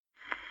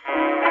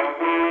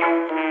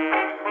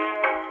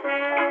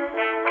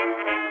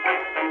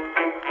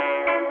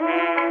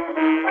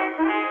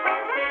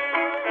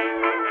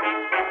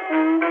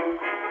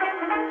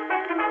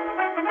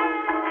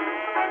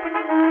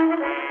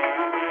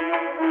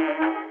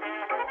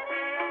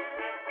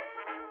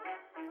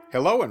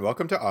Hello and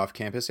welcome to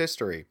Off-Campus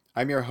History.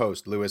 I'm your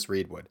host, Lewis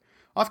Reedwood.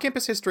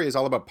 Off-Campus History is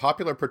all about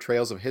popular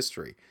portrayals of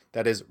history,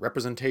 that is,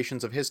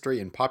 representations of history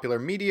in popular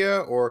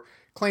media or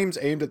claims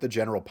aimed at the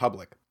general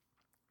public.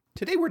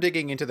 Today we're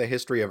digging into the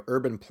history of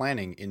urban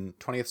planning in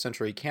 20th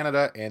century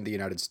Canada and the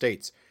United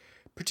States.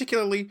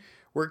 Particularly,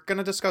 we're going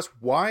to discuss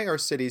why our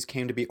cities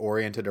came to be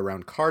oriented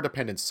around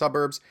car-dependent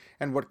suburbs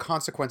and what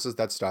consequences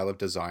that style of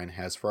design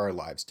has for our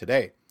lives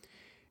today.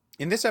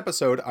 In this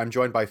episode, I'm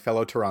joined by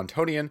fellow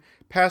Torontonian,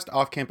 past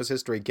off-campus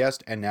history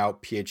guest, and now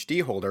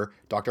PhD holder,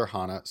 Dr.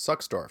 Hana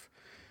Suckstorff.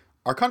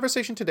 Our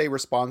conversation today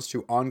responds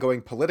to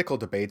ongoing political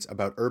debates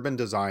about urban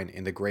design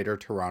in the Greater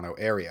Toronto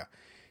Area.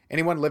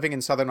 Anyone living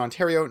in Southern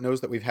Ontario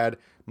knows that we've had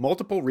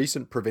multiple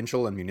recent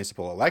provincial and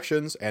municipal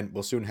elections, and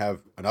we'll soon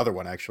have another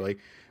one actually,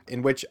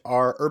 in which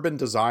our urban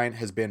design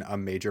has been a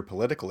major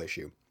political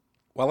issue.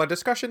 While our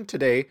discussion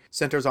today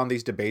centers on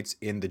these debates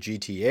in the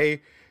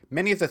GTA,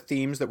 many of the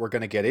themes that we're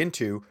going to get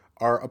into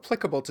are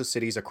applicable to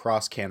cities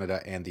across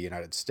Canada and the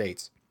United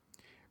States.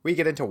 We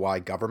get into why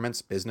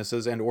governments,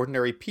 businesses, and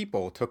ordinary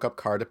people took up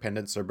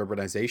car-dependent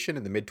suburbanization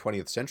in the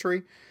mid-20th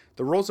century,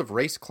 the roles of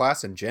race,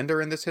 class, and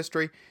gender in this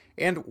history,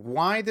 and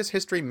why this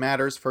history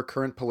matters for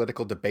current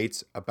political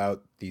debates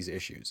about these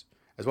issues,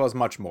 as well as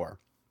much more.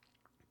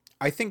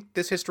 I think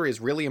this history is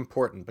really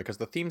important because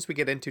the themes we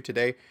get into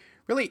today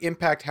really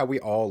impact how we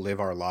all live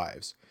our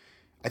lives.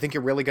 I think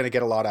you're really going to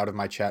get a lot out of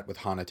my chat with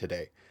Hana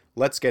today.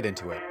 Let's get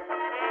into it.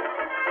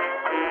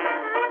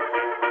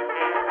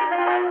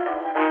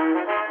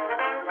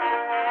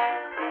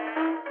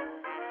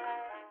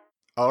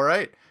 All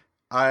right.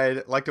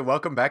 I'd like to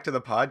welcome back to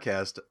the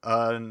podcast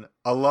an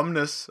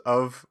alumnus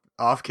of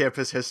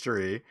off-campus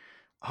history,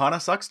 Hana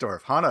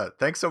Suckstorff. Hana,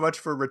 thanks so much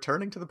for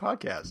returning to the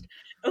podcast.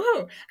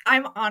 Oh,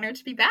 I'm honored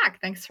to be back.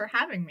 Thanks for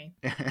having me.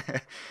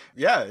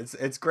 Yeah,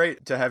 it's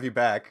great to have you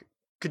back.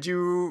 Could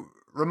you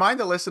remind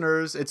the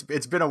listeners,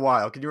 it's been a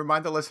while, can you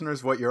remind the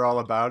listeners what you're all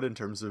about in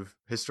terms of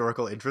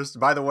historical interest?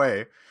 By the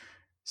way,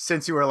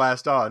 since you were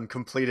last on,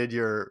 completed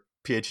your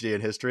PhD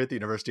in history at the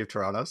University of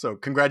Toronto. So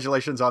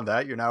congratulations on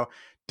that. You're now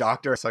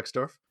Dr.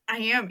 Suckstorff. I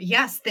am.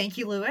 Yes. Thank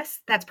you,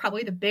 Lewis. That's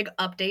probably the big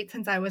update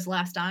since I was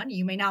last on.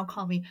 You may now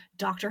call me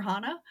Dr.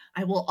 Hana.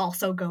 I will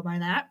also go by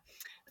that.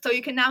 So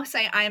you can now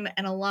say I'm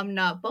an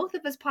alumna both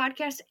of this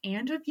podcast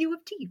and of U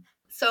of T.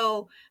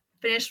 So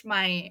finished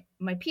my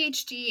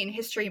PhD in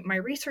history. My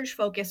research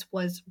focus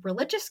was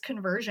religious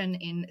conversion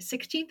in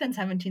 16th and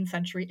 17th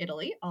century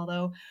Italy,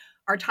 although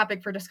our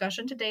topic for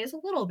discussion today is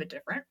a little bit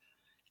different.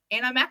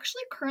 And I'm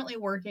actually currently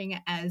working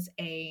as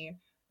a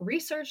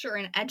researcher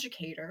and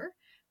educator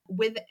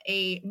with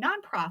a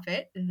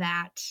nonprofit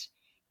that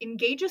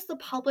engages the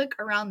public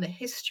around the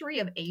history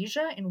of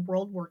Asia in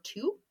World War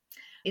II.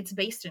 It's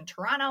based in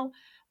Toronto.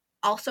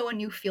 Also a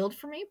new field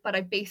for me, but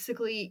I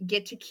basically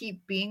get to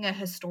keep being a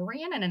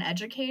historian and an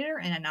educator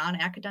in a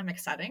non-academic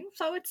setting.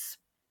 So it's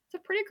a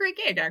pretty great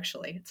gig,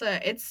 actually.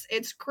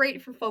 It's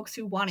great for folks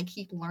who want to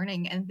keep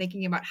learning and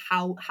thinking about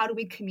how do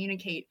we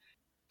communicate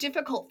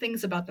difficult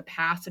things about the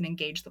past and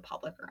engage the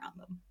public around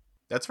them.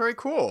 That's very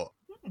cool.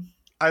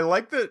 I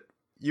like that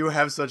you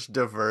have such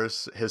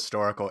diverse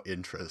historical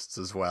interests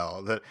as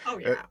well. That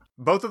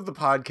both of the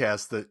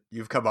podcasts that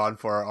you've come on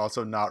for are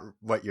also not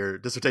what your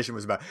dissertation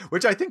was about,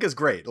 which I think is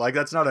great. Like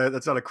that's not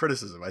a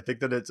criticism. I think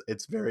that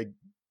it's very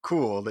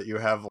cool that you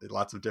have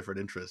lots of different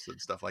interests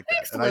and stuff like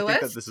Thanks, that. And Lewis. I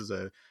think that this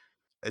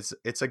is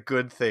it's a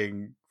good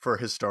thing for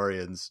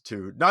historians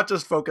to not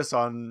just focus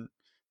on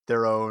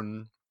their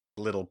own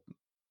little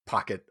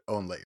pocket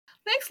only.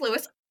 Thanks,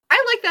 Lewis.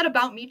 I like that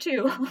about me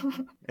too.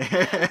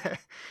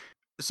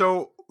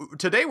 So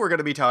today we're going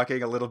to be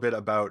talking a little bit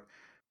about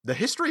the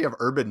history of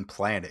urban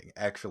planning,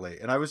 actually.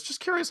 And I was just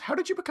curious, how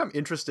did you become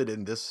interested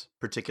in this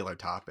particular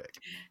topic?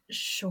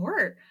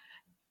 Sure.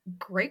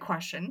 Great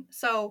question.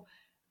 So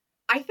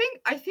I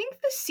think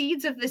the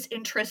seeds of this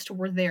interest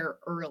were there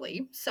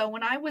early. So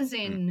when I was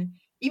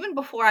even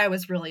before I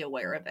was really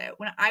aware of it,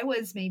 when I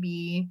was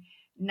maybe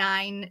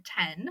 9,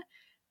 10,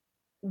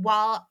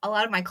 while a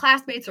lot of my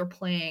classmates are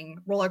playing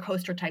Roller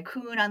Coaster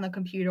Tycoon on the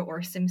computer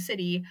or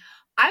SimCity,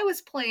 I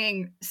was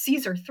playing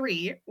Caesar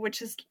 3,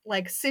 which is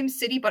like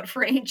SimCity but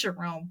for ancient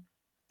Rome.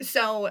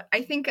 So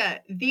I think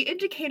the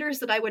indicators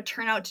that I would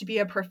turn out to be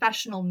a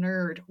professional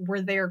nerd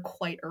were there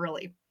quite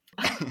early.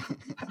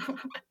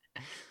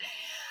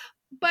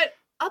 But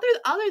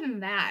other than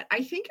that,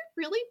 I think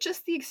really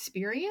just the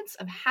experience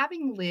of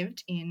having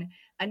lived in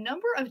a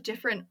number of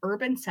different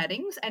urban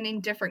settings and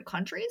in different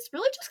countries,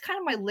 really just kind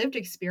of my lived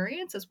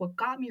experience is what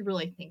got me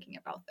really thinking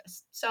about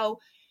this. So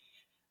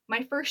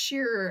my first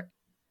year,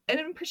 and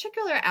in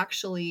particular,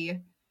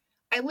 actually,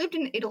 I lived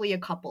in Italy a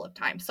couple of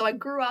times. So I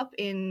grew up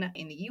in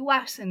the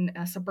US in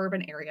a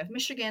suburban area of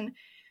Michigan.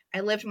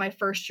 I lived my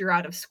first year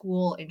out of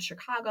school in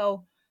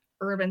Chicago,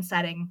 urban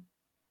setting,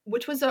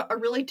 which was a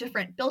really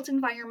different built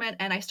environment.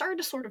 And I started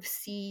to sort of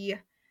see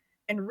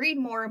and read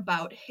more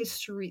about the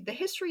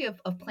history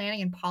of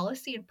planning and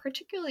policy, and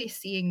particularly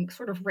seeing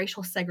sort of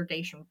racial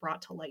segregation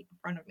brought to light in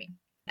front of me.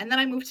 And then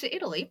I moved to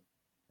Italy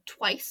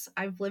twice.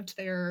 I've lived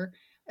there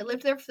I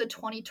lived there for the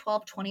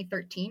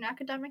 2012-2013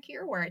 academic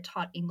year, where I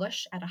taught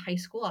English at a high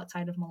school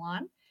outside of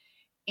Milan.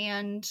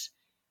 And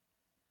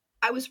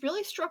I was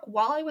really struck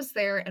while I was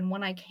there and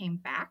when I came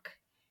back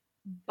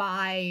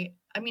by,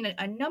 I mean,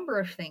 a number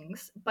of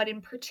things, but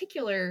in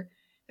particular,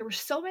 there were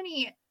so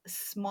many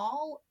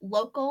small,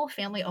 local,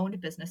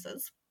 family-owned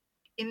businesses.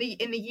 In the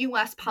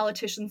US,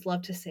 politicians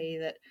love to say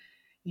that,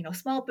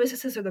 small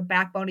businesses are the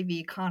backbone of the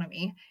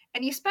economy.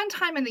 And you spend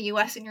time in the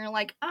US and you're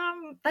like,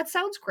 that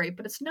sounds great,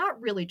 but it's not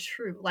really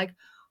true. Like,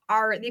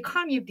 the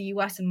economy of the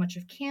US and much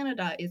of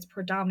Canada is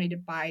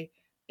predominated by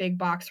big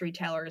box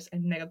retailers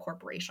and mega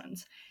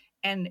corporations.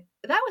 And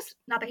that was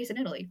not the case in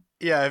Italy.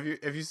 Yeah,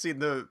 have you seen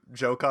the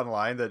joke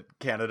online that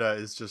Canada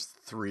is just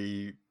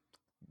 3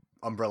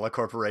 umbrella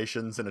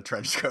corporations in a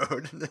trench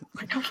coat? Oh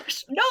my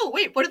gosh. No,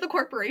 wait, what are the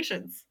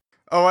corporations?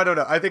 Oh, I don't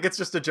know. I think it's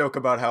just a joke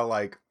about how,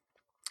 like,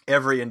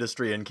 every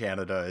industry in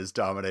Canada is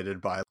dominated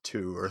by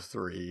 2 or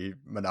 3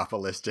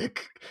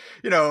 monopolistic,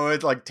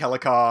 it's like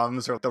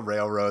telecoms or the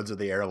railroads or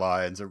the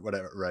airlines or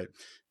whatever, right?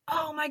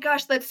 Oh my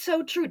gosh, that's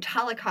so true.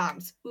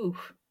 Telecoms. Ooh,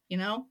 you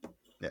know?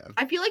 Yeah.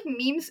 I feel like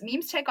memes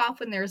take off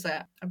when there's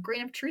a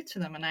grain of truth to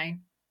them, and I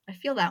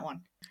feel that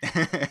one.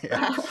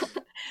 Yeah.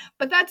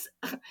 But that's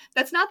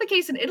not the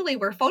case in Italy,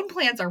 where phone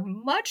plans are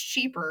much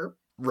cheaper.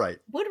 Right.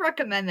 Would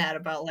recommend that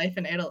about life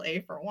in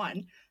Italy, for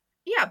one.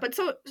 Yeah, but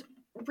so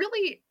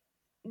really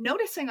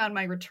noticing on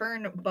my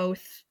return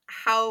both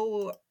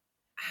how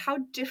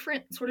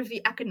different sort of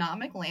the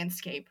economic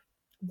landscape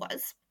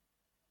was,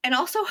 and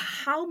also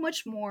how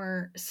much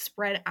more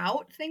spread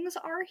out things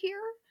are here.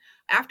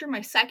 After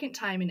my second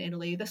time in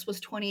Italy, this was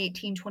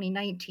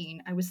 2018-2019,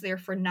 I was there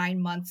for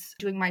 9 months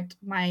doing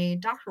my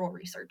doctoral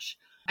research.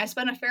 I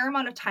spent a fair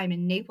amount of time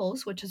in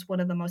Naples, which is one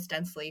of the most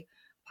densely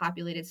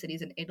populated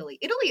cities in Italy.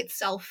 Italy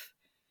itself,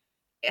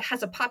 it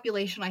has a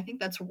population, I think,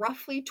 that's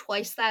roughly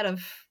twice that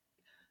of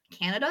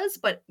Canada's,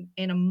 but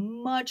in a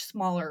much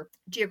smaller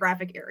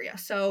geographic area.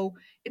 So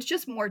it's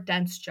just more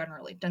dense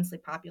generally, densely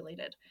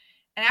populated.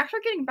 And after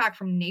getting back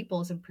from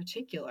Naples in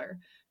particular,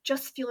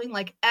 just feeling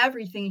like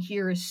everything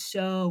here is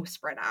so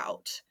spread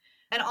out.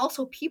 And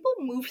also, people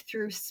move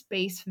through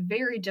space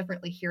very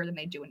differently here than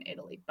they do in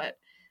Italy, but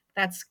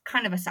that's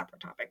kind of a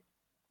separate topic.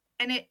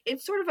 And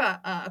it sort of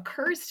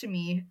occurs to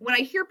me when I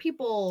hear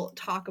people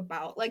talk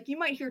about, like, you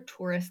might hear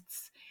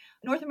tourists,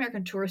 North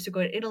American tourists who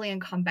go to Italy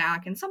and come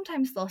back, and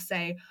sometimes they'll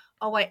say,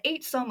 oh, I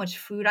ate so much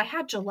food. I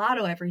had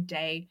gelato every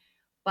day,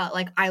 but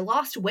like I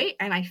lost weight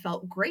and I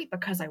felt great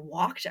because I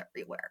walked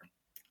everywhere.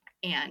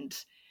 And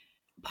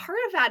part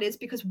of that is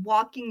because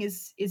walking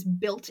is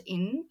built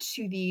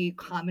into the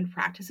common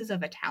practices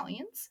of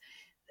Italians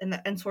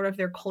and sort of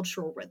their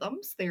cultural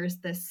rhythms. There's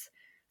this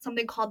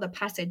something called the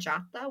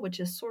passeggiata, which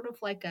is sort of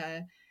like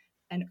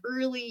an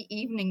early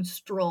evening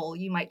stroll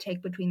you might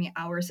take between the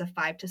hours of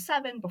 5 to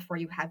 7 before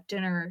you have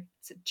dinner.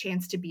 It's a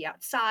chance to be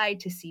outside,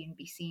 to see and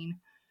be seen.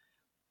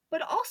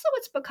 But also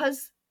it's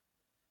because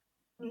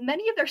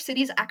many of their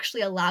cities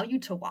actually allow you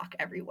to walk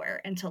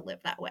everywhere and to live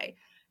that way.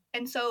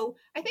 And so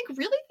I think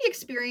really the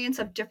experience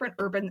of different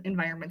urban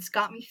environments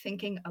got me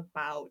thinking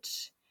about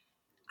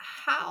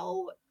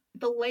how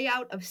the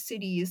layout of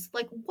cities,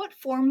 like what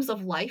forms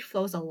of life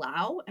those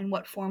allow and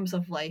what forms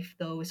of life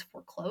those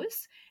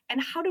foreclose, and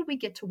how did we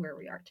get to where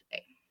we are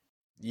today?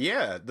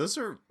 Yeah, those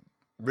are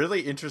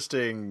really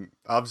interesting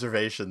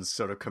observations,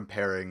 sort of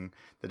comparing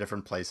the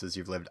different places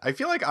you've lived. I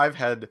feel like I've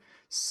had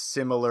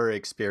similar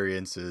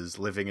experiences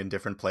living in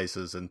different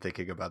places and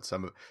thinking about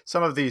some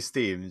of these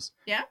themes.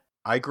 Yeah?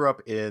 I grew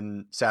up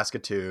in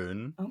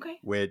Saskatoon, Okay.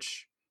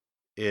 which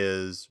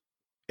is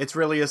it's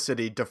really a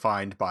city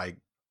defined by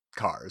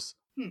cars.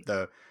 Hmm.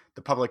 The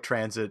public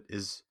transit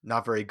is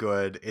not very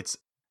good. It's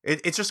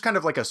just kind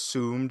of like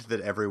assumed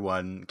that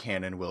everyone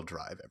can and will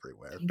drive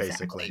everywhere,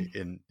 basically,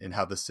 Exactly. in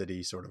how the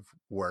city sort of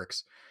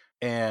works.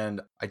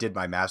 And I did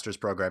my master's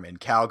program in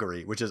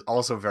Calgary, which is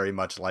also very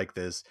much like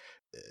this.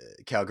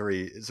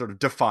 Calgary is sort of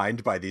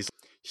defined by these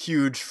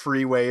huge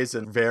freeways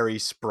and very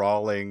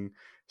sprawling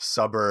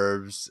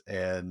suburbs.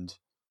 And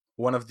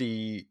one of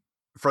the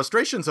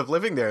frustrations of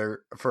living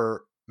there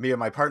for me and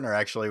my partner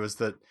actually was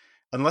that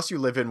unless you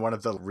live in one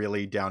of the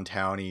really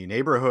downtowny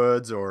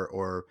neighborhoods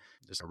or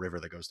there's a river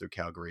that goes through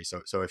Calgary.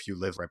 So if you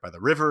live right by the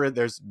river,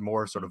 there's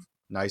more sort of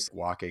nice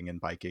walking and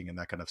biking and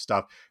that kind of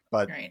stuff.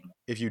 But Right.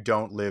 if you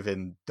don't live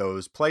in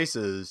those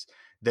places,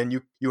 then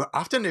you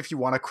often, if you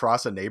want to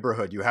cross a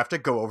neighborhood, you have to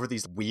go over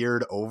these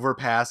weird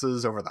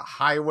overpasses over the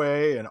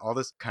highway and all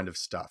this kind of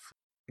stuff.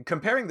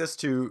 Comparing this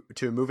to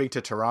moving to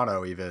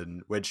Toronto,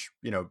 even, which,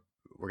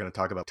 we're going to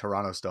talk about,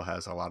 Toronto still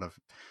has a lot of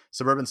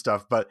suburban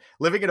stuff, but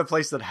living in a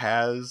place that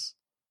has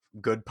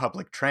good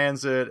public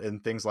transit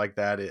and things like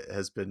that, it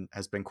has been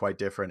quite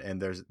different,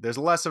 and there's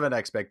less of an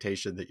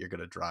expectation that you're going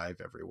to drive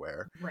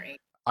everywhere.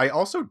 Right. I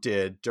also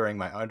did during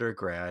my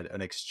undergrad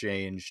an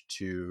exchange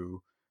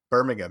to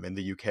Birmingham in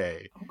the UK,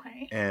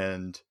 Okay.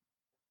 and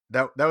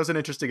that was an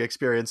interesting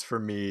experience for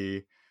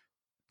me,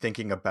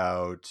 thinking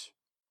about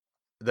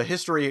the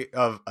history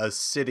of a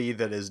city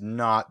that is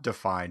not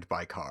defined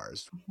by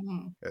cars.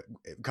 Hmm.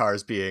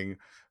 Cars being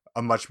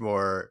a much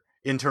more,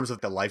 in terms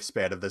of the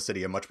lifespan of the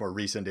city, a much more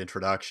recent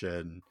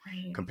introduction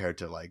Right. compared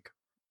to like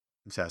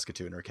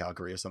Saskatoon or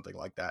Calgary or something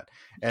like that.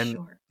 And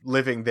Sure.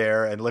 living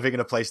there and living in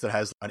a place that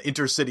has an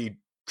intercity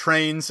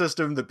train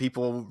system that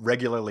people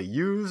regularly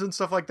use and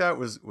stuff like that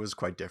was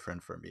quite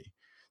different for me.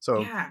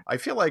 So Yeah. I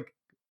feel like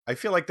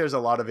there's a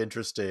lot of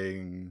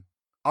interesting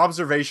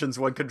observations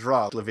one could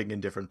draw living in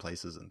different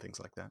places and things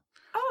like that.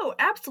 Oh,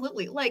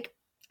 absolutely. Like,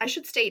 I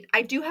should state,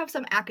 I do have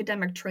some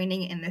academic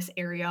training in this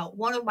area.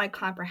 One of my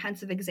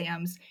comprehensive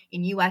exams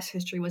in US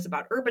history was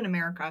about urban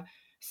America.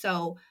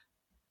 So,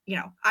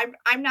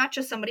 I'm not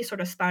just somebody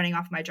sort of spouting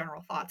off my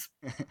general thoughts.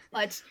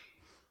 But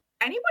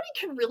anybody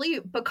can really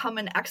become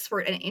an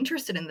expert and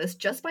interested in this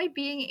just by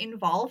being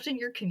involved in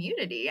your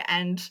community.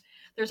 And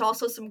there's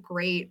also some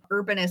great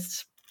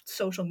urbanist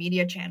social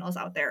media channels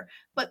out there.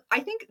 But I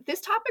think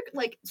this topic,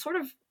 like, sort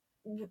of,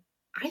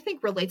 I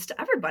think relates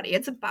to everybody.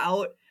 It's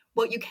about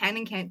what you can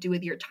and can't do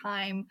with your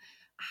time,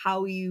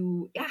 how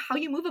you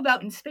move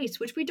about in space,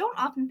 which we don't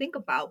often think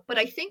about. But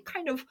I think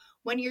kind of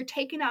when you're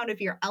taken out of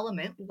your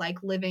element,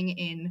 like living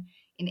in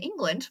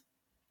England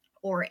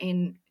or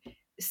in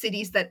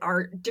cities that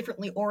are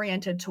differently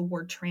oriented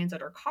toward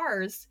transit or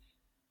cars,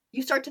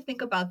 you start to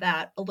think about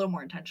that a little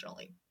more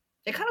intentionally.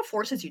 It kind of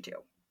forces you to.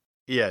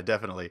 Yeah,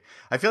 definitely.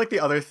 I feel like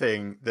the other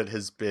thing that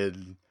has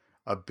been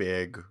a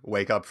big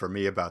wake up for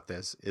me about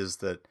this is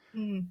that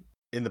Mm,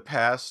 in the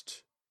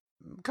past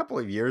couple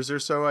of years or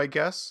so, I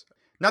guess,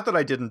 not that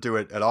I didn't do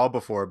it at all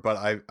before, but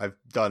I've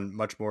done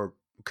much more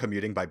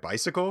commuting by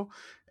bicycle,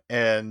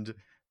 and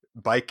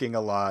biking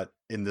a lot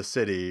in the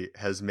city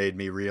has made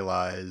me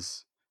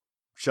realize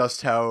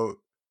just how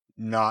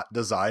not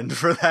designed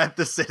for that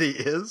the city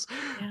is.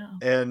 yeah.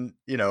 And,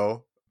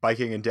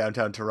 biking in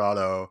downtown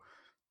Toronto,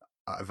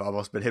 I've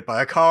almost been hit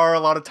by a car a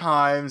lot of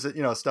times,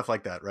 stuff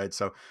like that, right?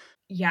 So,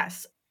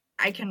 Yes,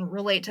 I can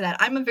relate to that.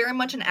 I'm a very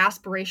much an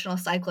aspirational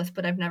cyclist,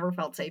 but I've never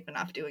felt safe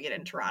enough doing it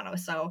in Toronto.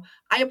 So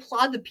I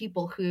applaud the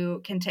people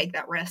who can take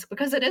that risk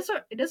because it is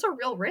a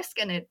real risk.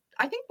 And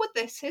I think what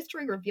this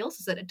history reveals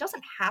is that it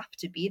doesn't have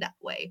to be that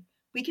way.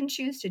 We can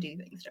choose to do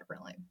things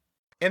differently.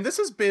 and this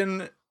has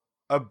been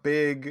a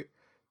big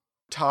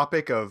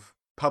topic of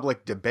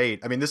public debate.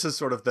 I mean, this is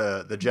sort of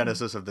the Mhm.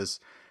 genesis of this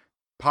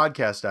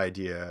podcast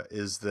idea,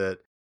 is that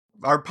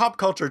our pop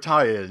culture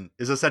tie-in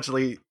is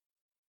essentially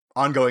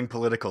ongoing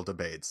political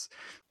debates.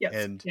 Yes,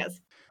 And yes.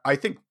 I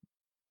think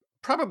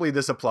probably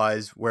this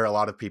applies where a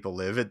lot of people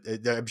live.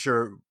 I'm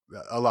sure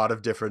a lot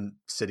of different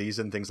cities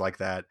and things like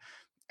that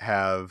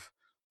have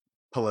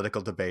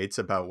political debates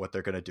about what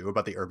they're going to do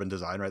about the urban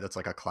design, right? That's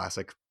like a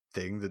classic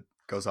thing that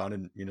goes on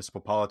in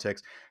municipal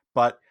politics.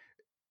 But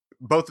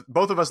both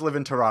of us live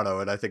in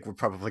Toronto, and I think we're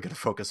probably going to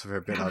focus a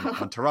fair bit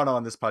on Toronto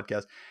on this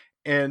podcast.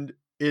 And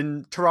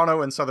in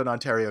Toronto and Southern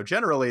Ontario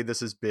generally,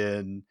 this has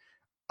been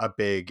a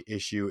big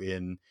issue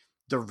in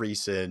the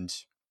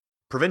recent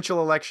provincial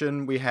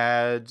election we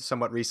had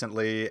somewhat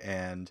recently,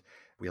 and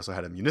we also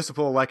had a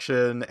municipal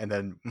election, and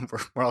then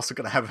we're also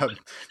going to have a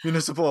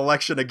municipal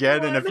election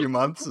again in a few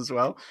months as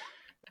well.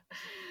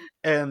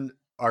 And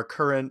our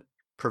current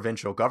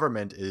provincial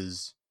government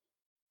is,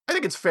 I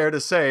think it's fair to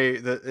say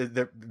that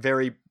they're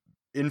very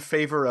in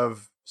favor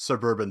of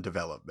suburban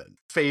development,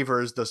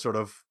 favors the sort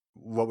of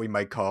what we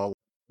might call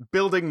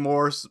building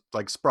more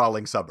like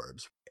sprawling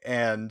suburbs.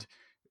 And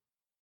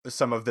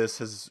some of this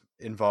has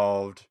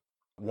involved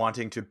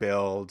wanting to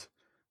build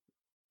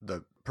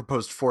the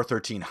proposed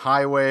 413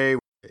 highway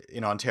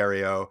in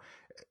Ontario.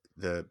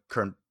 The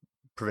current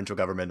provincial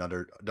government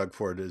under Doug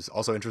Ford is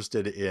also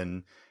interested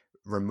in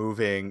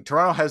removing.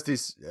 Toronto has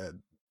this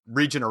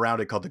region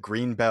around it called the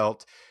Green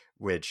Belt,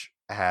 which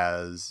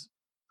has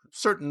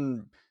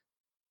certain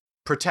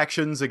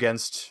protections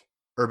against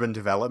urban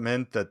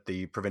development that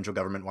the provincial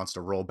government wants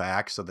to roll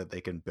back so that they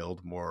can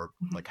build more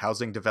Mhm. like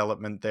housing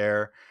development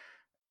there.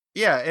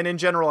 Yeah, and in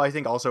general, I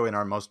think also in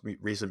our most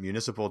recent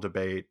municipal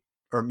debate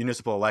or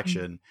municipal Mm,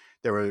 election,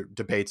 there were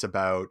debates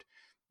about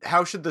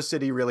how should the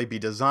city really be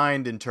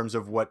designed in terms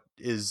of what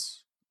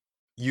is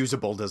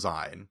usable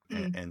design.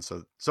 And, mm. and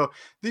so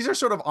these are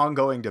sort of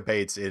ongoing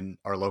debates in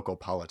our local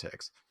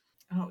politics.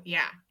 Oh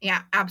yeah,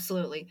 yeah,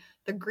 absolutely.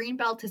 The green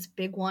belt is a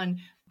big one.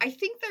 I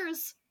think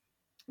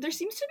there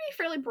seems to be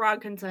fairly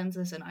broad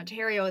consensus in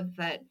Ontario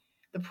that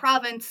the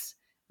province,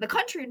 the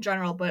country in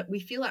general, but we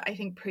feel it, I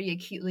think, pretty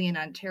acutely in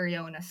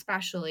Ontario and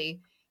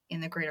especially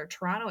in the Greater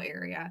Toronto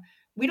area.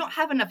 We don't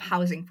have enough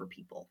housing for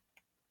people.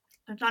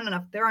 There's not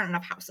enough. There aren't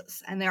enough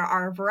houses, and there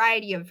are a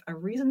variety of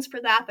reasons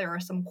for that. There are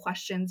some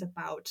questions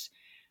about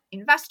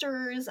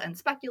investors and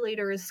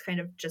speculators kind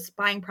of just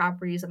buying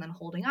properties and then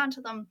holding on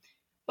to them.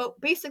 But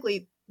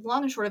basically,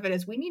 long and short of it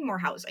is we need more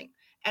housing.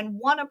 And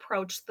one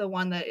approach, the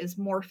one that is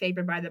more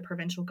favored by the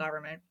provincial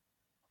government,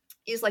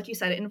 is like you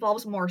said, it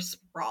involves more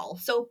sprawl.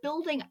 So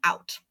building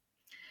out,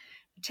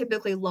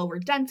 typically lower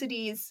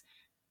densities,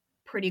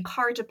 pretty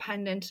car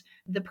dependent.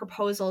 The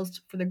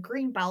proposals for the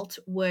green belt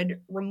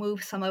would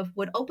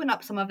open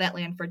up some of that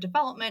land for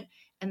development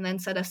and then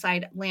set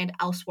aside land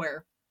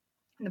elsewhere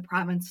in the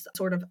province,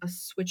 sort of a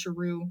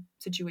switcheroo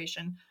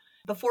situation.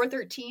 The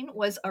 413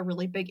 was a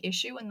really big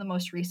issue in the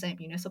most recent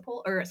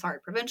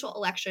provincial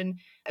election.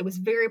 It was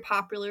very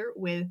popular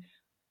with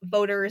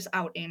voters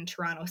out in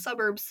Toronto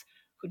suburbs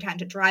who tend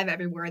to drive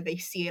everywhere. They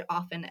see it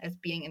often as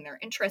being in their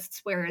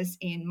interests, whereas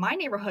in my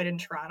neighborhood in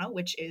Toronto,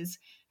 which is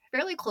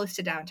fairly close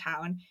to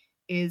downtown,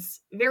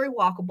 is very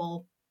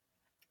walkable,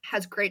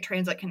 has great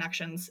transit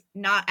connections,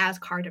 not as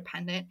car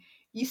dependent.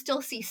 You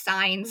still see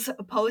signs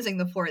opposing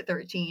the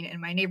 413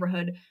 in my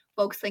neighborhood.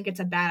 Folks think it's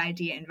a bad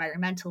idea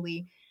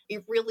environmentally.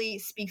 It really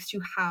speaks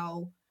to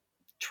how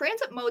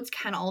transit modes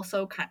can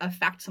also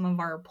affect some of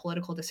our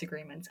political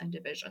disagreements and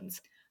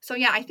divisions. So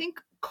yeah, I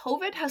think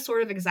COVID has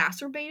sort of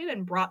exacerbated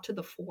and brought to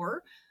the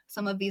fore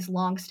some of these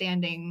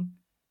longstanding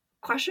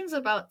questions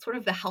about sort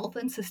of the health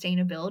and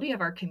sustainability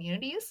of our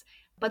communities.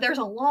 But there's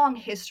a long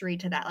history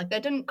to that. Like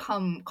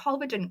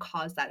COVID didn't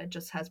cause that. It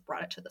just has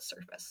brought it to the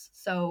surface.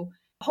 So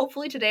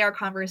hopefully today our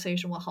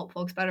conversation will help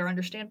folks better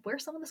understand where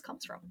some of this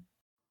comes from.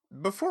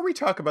 Before we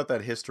talk about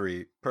that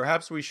history,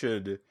 perhaps we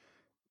should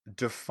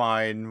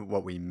define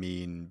what we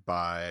mean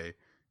by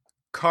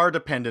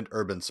car-dependent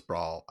urban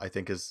sprawl. I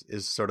think is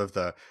sort of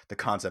the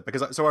concept,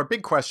 because so our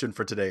big question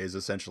for today is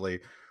essentially,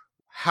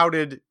 how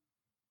did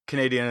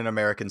Canadian and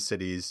American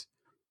cities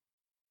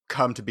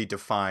come to be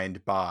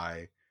defined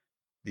by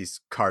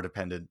these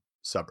car-dependent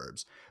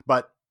suburbs?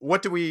 But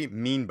what do we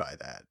mean by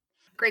that?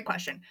 Great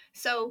question.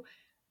 So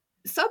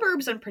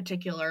suburbs in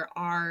particular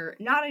are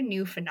not a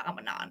new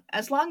phenomenon.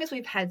 As long as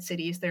we've had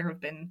cities, there have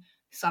been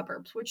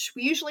suburbs, which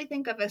we usually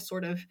think of as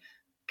sort of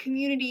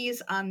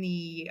communities on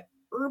the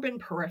urban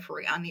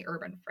periphery, on the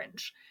urban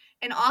fringe.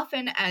 And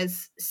often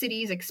as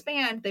cities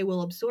expand, they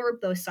will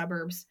absorb those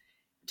suburbs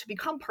to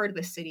become part of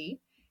the city.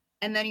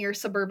 And then your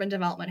suburban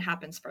development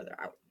happens further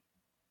out.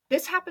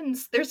 There's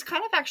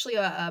kind of actually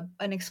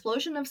an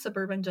explosion of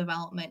suburban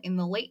development in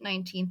the late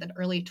 19th and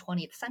early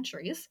 20th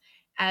centuries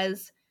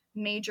as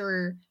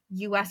major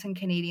US and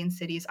Canadian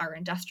cities are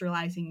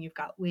industrializing. You've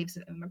got waves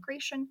of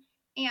immigration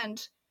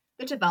and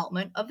the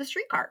development of the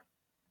streetcar,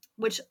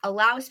 which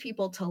allows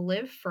people to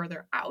live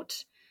further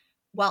out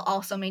while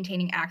also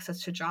maintaining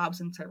access to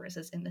jobs and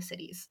services in the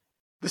cities.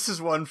 This is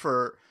one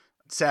for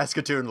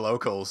Saskatoon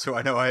locals, who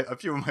I know a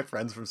few of my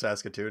friends from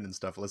Saskatoon and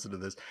stuff listen to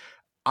this.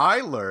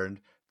 I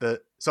learned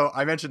that, so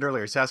I mentioned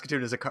earlier,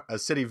 Saskatoon is a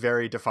city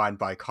very defined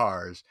by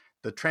cars.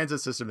 The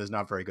transit system is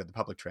not very good. The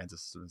public transit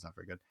system is not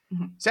very good.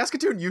 Mm-hmm.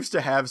 Saskatoon used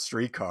to have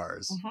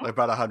streetcars like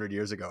about 100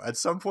 years ago. At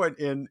some point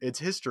in its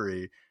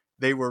history,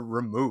 they were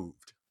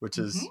removed, which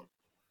is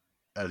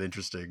an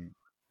interesting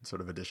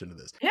sort of addition to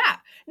this. Yeah.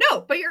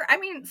 No, but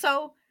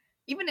so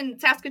even in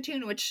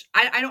Saskatoon, which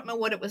I don't know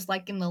what it was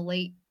like in the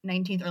late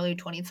 19th, early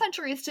 20th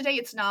centuries, today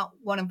it's not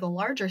one of the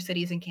larger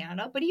cities in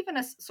Canada, but even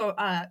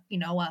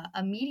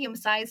a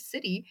medium-sized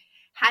city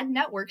had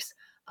networks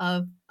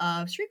of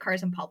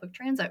streetcars and public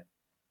transit.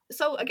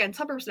 So again,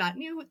 suburbs not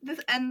new.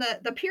 And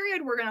the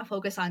period we're going to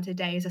focus on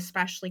today is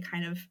especially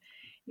kind of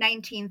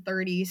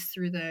 1930s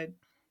through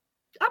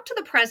up to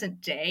the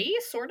present day,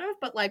 sort of,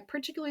 but like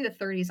particularly the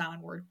 30s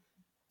onward,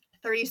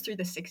 30s through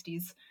the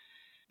 60s.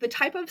 The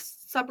type of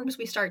suburbs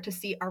we start to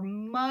see are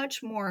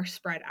much more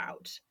spread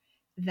out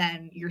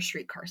than your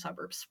streetcar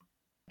suburbs.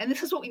 And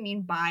this is what we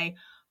mean by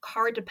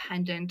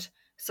car-dependent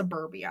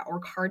suburbia or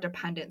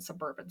car-dependent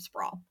suburban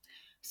sprawl.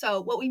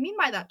 So what we mean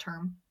by that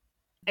term,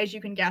 as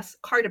you can guess,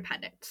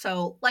 car-dependent.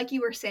 So like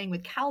you were saying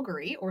with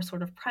Calgary, or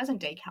sort of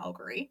present-day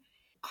Calgary,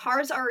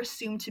 cars are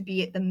assumed to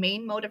be the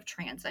main mode of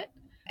transit.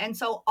 And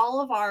so all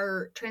of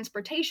our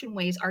transportation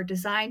ways are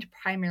designed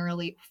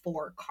primarily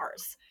for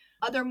cars.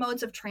 Other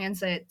modes of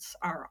transit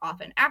are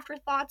often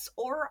afterthoughts,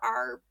 or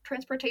our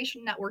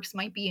transportation networks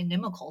might be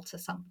inimical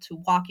to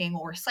walking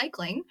or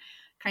cycling,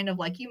 kind of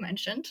like you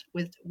mentioned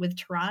with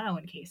Toronto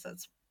in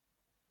cases.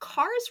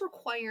 Cars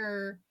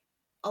require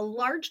a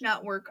large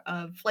network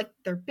of, like,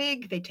 they're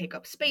big, they take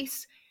up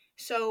space.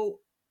 So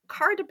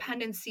car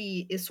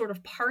dependency is sort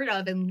of part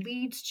of and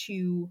leads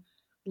to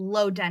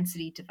low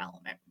density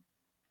development.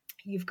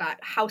 You've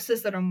got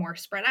houses that are more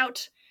spread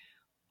out,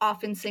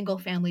 often single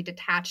family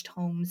detached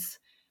homes.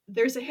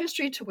 There's a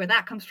history to where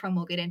that comes from.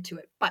 We'll get into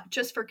it. But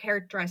just for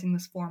characterizing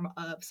this form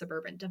of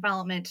suburban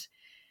development,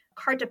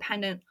 car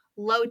dependent,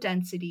 low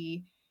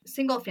density,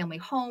 single family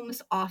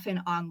homes,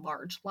 often on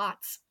large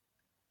lots.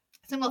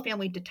 Single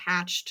family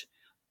detached,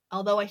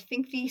 although I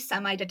think the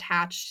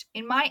semi-detached,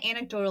 in my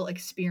anecdotal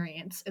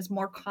experience, is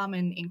more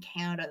common in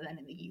Canada than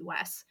in the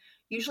US.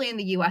 Usually in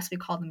the US, we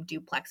call them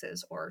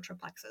duplexes or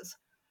triplexes.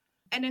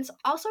 And it's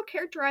also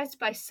characterized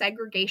by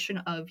segregation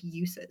of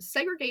uses.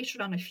 Segregation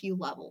on a few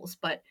levels,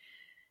 but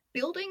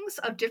buildings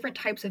of different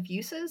types of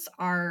uses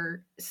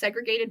are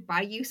segregated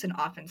by use and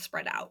often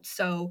spread out.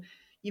 So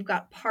you've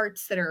got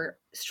parts that are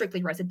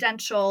strictly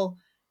residential.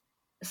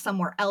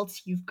 Somewhere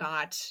else, you've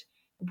got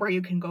where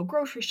you can go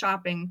grocery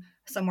shopping.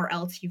 Somewhere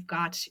else, you've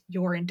got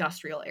your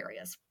industrial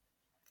areas.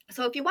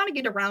 So if you want to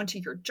get around to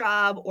your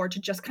job or to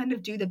just kind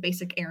of do the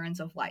basic errands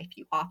of life,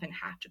 you often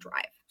have to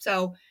drive.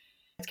 So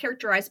it's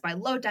characterized by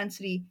low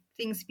density,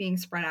 things being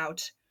spread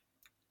out.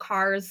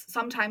 cars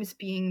sometimes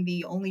being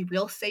the only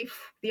real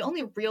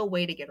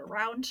way to get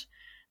around,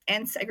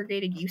 and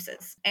segregated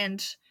uses.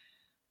 And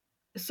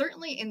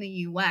certainly in the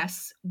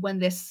US, when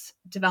this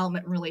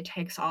development really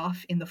takes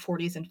off in the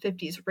 40s and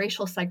 50s,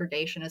 racial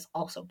segregation is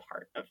also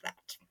part of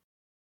that.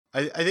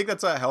 I think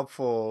that's a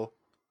helpful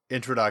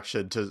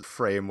introduction to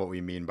frame what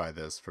we mean by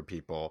this for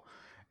people.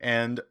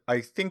 And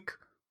I think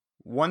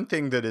one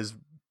thing that is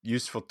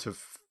useful to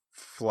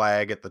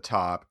flag at the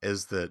top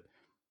is that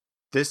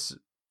this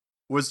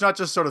was not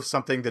just sort of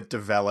something that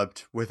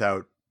developed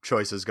without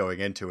choices going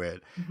into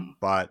it, Mhm.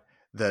 but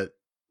that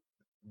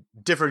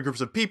different groups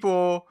of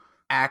people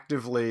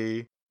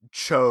actively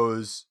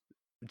chose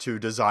to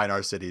design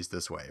our cities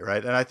this way,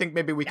 right? And I think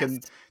maybe we Yes.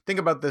 can think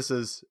about this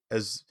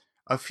as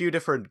a few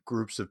different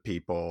groups of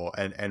people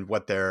and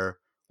what their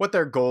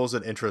goals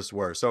and interests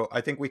were. So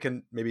I think we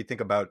can maybe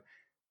think about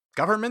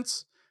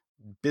governments,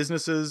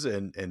 businesses,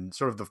 and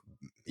sort of the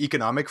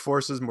economic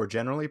forces more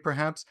generally,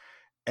 perhaps,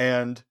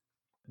 and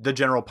the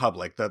general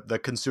public, the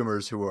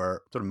consumers who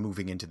are sort of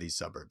moving into these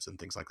suburbs and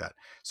things like that.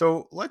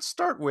 So let's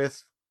start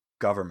with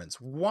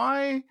governments.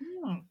 Why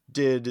Mm.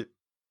 did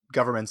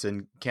governments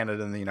in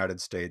Canada and the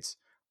United States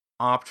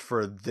opt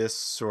for this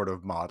sort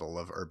of model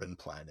of urban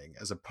planning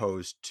as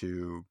opposed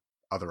to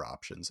other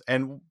options?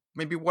 And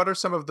maybe what are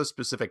some of the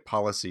specific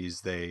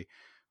policies they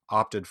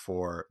opted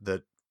for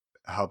that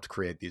helped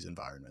create these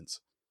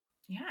environments?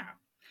 Yeah.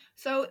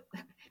 So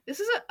this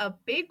is a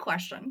big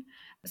question.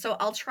 So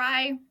I'll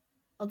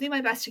do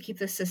my best to keep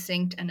this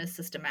succinct and as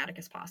systematic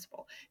as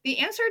possible. The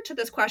answer to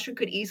this question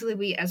could easily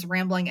be as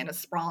rambling and as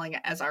sprawling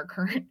as our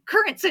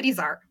current cities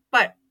are.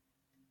 But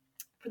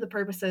for the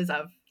purposes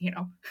of,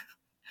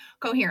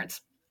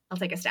 coherence, I'll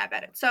take a stab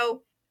at it.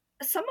 So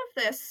some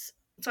of this,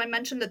 so I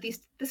mentioned that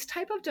this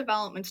type of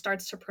development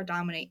starts to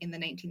predominate in the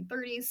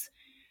 1930s.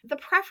 The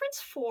preference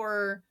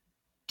for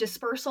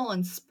dispersal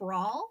and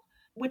sprawl,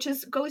 which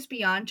goes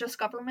beyond just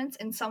governments,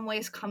 in some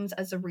ways comes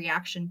as a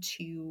reaction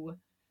to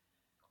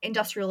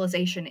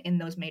industrialization in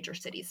those major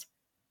cities.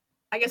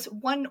 I guess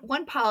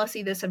one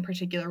policy this in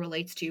particular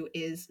relates to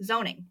is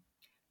zoning.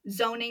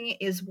 Zoning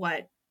is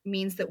what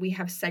means that we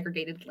have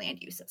segregated land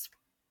uses.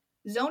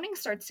 Zoning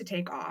starts to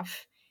take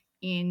off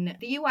in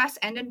the US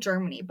and in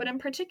Germany, but in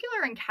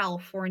particular in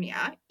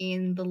California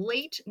in the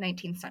late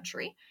 19th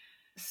century,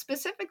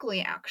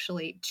 specifically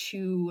actually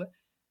to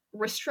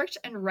restrict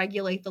and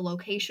regulate the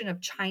location of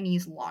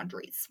Chinese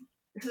laundries.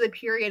 This is a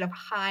period of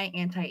high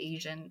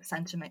anti-Asian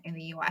sentiment in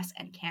the US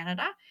and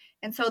Canada,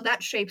 and so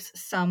that shapes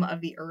some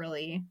of the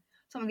early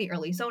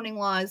zoning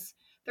laws.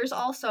 There's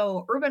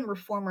also urban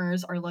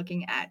reformers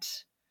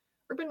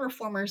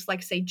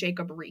like, say,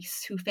 Jacob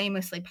Riis, who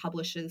famously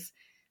publishes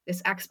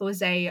this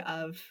expose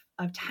of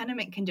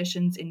tenement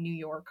conditions in New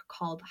York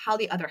called How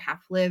the Other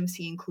Half Lives.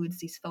 He includes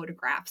these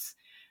photographs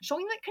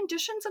showing that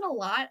conditions in a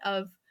lot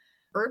of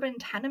urban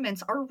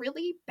tenements are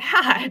really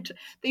bad.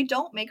 They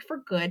don't make for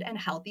good and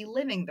healthy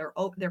living.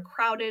 They're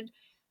crowded,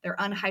 they're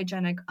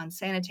unhygienic,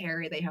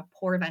 unsanitary, they have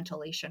poor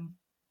ventilation.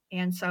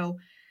 And so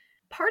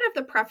part of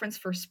the preference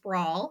for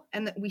sprawl,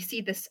 and that we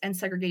see this and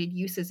segregated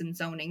uses in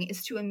zoning,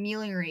 is to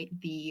ameliorate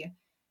the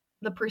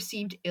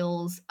perceived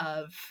ills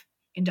of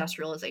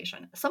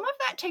industrialization. Some of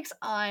that takes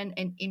on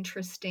an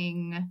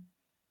interesting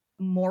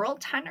moral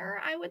tenor,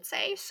 I would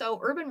say. So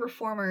urban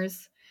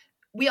reformers,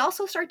 we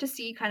also start to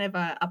see kind of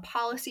a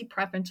policy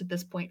preference at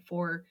this point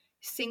for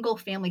single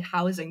family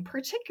housing,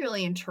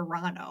 particularly in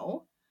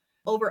Toronto,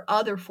 over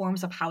other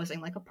forms of housing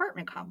like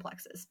apartment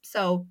complexes.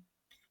 So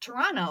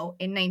Toronto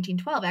in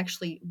 1912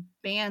 actually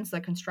bans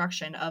the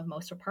construction of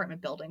most apartment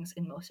buildings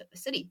in most of the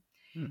city.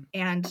 Hmm.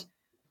 And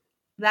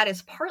that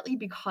is partly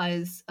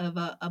because of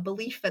a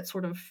belief that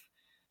sort of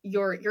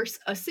your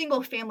a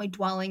single family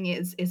dwelling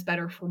is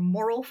better for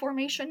moral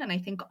formation, and I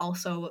think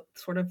also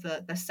sort of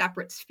the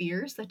separate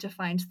spheres that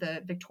defines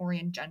the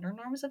Victorian gender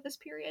norms of this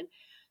period.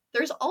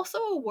 There's also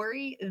a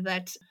worry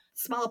that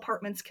small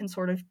apartments can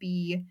sort of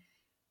be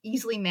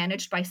easily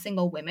managed by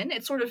single women.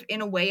 It's sort of,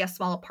 in a way, a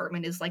small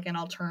apartment is like an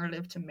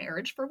alternative to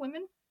marriage for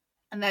women,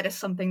 and that is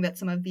something that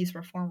some of these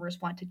reformers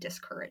want to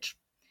discourage.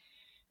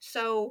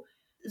 So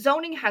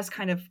zoning has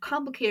kind of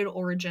complicated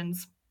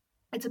origins.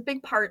 It's a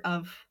big part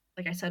of,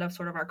 like I said, of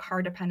sort of our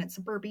car dependent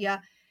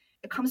suburbia.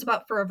 It comes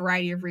about for a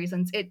variety of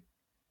reasons. It,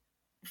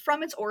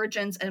 from its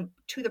origins and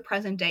to the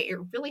present day, it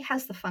really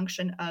has the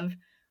function of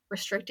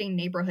restricting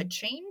neighborhood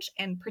change,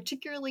 and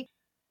particularly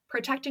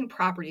protecting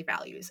property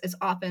values is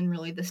often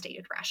really the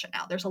stated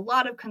rationale. There's a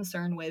lot of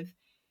concern with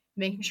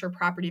making sure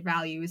property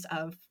values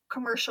of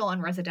commercial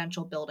and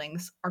residential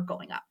buildings are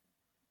going up.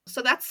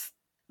 So that's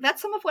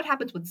some of what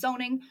happens with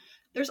zoning.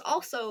 There's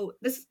also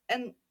this,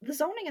 and the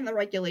zoning and the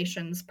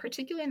regulations,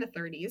 particularly in the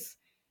 30s,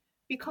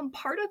 become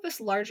part of this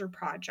larger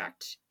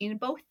project in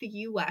both the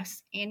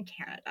US and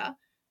Canada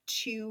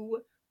to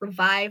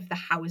revive the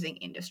housing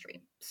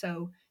industry.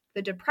 So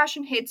the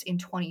depression hits in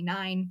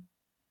 29.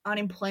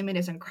 Unemployment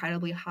is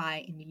incredibly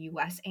high in the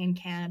US and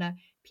Canada.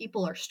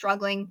 People are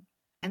struggling,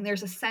 and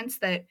there's a sense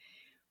that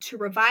to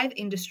revive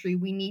industry,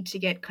 we need to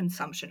get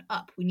consumption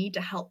up. We need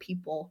to help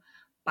people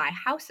buy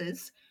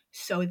houses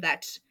so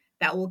that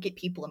will get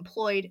people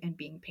employed and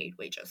being paid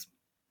wages.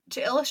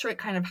 To illustrate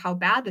kind of how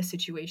bad the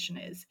situation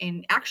is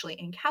in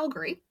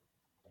Calgary,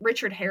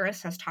 Richard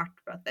Harris has talked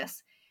about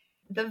this.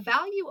 The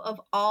value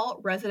of all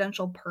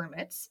residential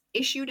permits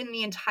issued in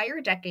the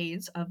entire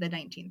decades of the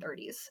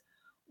 1930s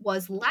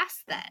was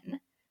less than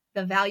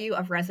the value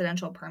of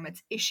residential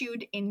permits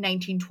issued in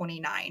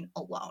 1929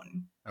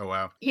 alone. Oh,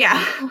 wow.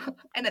 Yeah.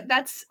 And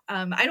that's,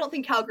 I don't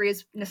think Calgary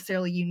is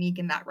necessarily unique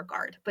in that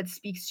regard, but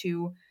speaks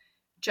to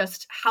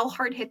just how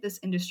hard hit this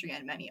industry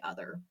and many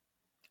other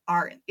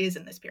is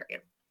in this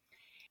period.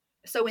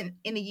 So in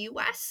the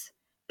US,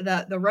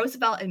 the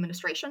Roosevelt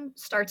administration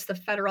starts the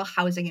Federal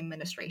Housing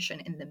Administration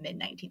in the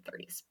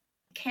mid-1930s.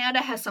 Canada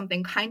has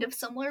something kind of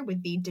similar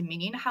with the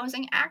Dominion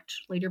Housing Act,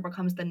 later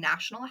becomes the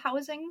National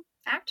Housing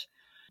Act,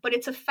 but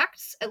its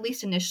effects, at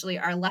least initially,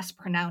 are less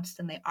pronounced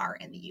than they are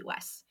in the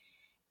US.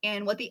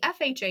 And what the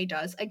FHA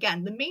does,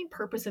 again, the main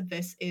purpose of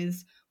this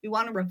is we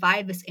want to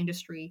revive this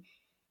industry,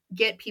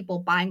 get people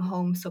buying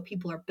homes so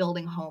people are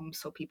building homes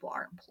so people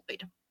are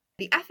employed.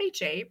 The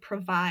FHA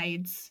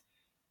provides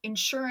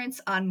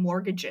insurance on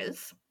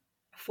mortgages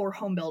for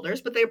home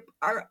builders, but they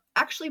are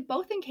actually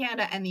both in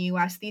Canada and the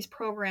US, these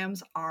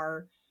programs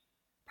are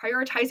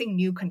prioritizing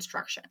new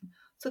construction.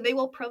 So they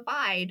will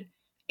provide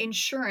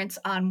insurance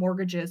on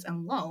mortgages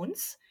and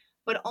loans,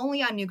 but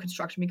only on new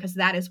construction because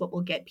that is what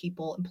will get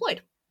people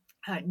employed,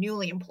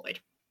 newly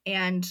employed.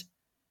 And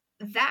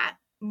that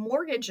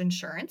mortgage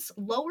insurance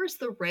lowers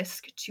the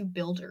risk to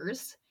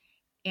builders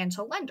and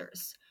to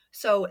lenders.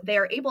 So they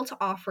are able to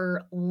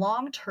offer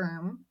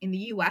long-term, in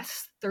the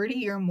US,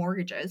 30-year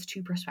mortgages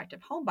to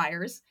prospective home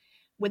buyers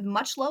with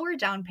much lower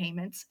down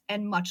payments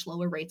and much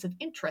lower rates of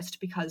interest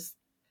because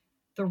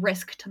the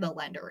risk to the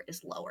lender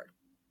is lower.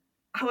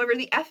 However,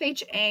 the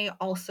FHA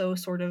also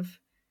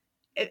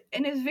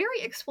and is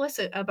very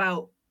explicit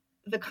about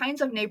the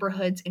kinds of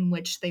neighborhoods in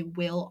which they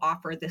will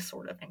offer this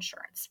sort of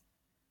insurance.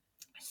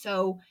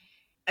 So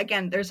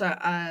again, there's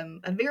a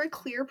very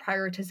clear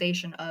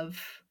prioritization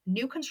of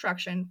new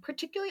construction,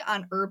 particularly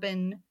on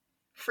urban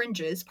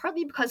fringes,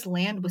 partly because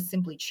land was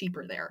simply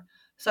cheaper there.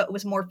 So it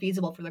was more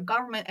feasible for the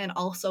government and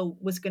also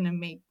was going to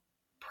make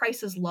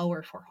prices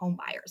lower for home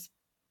buyers.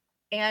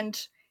 And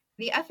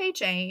the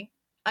FHA,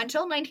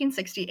 until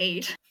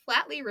 1968,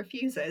 flatly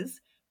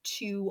refuses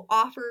to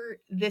offer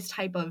this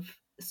type of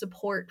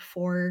support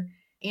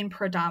in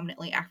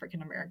predominantly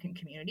African American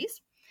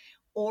communities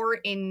or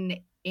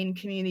in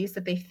communities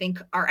that they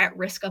think are at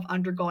risk of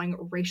undergoing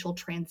racial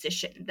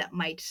transition that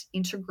might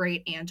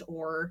integrate and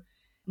or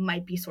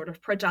might be sort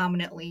of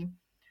predominantly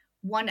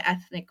one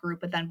ethnic group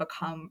but then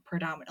become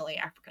predominantly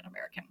African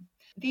American.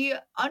 The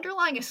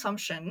underlying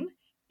assumption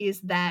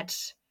is that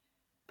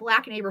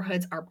Black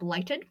neighborhoods are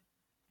blighted,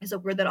 is a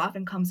word that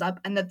often comes up,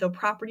 and that the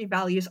property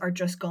values are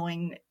just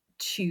going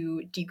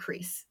to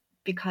decrease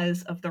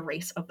because of the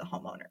race of the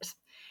homeowners.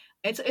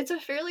 It's a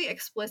fairly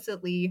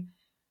explicitly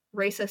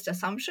racist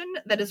assumption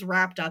that is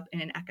wrapped up in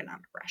an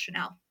economic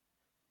rationale.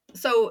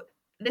 So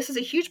this is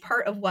a huge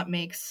part of what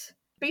makes,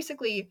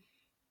 basically,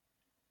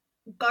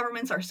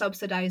 governments are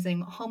subsidizing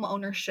home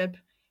ownership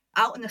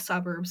out in the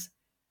suburbs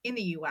in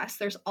the US.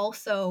 There's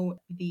also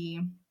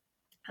a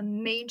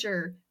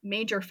major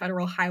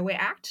federal highway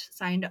act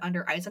signed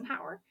under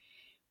Eisenhower,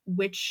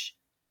 which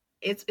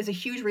is a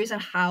huge reason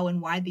how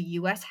and why the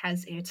US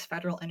has its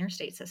federal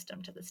interstate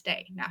system to this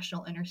day,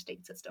 national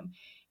interstate system.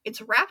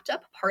 It's wrapped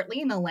up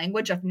partly in the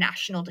language of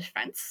national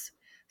defense.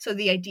 So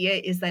the idea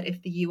is that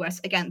if the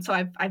US, again, so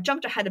I've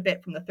jumped ahead a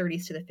bit from the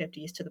 30s to the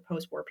 50s to the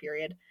post-war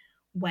period,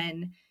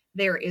 when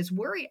there is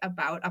worry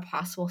about a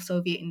possible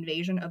Soviet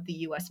invasion of the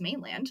US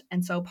mainland.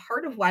 And so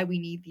part of why we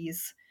need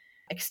these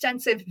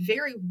extensive,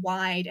 very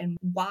wide and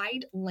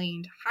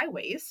wide-laned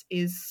highways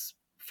is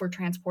for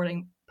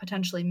transporting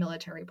potentially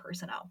military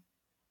personnel.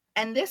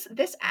 And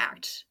this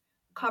act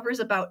covers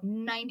about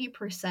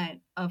 90%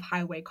 of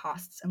highway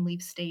costs and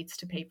leaves states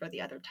to pay for the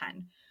other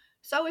 10.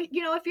 So, if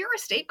you're a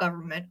state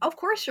government, of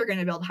course you're going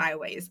to build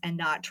highways and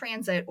not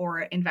transit or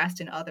invest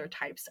in other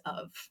types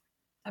of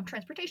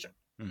transportation.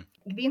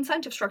 The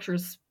incentive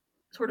structures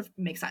sort of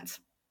make sense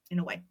in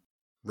a way.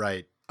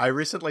 Right. I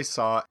recently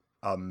saw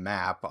a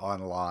map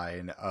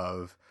online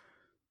of,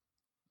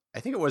 I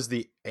think it was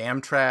the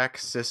Amtrak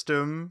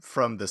system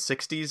from the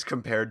 60s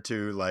compared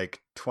to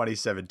like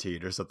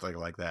 2017 or something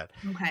like that.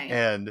 Okay.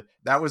 And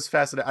that was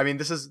fascinating. I mean,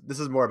 this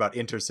is more about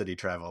intercity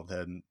travel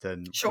than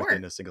Sure.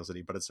 within a single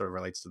city, but it sort of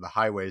relates to the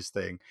highways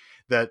thing.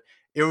 That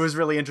it was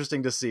really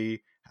interesting to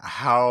see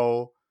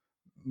how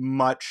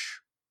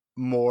much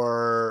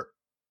more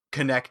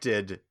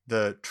connected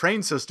the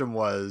train system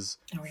was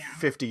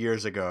 50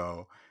 years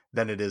ago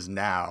than it is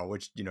now,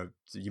 which,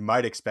 you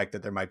might expect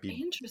that there might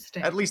be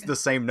at least the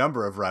same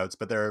number of routes,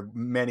 but there are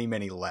many,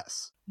 many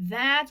less.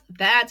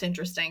 That's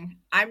interesting.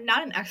 I'm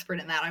not an expert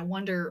in that. I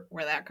wonder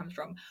where that comes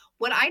from.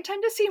 What I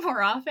tend to see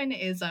more often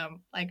is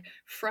like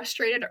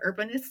frustrated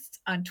urbanists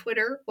on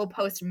Twitter will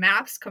post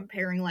maps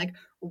comparing like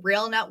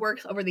rail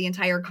networks over the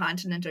entire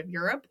continent of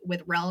Europe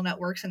with rail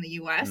networks in the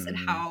US and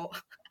how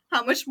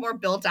much more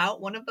built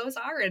out one of those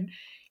are. And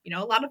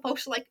A lot of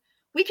folks are like,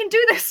 we can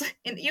do this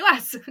in the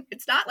US.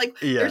 It's not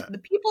like Yeah. the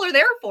people are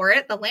there for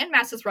it. The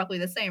landmass is roughly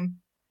the same.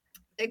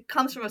 It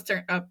comes from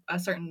a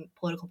certain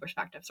political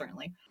perspective,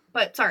 certainly.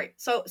 But sorry,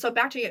 so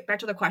back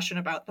to the question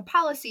about the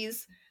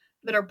policies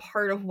that are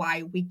part of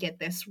why we get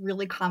this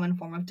really common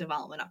form of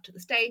development up to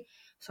this day.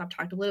 So I've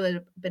talked a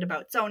little bit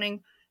about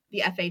zoning,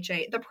 the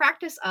FHA, the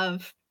practice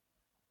of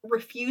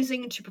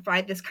refusing to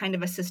provide this kind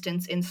of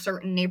assistance in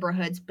certain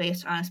neighborhoods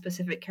based on a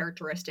specific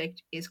characteristic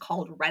is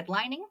called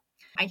redlining.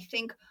 I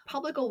think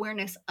public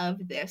awareness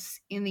of this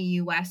in the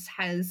US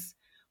has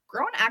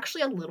grown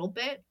actually a little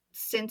bit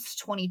since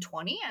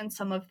 2020 and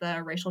some of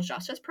the racial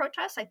justice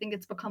protests. I think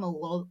it's become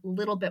a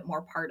little bit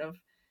more part of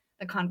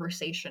the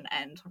conversation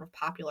and sort of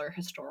popular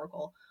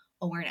historical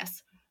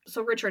awareness.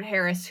 So Richard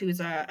Harris, who's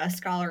a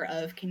scholar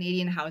of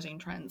Canadian housing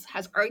trends,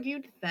 has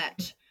argued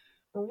that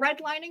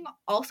redlining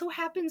also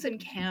happens in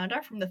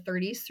Canada from the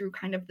 30s through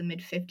kind of the mid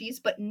 50s,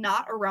 but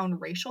not around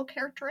racial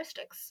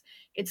characteristics.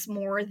 It's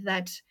more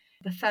that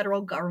the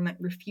federal government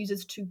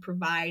refuses to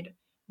provide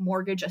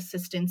mortgage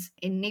assistance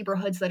in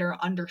neighborhoods that are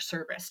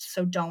underserviced,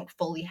 so don't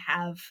fully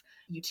have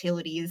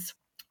utilities,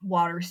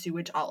 water,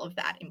 sewage, all of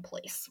that in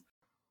place.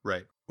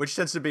 Right. Which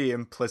tends to be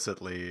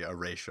implicitly a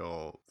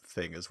racial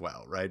thing as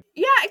well, right?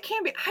 Yeah, it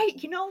can be.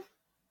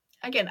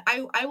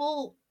 I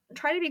will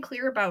try to be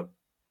clear about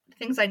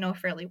things I know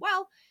fairly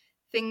well,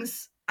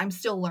 things I'm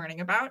still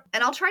learning about,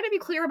 and I'll try to be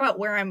clear about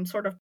where I'm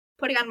sort of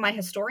putting on my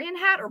historian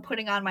hat or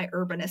putting on my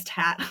urbanist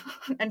hat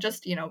and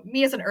just,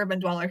 me as an urban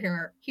dweller,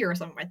 here are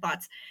some of my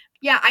thoughts.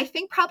 Yeah, I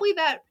think probably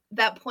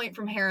that point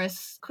from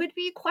Harris could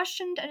be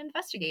questioned and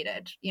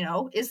investigated.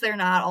 Is there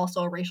not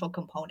also a racial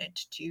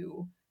component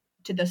to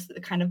this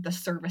kind of the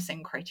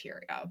servicing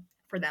criteria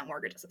for that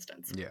mortgage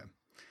assistance? Yeah.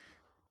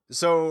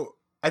 So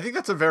I think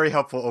that's a very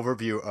helpful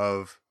overview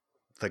of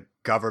the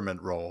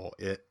government role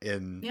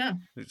in Yeah.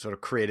 sort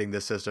of creating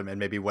this system and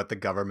maybe what the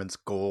government's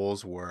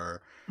goals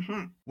were.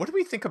 Mm-hmm. What do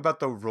we think about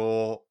the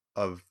role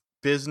of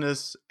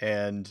business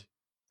and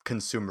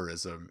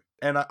consumerism?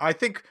 And I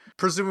think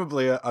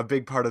presumably a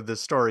big part of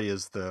this story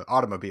is the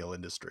automobile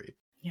industry.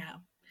 Yeah,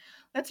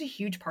 that's a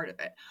huge part of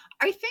it.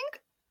 I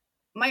think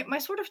my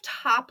sort of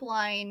top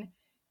line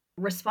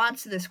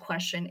response to this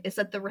question is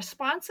that the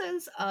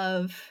responses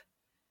of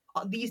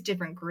these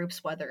different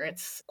groups, whether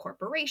it's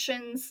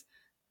corporations,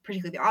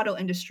 particularly the auto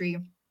industry,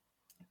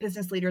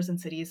 business leaders in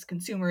cities,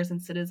 consumers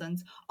and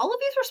citizens, all of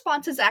these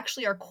responses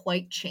actually are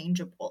quite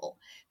changeable.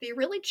 They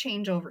really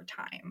change over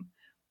time,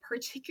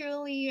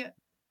 particularly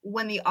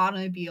when the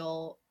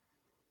automobile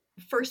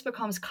first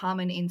becomes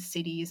common in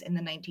cities in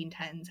the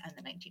 1910s and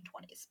the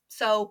 1920s.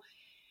 So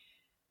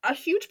a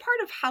huge part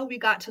of how we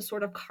got to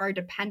sort of car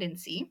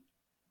dependency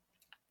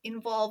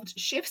involved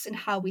shifts in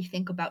how we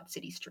think about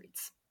city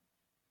streets.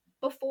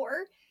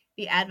 Before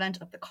the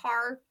advent of the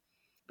car,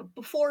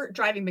 before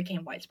driving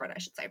became widespread, I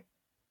should say,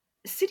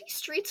 city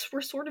streets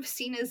were sort of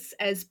seen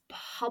as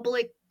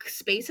public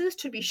spaces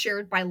to be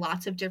shared by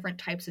lots of different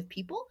types of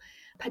people.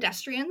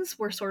 Pedestrians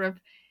were sort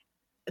of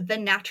the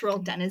natural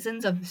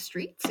denizens of the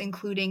streets,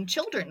 including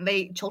children.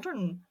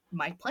 Children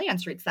might play on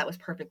streets. That was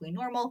perfectly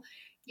normal.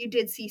 You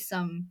did see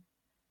some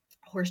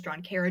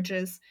horse-drawn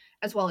carriages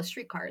as well as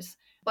streetcars.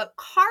 But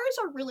cars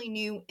are really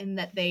new in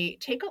that they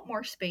take up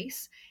more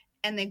space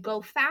and they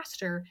go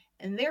faster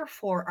and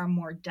therefore are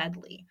more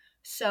deadly.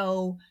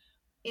 So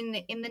in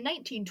the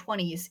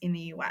 1920s in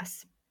the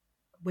US,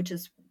 which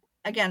is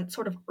again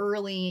sort of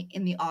early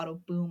in the auto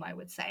boom, I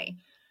would say,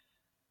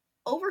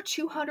 over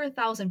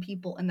 200,000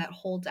 people in that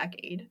whole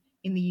decade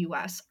in the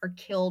US are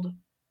killed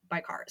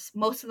by cars.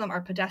 Most of them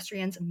are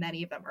pedestrians,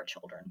 many of them are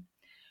children.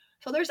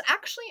 So there's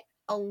actually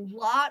a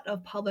lot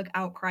of public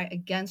outcry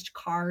against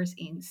cars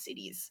in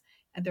cities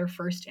at their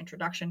first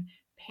introduction.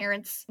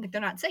 Parents think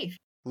they're not safe.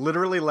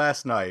 Literally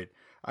last night,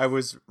 I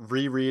was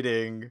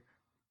rereading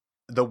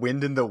The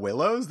Wind in the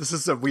Willows. This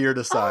is a weird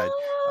aside.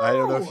 I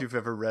don't know if you've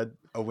ever read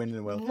A Wind in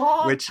the Willows.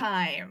 Long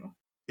time.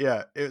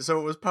 Yeah,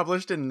 so it was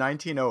published in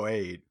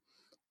 1908,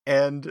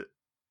 and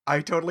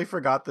I totally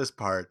forgot this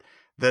part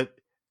that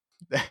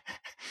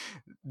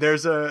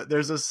there's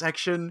a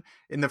section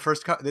in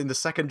the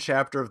second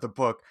chapter of the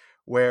book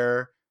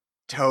where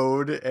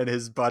Toad and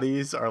his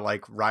buddies are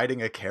like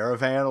riding a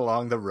caravan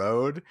along the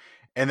road,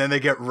 and then they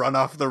get run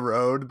off the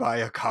road by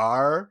a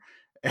car,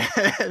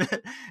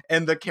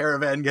 and the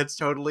caravan gets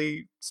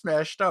totally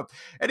smashed up.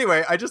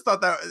 Anyway, I just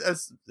thought that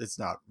it's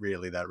not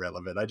really that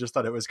relevant. I just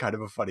thought it was kind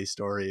of a funny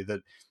story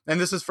and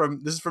this is from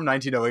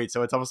 1908,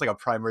 so it's almost like a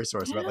primary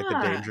source about like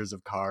the dangers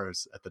of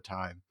cars at the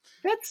time.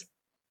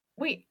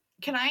 Wait,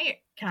 can I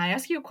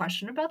ask you a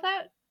question about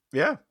that?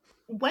 Yeah.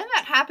 When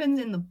that happens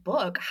in the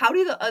book, how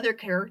do the other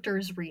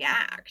characters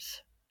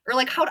react? Or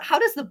like how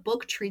does the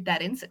book treat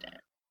that incident?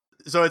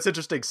 So it's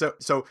interesting.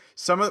 So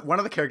one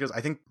of the characters,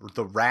 I think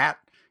the rat,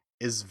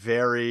 is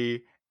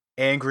very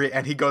angry,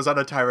 and he goes on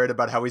a tirade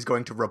about how he's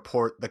going to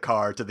report the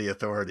car to the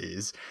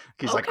authorities.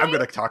 He's like, I'm going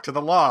to talk to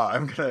the law.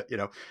 I'm going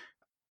to,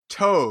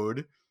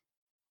 Toad,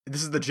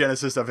 this is the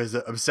genesis of his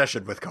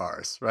obsession with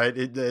cars, right?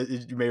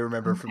 You may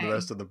remember from the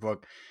rest of the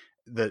book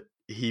that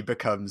he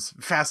becomes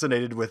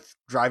fascinated with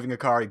driving a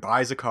car. He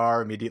buys a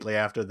car immediately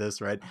after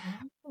this, right?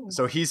 Oh,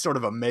 So he's sort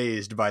of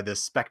amazed by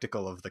this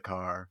spectacle of the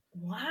car.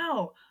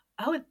 wow.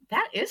 Oh,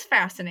 that is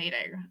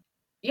fascinating.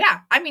 Yeah,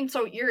 I mean,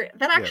 so that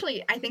Yeah.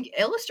 actually, I think,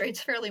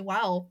 illustrates fairly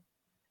well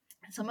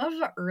some of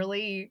the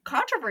early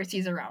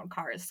controversies around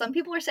cars. Some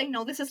people are saying,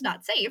 no, this is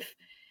not safe,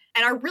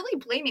 and are really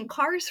blaming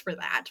cars for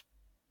that.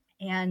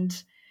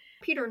 And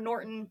Peter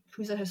Norton,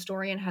 who's a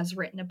historian, has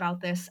written about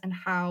this and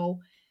how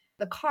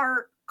the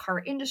car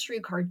industry,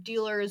 car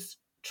dealers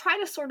try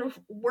to sort of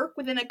work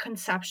within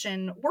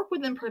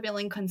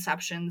prevailing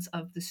conceptions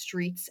of the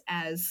streets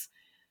as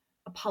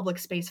a public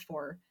space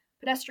for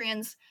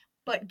pedestrians.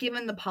 But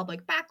given the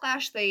public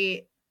backlash,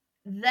 they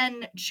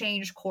then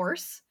change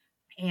course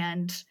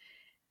and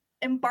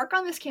embark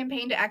on this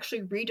campaign to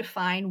actually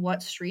redefine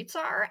what streets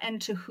are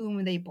and to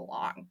whom they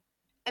belong.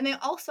 And then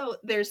also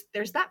there's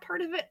that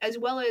part of it, as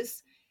well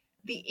as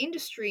the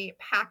industry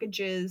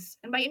packages,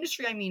 and by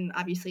industry I mean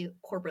obviously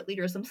corporate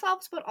leaders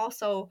themselves, but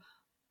also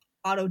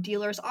auto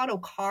dealers, auto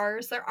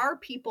cars. There are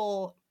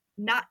people,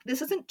 not,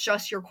 this isn't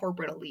just your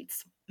corporate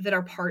elites that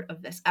are part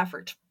of this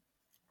effort.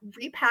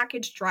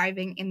 Repackage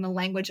driving in the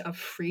language of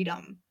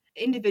freedom,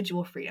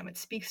 individual freedom. It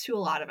speaks to a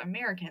lot of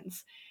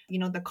Americans.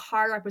 The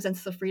car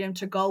represents the freedom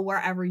to go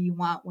wherever you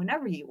want,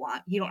 whenever you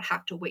want. You don't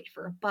have to wait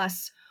for a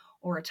bus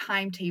or a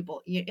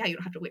timetable. You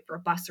don't have to wait for a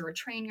bus or a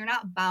train. You're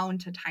not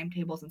bound to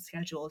timetables and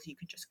schedules. You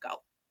can just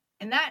go.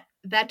 And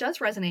that does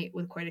resonate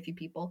with quite a few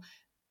people.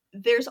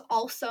 There's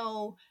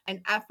also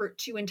an effort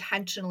to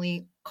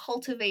intentionally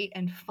cultivate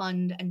and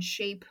fund and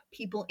shape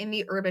people in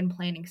the urban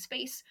planning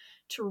space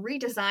to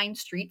redesign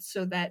streets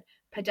so that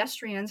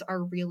pedestrians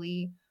are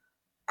really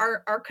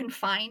are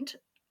confined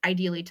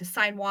ideally to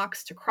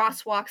sidewalks, to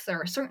crosswalks. There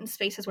are certain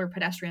spaces where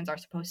pedestrians are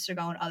supposed to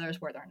go and others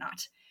where they're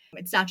not.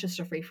 It's not just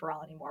a free for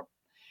all anymore.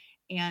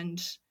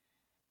 And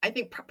I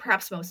think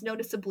perhaps most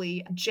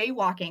noticeably,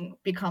 jaywalking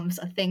becomes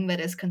a thing that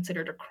is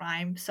considered a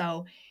crime.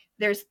 So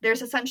there's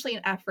essentially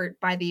an effort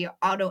by the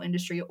auto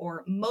industry,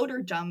 or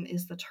motordom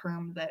is the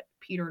term that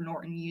Peter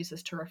Norton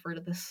uses to refer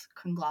to this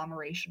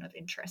conglomeration of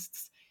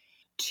interests,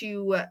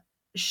 to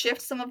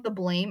shift some of the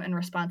blame and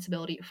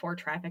responsibility for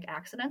traffic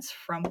accidents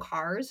from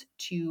cars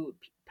to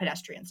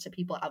pedestrians, to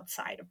people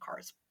outside of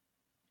cars.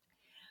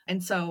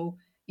 And so,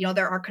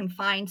 there are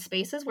confined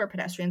spaces where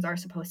pedestrians are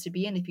supposed to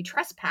be. And if you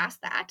trespass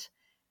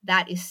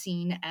that is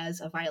seen as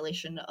a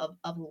violation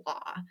of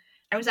law.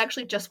 I was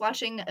actually just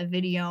watching a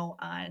video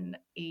on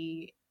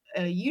a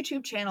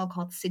YouTube channel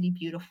called City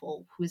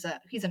Beautiful,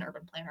 he's an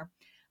urban planner,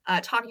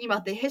 talking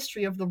about the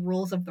history of the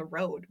rules of the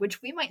road,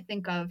 which we might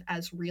think of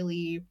as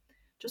really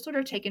just sort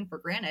of taken for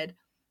granted.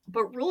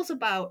 But rules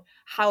about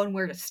how and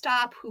where to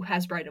stop, who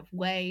has right of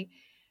way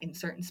in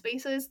certain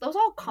spaces, those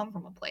all come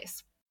from a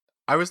place.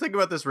 I was thinking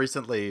about this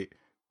recently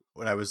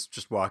when I was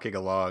just walking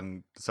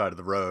along the side of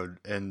the road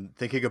and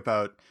thinking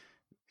about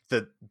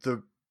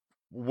the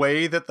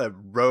way that the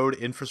road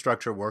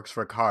infrastructure works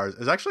for cars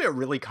is actually a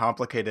really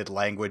complicated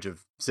language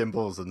of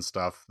symbols and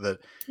stuff that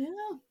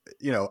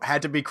Yeah.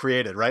 had to be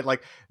created, right?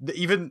 Like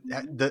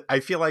I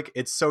feel like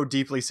it's so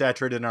deeply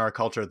saturated in our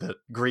culture that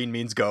green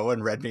means go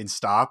and red means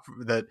stop,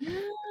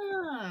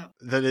 Yeah.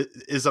 that it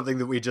is something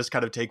that we just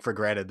kind of take for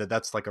granted,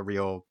 that's like a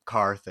real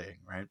car thing,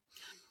 right?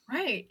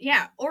 Right.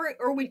 Yeah.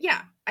 Or we,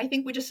 yeah. I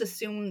think we just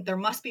assume there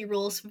must be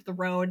rules for the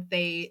road.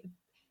 They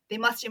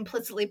must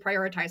implicitly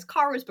prioritize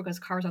cars because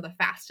cars are the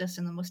fastest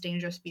and the most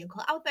dangerous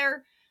vehicle out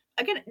there.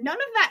 Again, none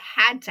of that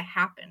had to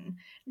happen.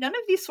 None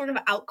of these sort of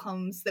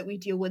outcomes that we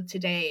deal with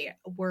today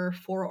were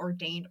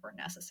foreordained or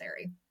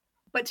necessary.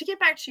 But to get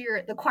back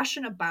to the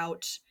question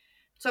about,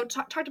 so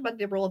talked about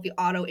the role of the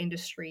auto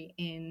industry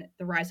in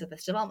the rise of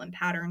this development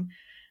pattern.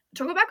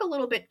 To go back a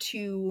little bit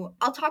to,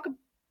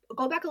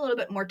 go back a little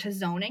bit more to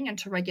zoning and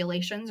to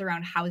regulations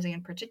around housing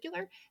in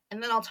particular,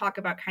 and then I'll talk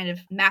about kind of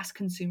mass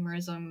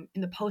consumerism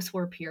in the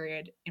post-war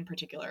period in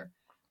particular,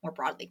 more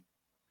broadly.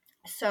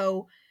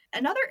 So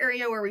another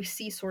area where we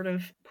see sort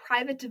of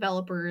private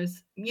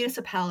developers,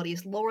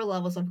 municipalities, lower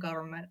levels of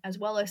government, as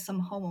well as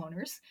some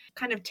homeowners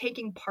kind of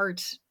taking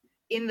part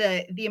in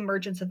the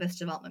emergence of this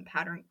development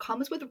pattern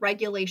comes with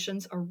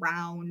regulations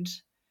around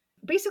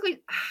basically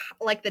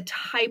like the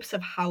types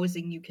of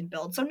housing you can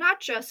build. So not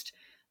just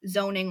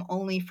zoning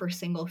only for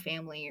single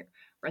family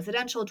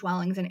residential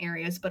dwellings in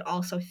areas, but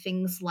also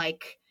things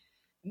like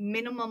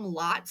minimum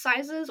lot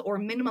sizes or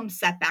minimum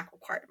setback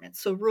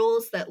requirements. So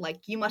rules that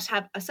like you must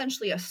have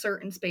essentially a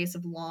certain space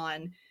of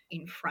lawn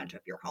in front of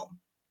your home.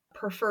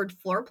 Preferred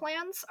floor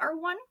plans are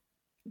one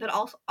that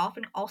also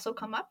often also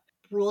come up.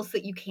 Rules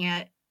that you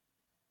can't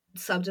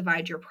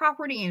subdivide your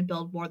property and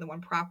build more than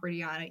one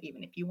property on it,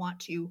 even if you want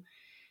to.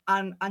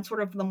 On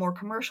sort of the more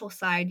commercial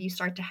side, you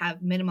start to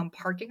have minimum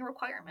parking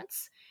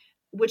requirements,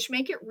 which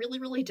make it really,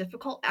 really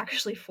difficult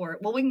actually for,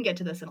 well, we can get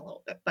to this in a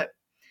little bit, but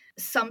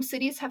some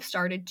cities have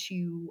started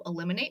to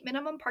eliminate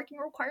minimum parking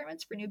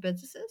requirements for new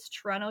businesses.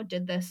 Toronto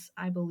did this,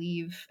 I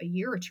believe, a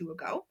year or two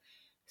ago.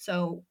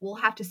 So we'll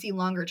have to see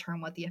longer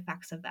term what the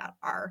effects of that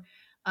are.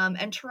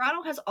 And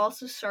Toronto has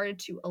also started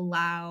to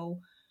allow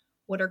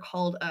what are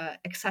called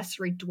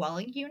accessory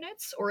dwelling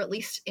units, or at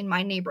least in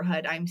my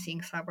neighborhood, I'm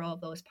seeing several of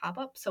those pop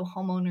up. So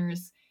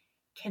homeowners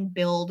can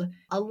build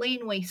a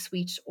laneway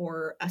suite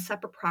or a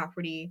separate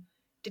property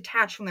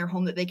detached from their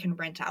home that they can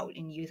rent out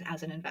and use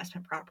as an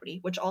investment property,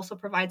 which also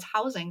provides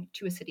housing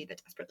to a city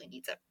that desperately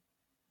needs it.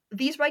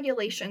 These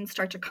regulations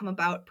start to come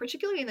about,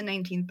 particularly in the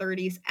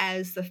 1930s,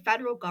 as the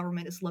federal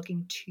government is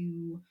looking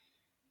to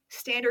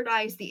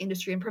standardize the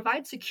industry and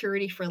provide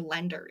security for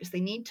lenders.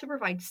 They need to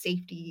provide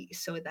safety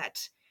so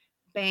that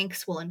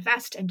banks will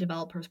invest and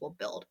developers will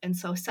build. And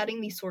so setting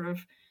these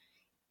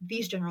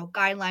general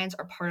guidelines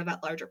are part of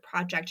that larger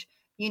project.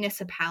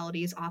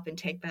 Municipalities often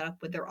take that up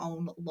with their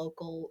own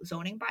local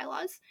zoning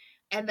bylaws.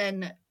 And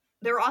then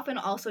they're often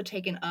also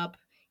taken up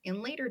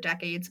in later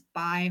decades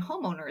by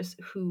homeowners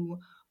who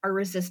are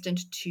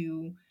resistant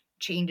to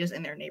changes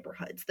in their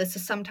neighborhoods. This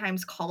is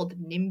sometimes called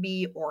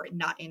NIMBY, or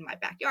not in my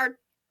backyard.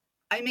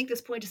 I make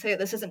this point to say that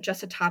this isn't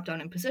just a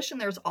top-down imposition.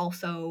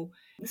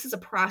 This is a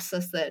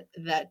process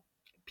that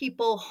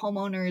people,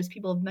 homeowners,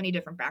 people of many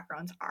different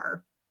backgrounds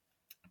are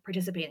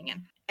participating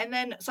in. And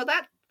then, so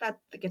that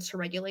gets to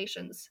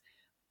regulations.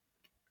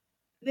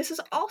 This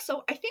is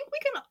also, I think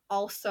we can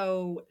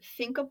also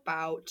think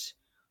about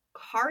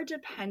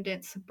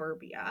car-dependent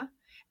suburbia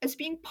as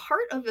being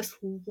part of this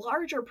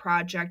larger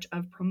project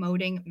of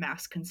promoting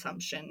mass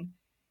consumption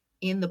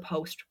in the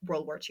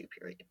post-World War II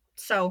period.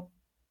 So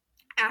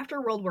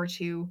after World War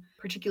II,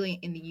 particularly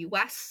in the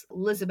US,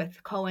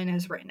 Elizabeth Cohen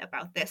has written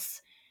about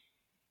this.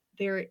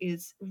 There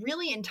is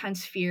really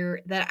intense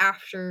fear that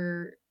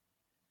after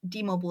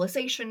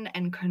demobilization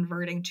and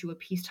converting to a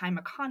peacetime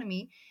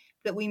economy,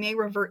 that we may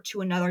revert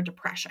to another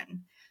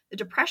depression. The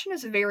depression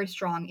is very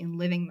strong in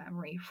living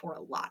memory for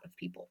a lot of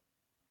people.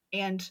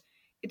 And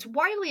it's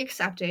widely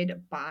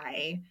accepted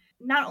by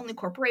not only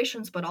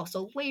corporations, but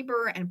also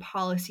labor and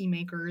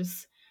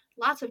policymakers,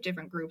 lots of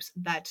different groups,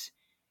 that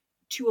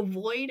to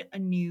avoid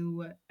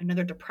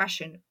another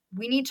depression,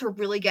 we need to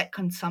really get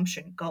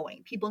consumption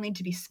going. People need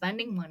to be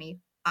spending money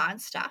on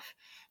stuff.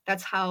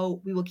 That's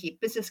how we will keep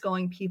business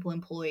going, people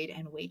employed,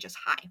 and wages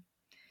high.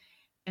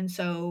 And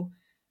so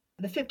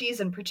the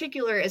 50s in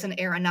particular is an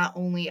era not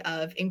only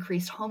of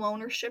increased home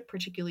ownership,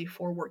 particularly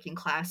for working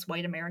class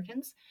white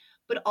Americans,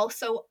 but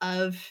also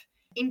of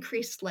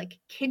increased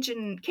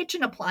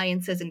kitchen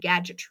appliances and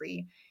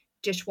gadgetry,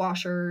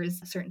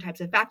 dishwashers, certain types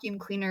of vacuum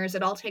cleaners.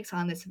 It all takes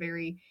on this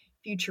very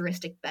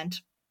futuristic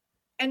bent.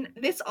 And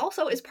this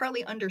also is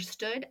partly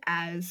understood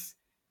as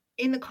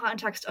in the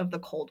context of the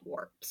Cold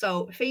War.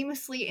 So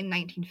famously in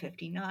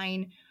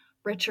 1959,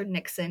 Richard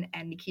Nixon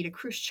and Nikita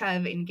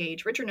Khrushchev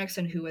engage. Richard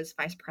Nixon, who was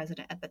vice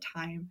president at the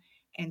time,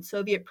 and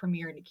Soviet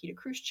Premier Nikita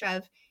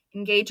Khrushchev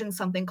engage in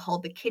something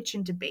called the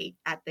kitchen debate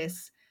at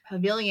this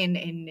pavilion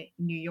in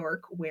New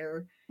York,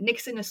 where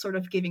Nixon is sort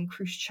of giving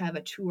Khrushchev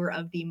a tour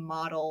of the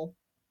model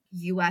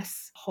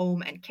US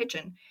home and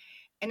kitchen,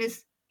 and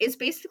is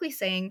basically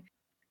saying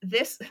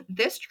this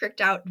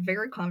tricked out,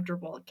 very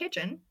comfortable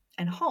kitchen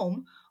and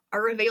home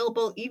are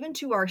available even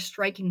to our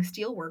striking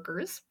steel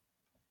workers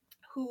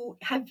who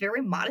have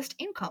very modest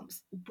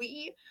incomes.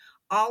 The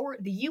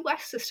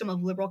US system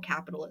of liberal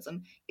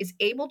capitalism is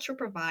able to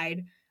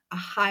provide a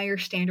higher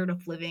standard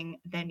of living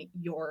than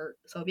your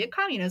Soviet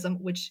communism,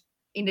 which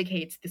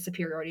indicates the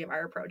superiority of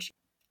our approach.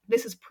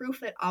 This is proof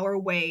that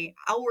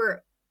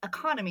our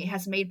economy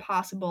has made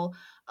possible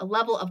a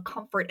level of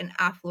comfort and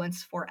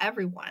affluence for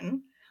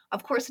everyone.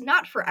 Of course,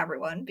 not for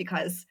everyone,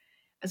 because,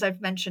 as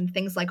I've mentioned,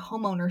 things like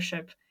home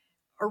ownership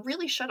are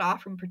really shut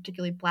off from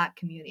particularly Black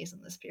communities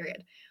in this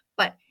period.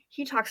 But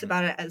he talks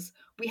about it as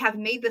we have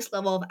made this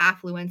level of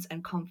affluence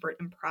and comfort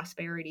and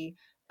prosperity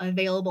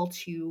available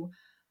to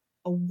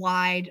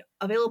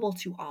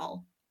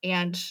all.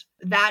 And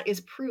that is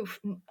proof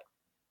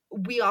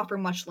we offer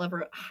much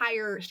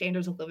higher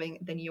standards of living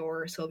than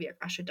your Soviet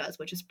Russia does,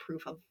 which is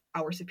proof of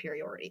our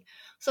superiority.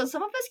 So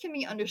some of this can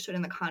be understood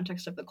in the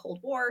context of the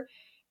Cold War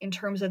in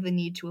terms of the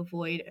need to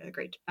avoid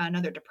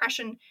another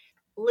depression.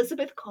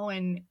 Elizabeth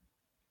Cohen,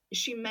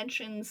 she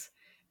mentions,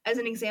 as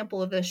an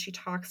example of this, she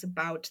talks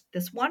about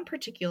this one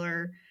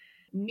particular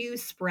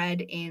news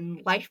spread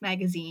in Life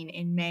magazine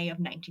in May of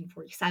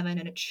 1947,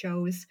 and it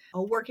shows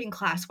a working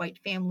class white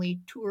family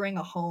touring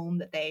a home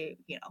that they,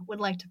 would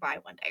like to buy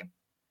one day.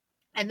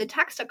 And the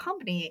text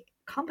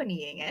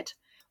accompanying it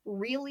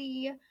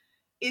really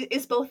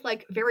is both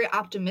very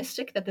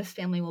optimistic that this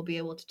family will be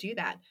able to do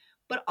that,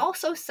 but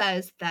also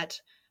says that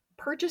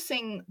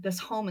purchasing this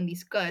home and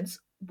these goods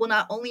will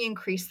not only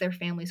increase their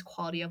family's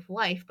quality of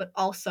life, but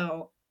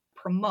also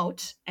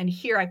promote, and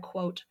here I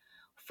quote,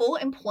 full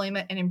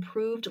employment and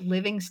improved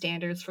living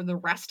standards for the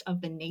rest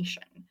of the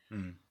nation.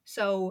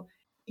 So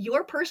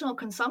your personal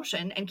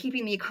consumption and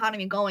keeping the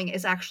economy going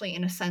is actually,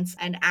 in a sense,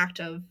 an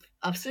act of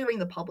serving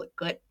the public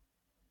good.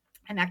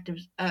 An act of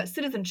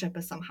citizenship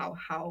is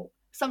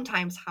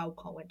sometimes how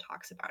Cohen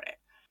talks about it.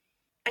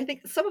 I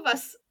think some of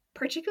us,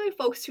 particularly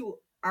folks who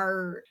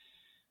are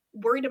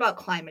worried about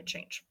climate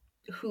change,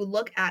 who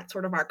look at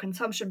sort of our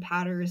consumption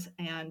patterns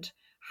and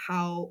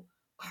how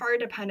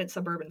car-dependent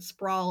suburban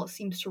sprawl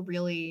seems to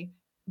really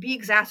be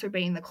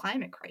exacerbating the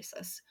climate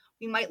crisis.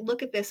 We might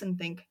look at this and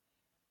think,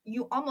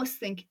 you almost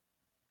think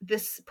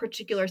this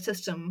particular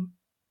system,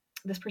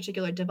 this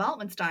particular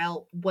development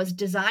style was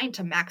designed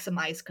to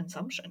maximize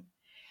consumption.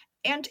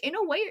 And in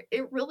a way,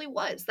 it really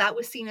was. That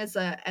was seen as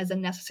a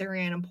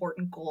necessary and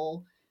important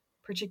goal,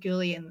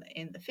 particularly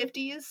in the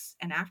 50s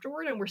and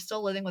afterward, and we're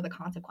still living with the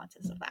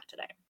consequences of that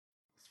today.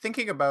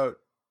 Thinking about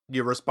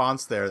your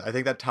response there, I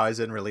think that ties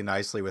in really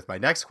nicely with my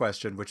next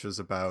question, which was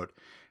about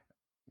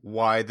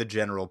why the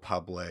general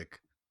public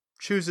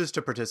chooses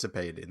to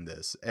participate in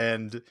this,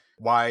 and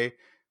why,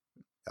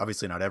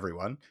 obviously not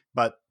everyone,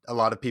 but a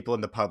lot of people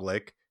in the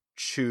public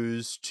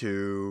choose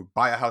to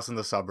buy a house in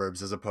the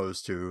suburbs as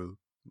opposed to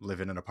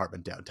live in an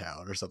apartment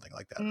downtown or something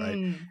like that,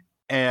 right?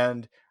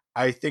 And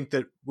I think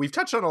that we've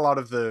touched on a lot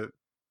of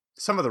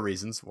some of the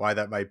reasons why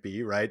that might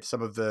be, right?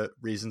 Some of the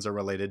reasons are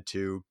related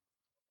to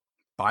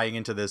buying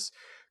into this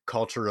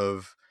culture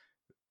of,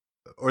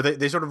 or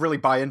they sort of really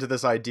buy into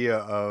this idea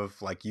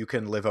of like, you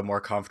can live a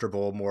more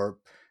comfortable, more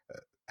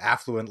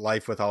affluent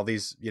life with all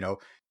these,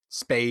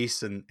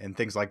 space and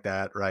things like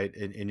that, right?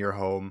 In your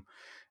home.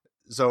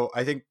 So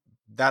I think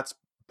that's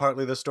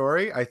partly the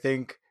story. I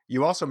think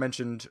you also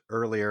mentioned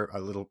earlier, a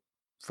little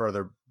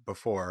further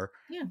before,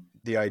 Yeah.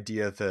 the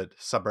idea that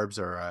suburbs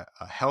are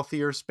a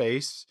healthier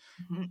space.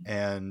 Mm-hmm.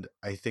 And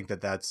I think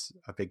that that's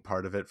a big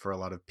part of it for a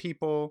lot of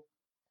people.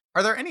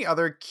 Are there any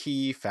other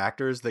key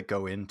factors that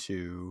go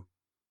into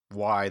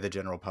why the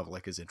general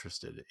public is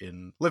interested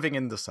in living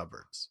in the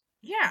suburbs?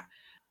 Yeah.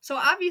 So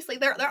obviously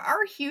there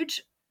are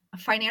huge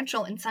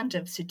financial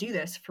incentives to do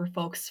this for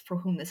folks for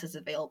whom this is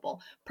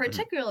available.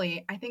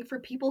 Particularly, I think for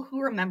people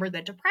who remember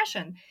the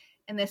Depression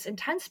and this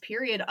intense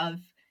period of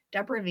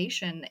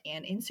deprivation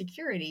and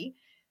insecurity,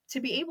 to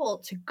be able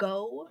to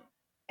go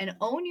and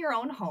own your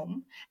own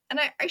home. And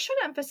I should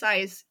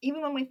emphasize,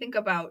 even when we think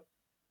about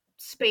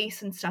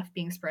space and stuff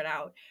being spread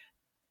out,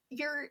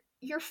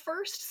 your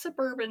first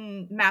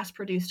suburban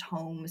mass-produced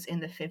homes in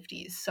the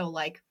 50s. So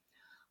like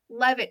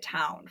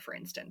Levittown, for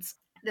instance.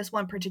 This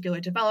one particular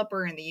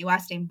developer in the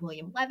US named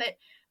William Levitt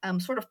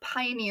sort of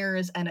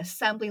pioneers an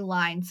assembly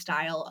line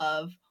style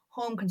of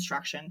home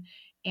construction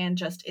and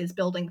just is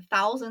building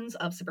thousands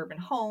of suburban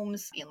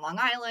homes in Long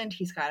Island.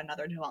 He's got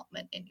another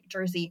development in New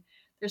Jersey.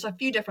 There's a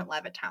few different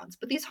Levittowns,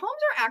 but these homes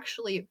are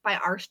actually, by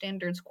our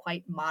standards,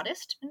 quite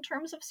modest in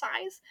terms of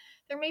size.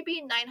 There may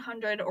be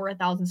 900 or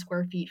 1,000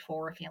 square feet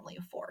for a family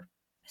of four.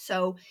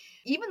 So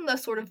even the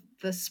sort of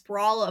the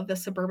sprawl of the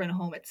suburban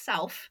home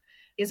itself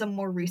is a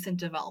more recent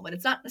development.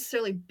 It's not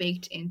necessarily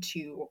baked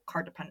into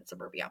car-dependent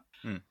suburbia.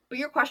 But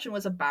your question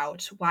was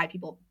about why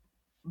people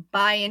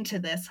buy into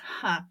this.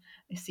 I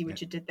see what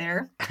you did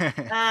there.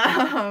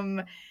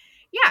 Yeah,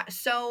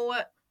 so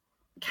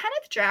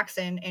Kenneth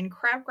Jackson in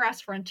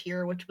Crabgrass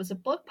Frontier, which was a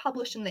book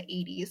published in the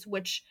 80s,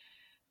 which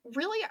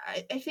really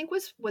I think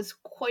was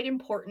quite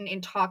important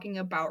in talking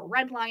about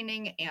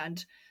redlining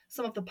and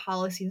some of the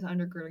policies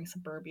undergirding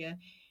suburbia.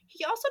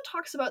 He also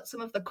talks about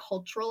some of the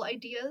cultural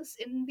ideas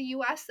in the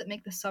US that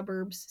make the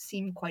suburbs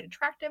seem quite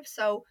attractive.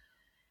 So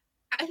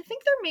I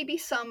think there may be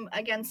some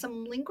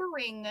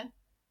lingering,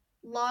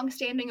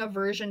 long-standing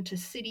aversion to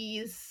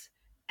cities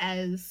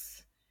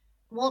as,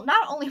 well,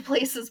 not only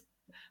places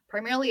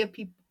primarily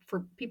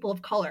for people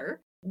of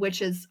color,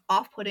 which is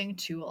off-putting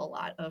to a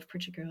lot of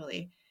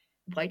particularly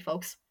white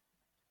folks,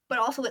 but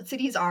also that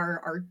cities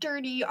are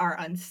dirty, are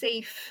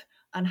unsafe,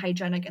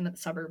 unhygienic, and that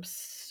the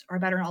suburbs are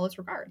better in all those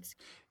regards.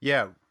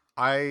 Yeah,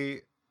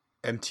 I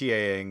am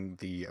TAing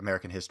the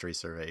American History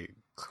Survey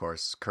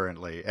course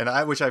currently, and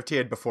which I've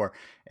TA'd before.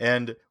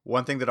 And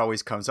one thing that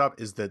always comes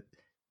up is that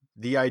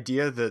the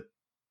idea that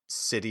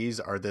cities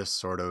are this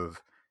sort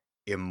of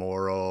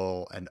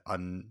immoral and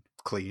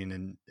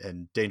unclean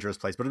and dangerous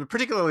place, but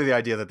particularly the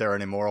idea that they're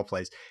an immoral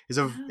place is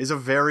a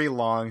very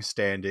long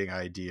standing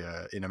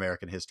idea in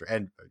American history,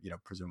 and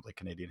presumably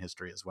Canadian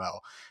history as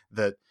well.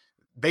 That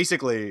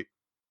basically,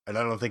 and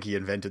I don't think he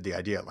invented the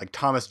idea, like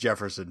Thomas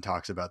Jefferson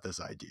talks about this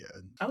idea.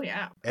 Oh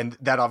yeah. And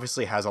that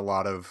obviously has a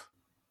lot of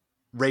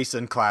race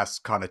and class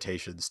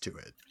connotations to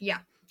it. Yeah,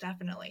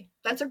 definitely.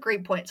 That's a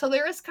great point. So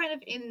there is kind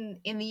of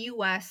in the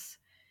US,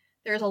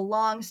 there's a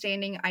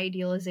long-standing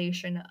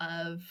idealization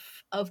of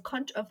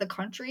the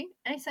country,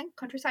 I think,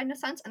 countryside in a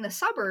sense, and the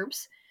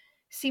suburbs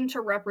seem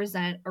to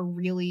represent a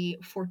really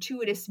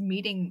fortuitous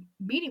meeting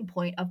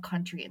point of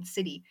country and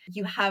city.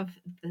 You have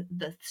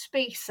the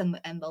space and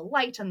the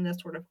light and the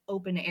sort of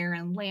open air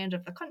and land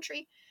of the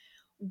country,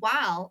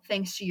 while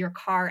thanks to your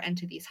car and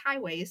to these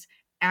highways,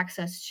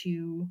 access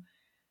to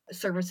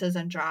services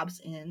and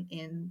jobs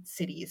in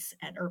cities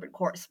and urban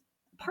cores.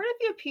 Part of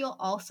the appeal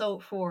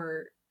also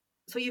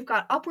so you've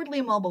got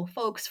upwardly mobile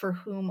folks for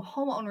whom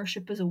home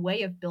ownership is a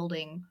way of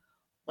building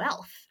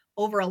wealth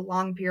over a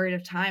long period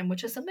of time,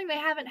 which is something they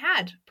haven't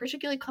had,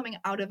 particularly coming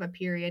out of a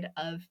period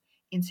of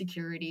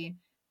insecurity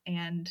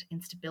and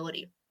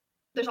instability.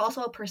 There's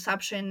also a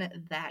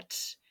perception that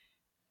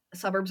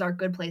suburbs are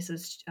good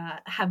places,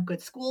 have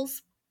good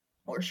schools,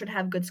 or should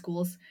have good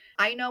schools.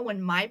 I know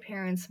when my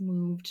parents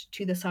moved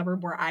to the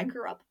suburb where I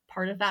grew up,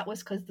 part of that was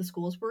because the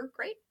schools were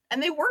great.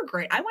 And they were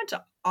great. I went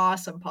to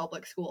awesome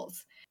public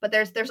schools. But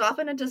there's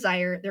often a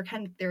desire,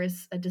 there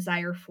is a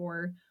desire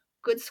for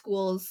good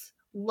schools,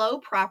 low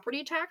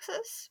property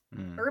taxes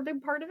are a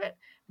big part of it.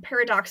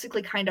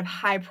 Paradoxically, kind of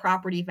high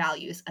property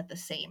values at the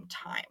same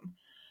time.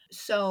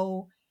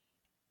 So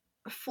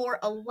for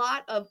a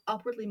lot of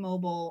upwardly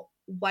mobile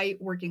white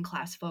working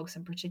class folks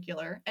in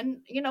particular, and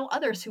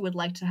others who would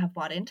like to have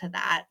bought into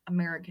that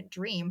American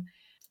dream,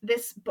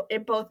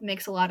 it both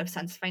makes a lot of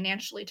sense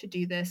financially to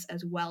do this,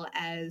 as well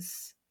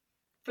as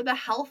for the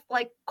health,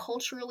 like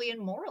culturally and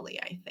morally.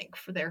 I think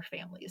for their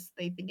families,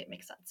 they think it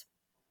makes sense.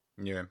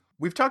 Yeah.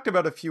 We've talked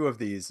about a few of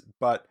these,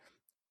 but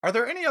are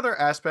there any other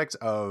aspects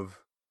of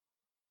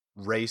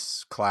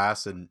race,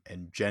 class, and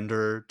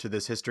gender to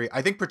this history?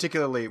 I think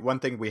particularly one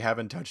thing we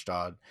haven't touched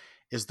on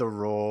is the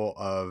role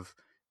of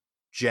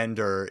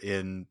gender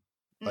in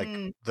like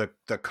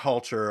the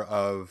culture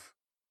of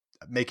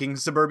making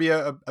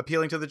suburbia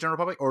appealing to the general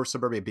public, or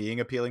suburbia being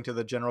appealing to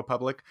the general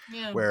public,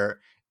 Yeah. where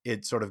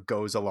it sort of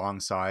goes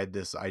alongside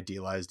this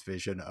idealized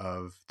vision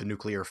of the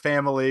nuclear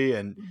family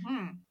and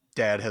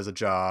dad has a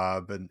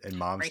job and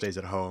mom Right. stays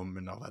at home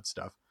and all that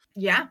stuff.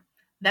 Yeah,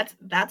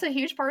 that's a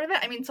huge part of it.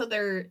 I mean, so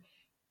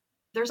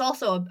there's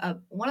also a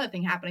one other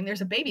thing happening.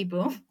 There's a baby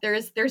boom.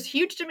 There's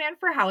huge demand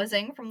for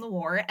housing from the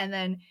war, and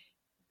then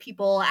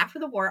people after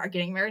the war are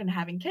getting married and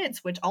having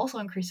kids, which also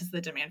increases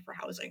the demand for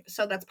housing.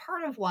 So that's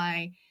part of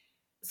why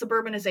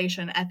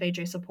suburbanization,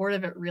 FHA support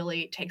of it,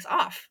 really takes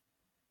off.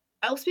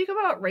 I'll speak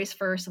about race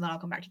first, and then I'll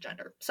come back to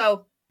gender.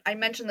 So I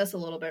mentioned this a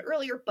little bit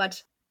earlier,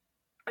 but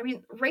I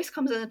mean, race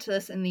comes into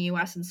this in the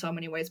US in so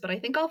many ways, but I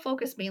think I'll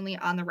focus mainly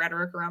on the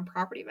rhetoric around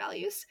property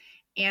values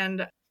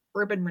and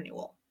urban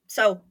renewal.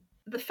 So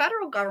the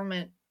federal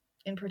government,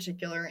 in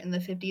particular, in the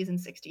 50s and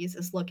 60s,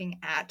 is looking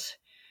at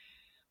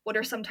what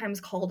are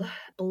sometimes called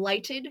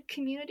blighted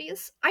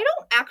communities. I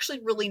don't actually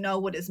really know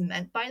what is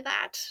meant by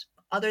that,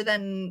 other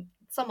than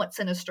somewhat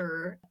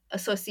sinister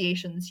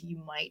associations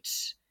you might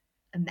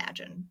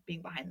imagine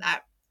being behind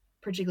that,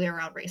 particularly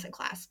around race and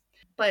class.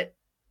 But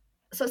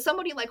so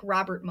somebody like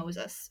Robert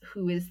Moses,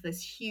 who is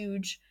this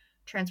huge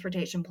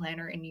transportation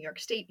planner in New York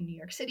State and New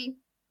York City,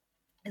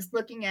 is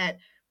looking at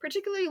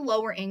particularly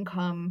lower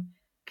income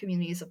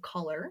communities of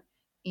color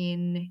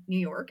in New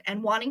York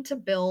and wanting to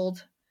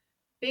build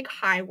big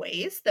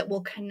highways that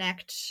will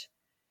connect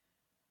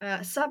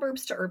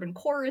suburbs to urban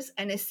cores,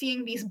 and is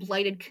seeing these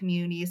blighted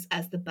communities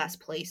as the best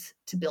place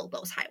to build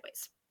those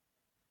highways.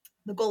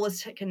 The goal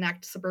is to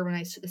connect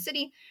suburbanites to the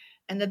city,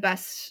 and the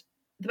best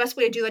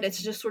way to do it is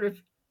to just sort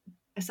of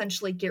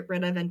essentially get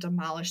rid of and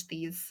demolish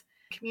these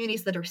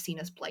communities that are seen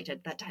as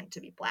blighted that tend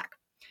to be Black.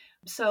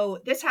 So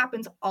this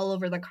happens all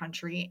over the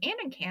country and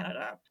in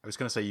Canada. I was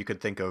going to say you could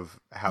think of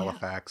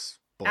Halifax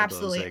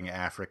Absolutely. bulldozing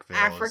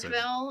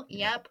Africville,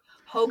 yep.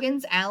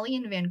 Hogan's Alley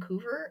in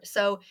Vancouver.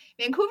 So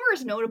Vancouver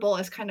is notable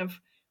as kind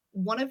of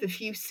one of the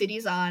few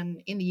cities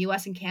in the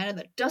US and Canada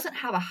that doesn't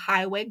have a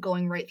highway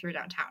going right through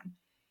downtown.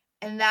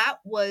 And that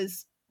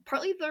was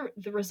partly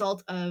the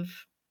result of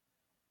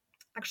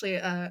actually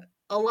a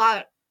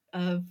lot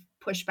of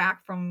pushback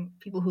from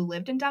people who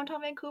lived in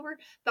downtown Vancouver.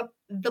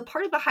 The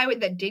part of the highway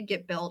that did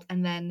get built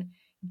and then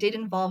did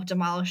involve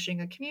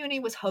demolishing a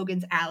community was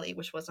Hogan's Alley,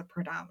 which was a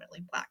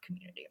predominantly Black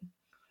community.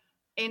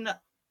 In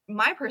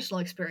my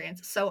personal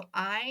experience, so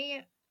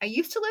I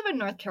used to live in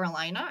North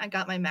Carolina. I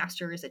got my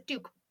master's at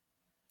Duke,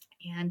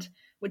 and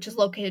which is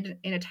located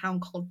in a town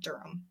called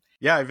Durham.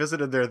 Yeah, I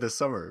visited there this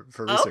summer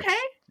for research. Okay.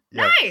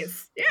 Yeah.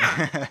 Nice.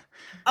 Yeah.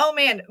 Oh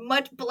man,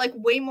 but like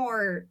way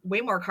more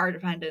car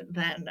dependent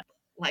than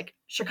like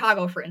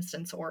Chicago, for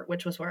instance, or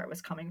which was where I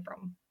was coming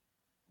from,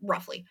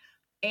 roughly.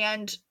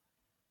 And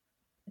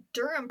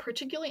Durham,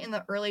 particularly in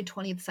the early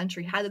 20th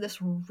century, had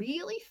this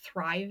really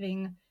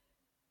thriving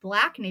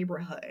Black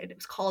neighborhood. It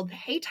was called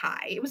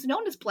Hayti. It was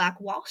known as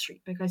Black Wall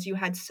Street because you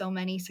had so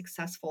many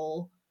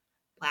successful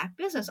Black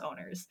business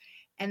owners.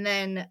 And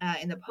then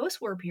in the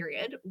post-war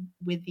period,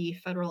 with the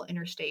federal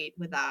interstate,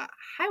 with a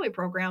highway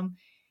program,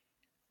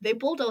 they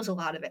bulldoze a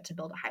lot of it to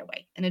build a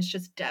highway, and it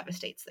just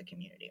devastates the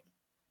community.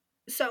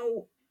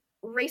 So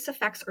race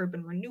affects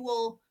urban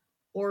renewal,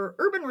 or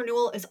urban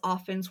renewal is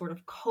often sort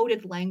of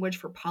coded language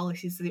for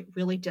policies that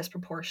really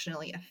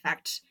disproportionately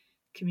affect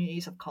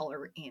communities of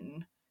color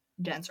in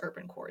dense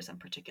urban cores in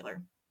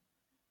particular.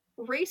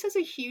 Race is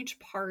a huge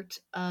part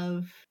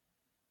of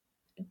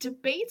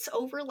debates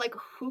over like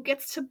who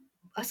gets to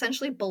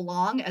essentially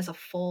belong as a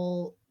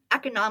full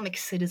economic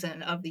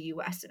citizen of the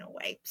US in a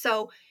way.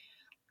 So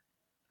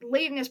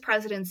late in his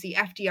presidency,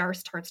 FDR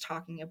starts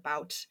talking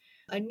about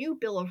a new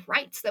Bill of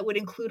Rights that would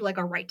include like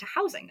a right to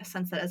housing, a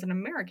sense that as an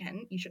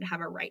American, you should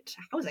have a right to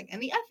housing.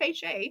 And the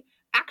FHA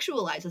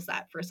actualizes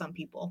that for some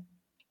people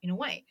in a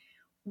way.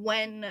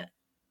 When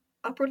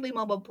upwardly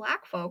mobile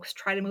Black folks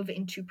try to move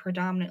into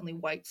predominantly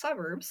white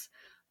suburbs,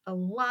 a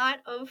lot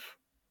of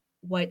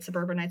white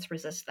suburbanites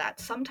resist that,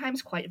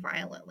 sometimes quite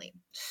violently.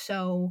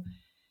 So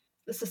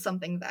this is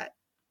something that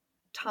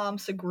Tom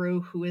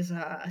Segru, who is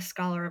a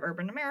scholar of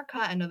urban America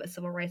and of the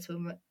civil rights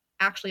movement,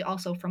 actually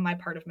also from my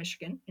part of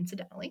Michigan,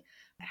 incidentally,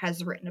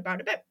 has written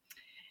about a bit.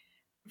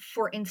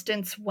 For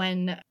instance,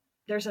 when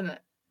there's an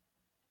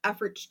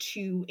effort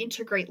to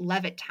integrate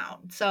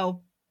Levittown.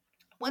 So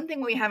one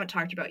thing we haven't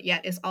talked about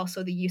yet is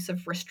also the use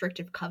of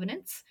restrictive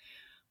covenants,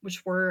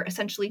 which were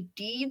essentially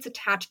deeds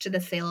attached to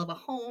the sale of a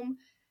home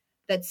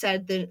that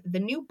said that the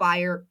new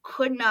buyer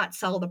could not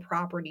sell the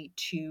property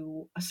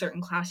to a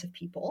certain class of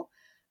people.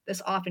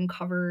 This often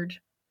covered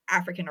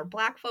African or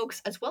Black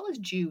folks, as well as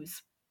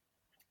Jews.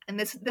 And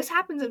this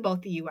happens in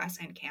both the US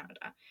and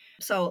Canada.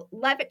 So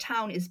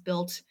Levittown is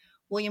built.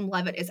 William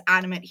Levitt is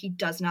adamant he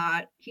does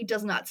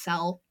not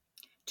sell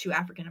to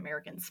African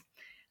Americans.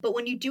 But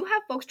when you do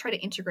have folks try to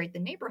integrate the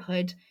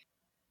neighborhood,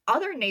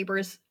 other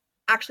neighbors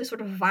actually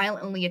sort of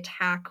violently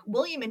attack.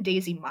 William and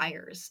Daisy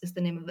Myers is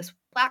the name of this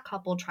Black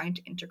couple trying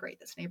to integrate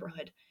this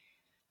neighborhood.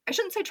 I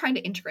shouldn't say trying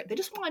to integrate. They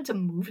just wanted to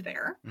move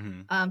there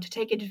to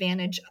take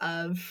advantage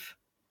of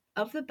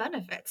the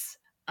benefits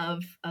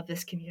of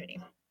this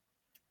community.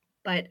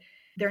 But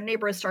their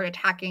neighbors start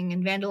attacking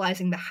and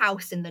vandalizing the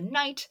house in the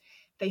night.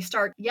 They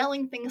start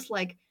yelling things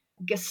like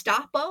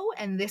Gestapo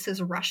and this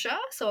is Russia.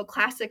 So a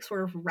classic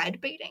sort of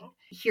red baiting.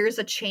 Here's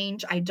a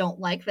change I don't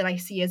like that I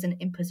see as an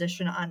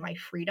imposition on my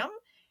freedom.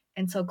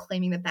 And so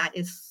claiming that that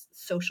is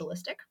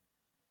socialistic.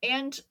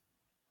 And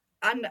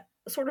on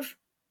sort of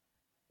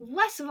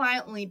less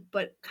violently,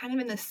 but kind of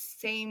in the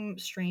same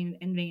strain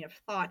and vein of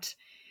thought,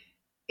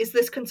 is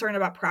this concern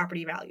about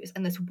property values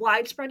and this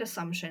widespread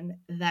assumption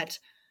that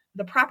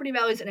the property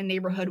values in a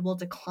neighborhood will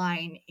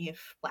decline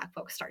if Black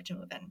folks start to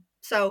move in.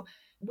 So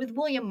with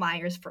William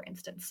Myers, for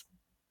instance,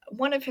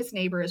 one of his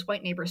neighbors,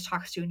 white neighbors,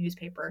 talks to a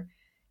newspaper,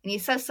 and he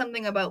says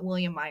something about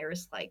William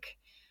Myers like,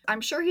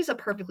 I'm sure he's a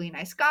perfectly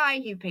nice guy,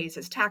 he pays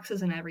his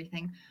taxes and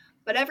everything,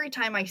 but every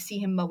time I see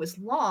him mow his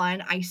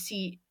lawn, I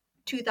see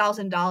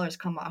 $2,000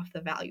 come off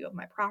the value of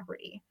my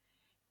property.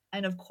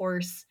 And of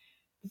course,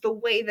 the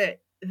way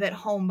that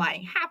home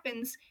buying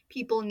happens,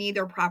 people need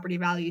their property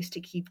values to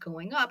keep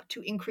going up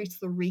to increase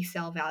the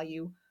resale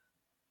value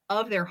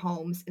of their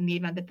homes in the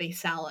event that they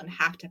sell and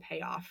have to pay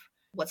off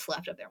what's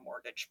left of their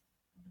mortgage.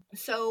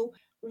 So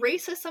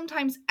race is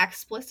sometimes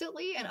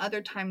explicitly and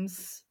other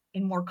times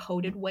in more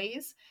coded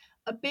ways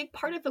a big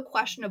part of the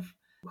question of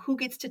who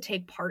gets to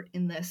take part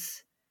in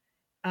this,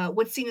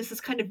 what's seen as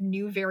this kind of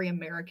new, very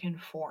American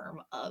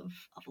form of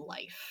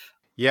life.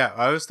 Yeah,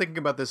 I was thinking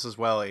about this as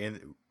well.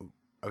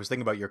 I was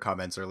thinking about your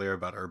comments earlier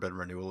about urban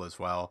renewal as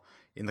well.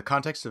 In the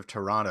context of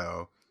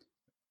Toronto,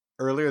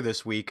 earlier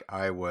this week,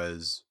 I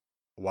was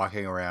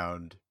walking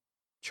around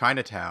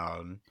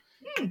Chinatown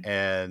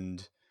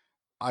and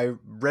I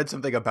read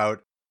something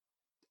about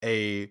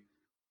a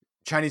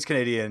Chinese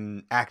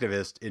Canadian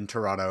activist in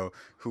Toronto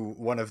who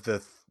one of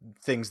the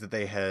things that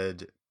they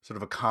had sort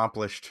of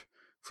accomplished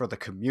for the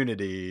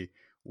community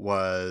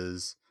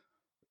was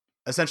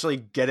essentially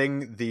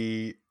getting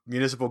the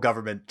municipal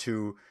government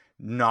to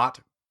not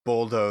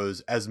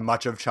bulldoze as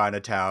much of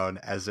Chinatown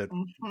as it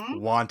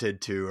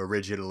wanted to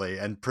originally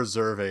and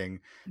preserving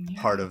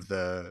part of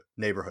the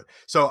neighborhood.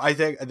 So I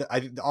think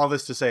all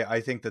this to say, I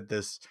think that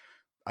this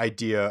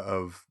idea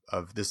of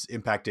this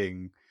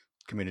impacting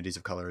communities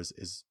of color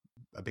is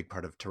a big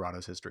part of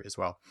Toronto's history as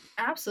well.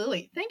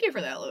 Absolutely. Thank you for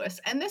that, Lewis.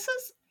 And this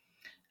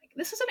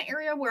is an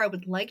area where I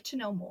would like to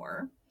know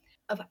more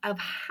of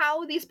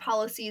how these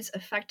policies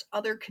affect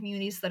other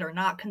communities that are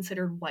not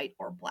considered white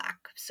or Black.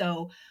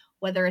 So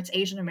whether it's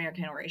Asian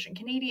American or Asian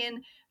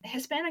Canadian,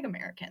 Hispanic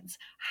Americans,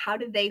 how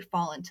do they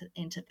fall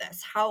into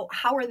this? How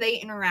are they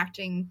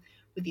interacting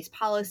with these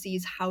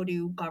policies? How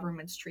do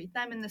governments treat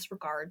them in this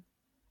regard?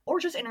 Or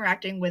just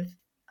interacting with,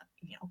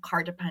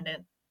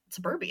 car-dependent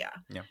suburbia?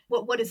 Yeah.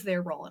 What is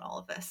their role in all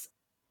of this?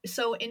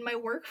 So in my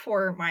work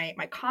for my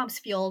comms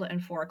field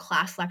and for a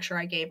class lecture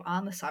I gave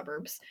on the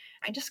suburbs,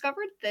 I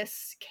discovered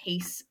this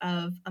case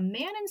of a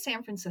man in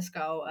San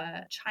Francisco,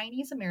 a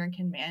Chinese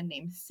American man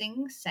named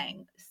Sing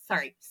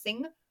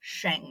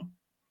Sheng,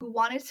 who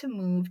wanted to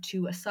move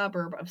to a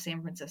suburb of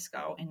San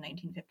Francisco in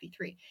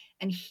 1953.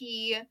 And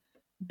he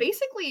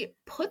basically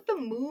put the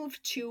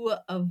move to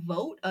a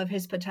vote of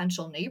his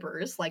potential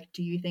neighbors, like,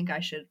 do you think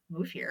I should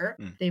move here?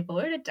 They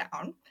voted it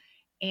down.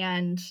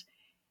 And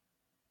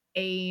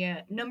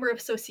a number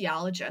of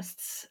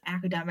sociologists,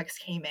 academics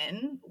came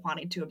in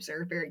wanting to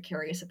observe, very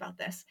curious about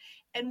this.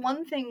 And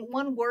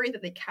one worry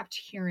that they kept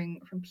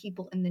hearing from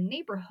people in the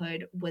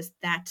neighborhood was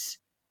that,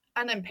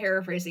 and I'm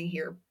paraphrasing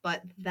here,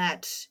 but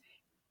that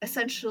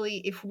essentially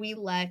if we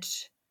let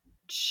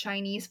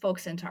Chinese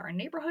folks into our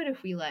neighborhood,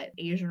 if we let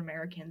Asian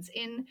Americans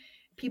in,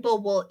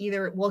 people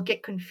will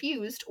get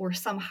confused or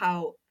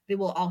somehow they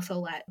will also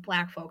let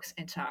Black folks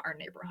into our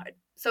neighborhood.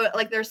 So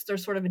like there's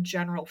sort of a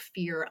general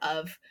fear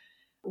of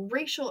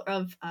racial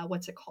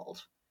what's it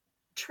called?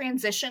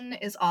 Transition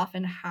is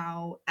often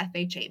how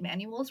FHA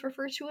manuals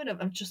refer to it,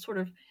 of just sort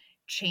of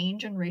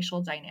change in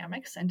racial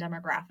dynamics and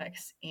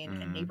demographics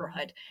in a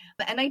neighborhood.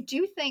 And I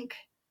do think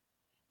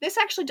this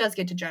actually does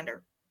get to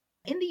gender.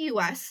 In the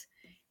US,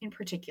 in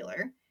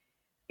particular,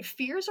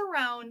 fears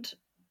around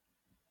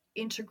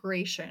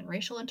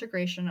racial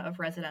integration of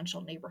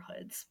residential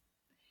neighborhoods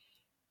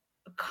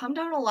come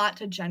down a lot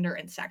to gender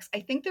and sex. I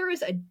think there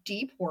is a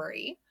deep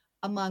worry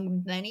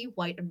among many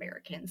white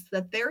Americans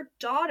that their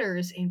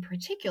daughters in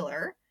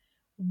particular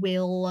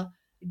will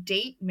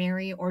date,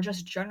 marry, or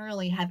just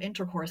generally have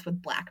intercourse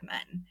with Black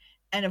men.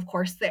 And of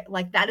course,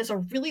 that is a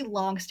really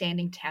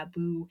long-standing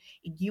taboo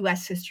in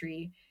U.S.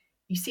 history.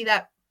 You see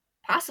that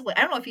possibly,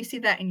 I don't know if you see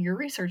that in your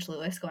research,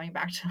 Lewis, going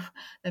back to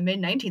the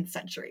mid-19th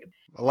century.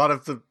 A lot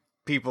of the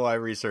people I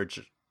research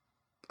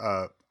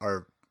are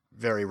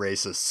very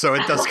racist, so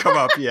it does come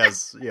up.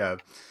 Yes, yeah.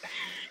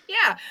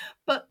 Yeah,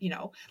 but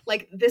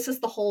like this is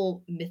the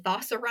whole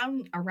mythos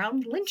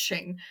around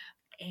lynching.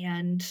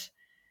 And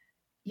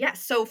yeah,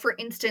 so for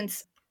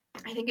instance,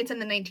 I think it's in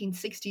the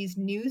 1960s,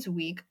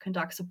 Newsweek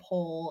conducts a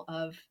poll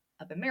of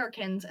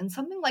Americans, and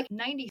something like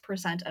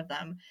 90% of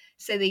them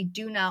say they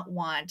do not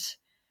want,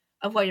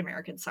 of white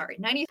Americans, sorry,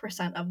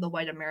 90% of the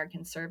white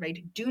Americans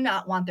surveyed do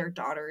not want their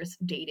daughters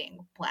dating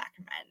Black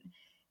men.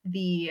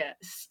 The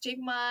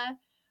stigma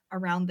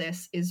around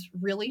this is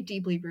really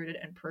deeply rooted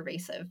and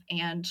pervasive,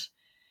 and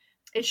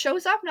it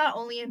shows up not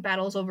only in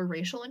battles over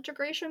racial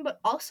integration, but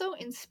also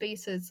in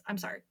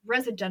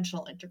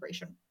residential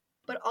integration,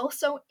 but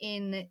also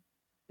in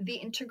the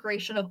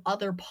integration of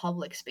other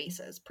public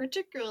spaces.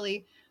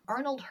 Particularly,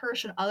 Arnold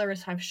Hirsch and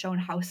others have shown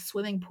how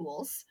swimming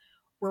pools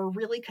were a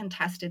really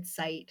contested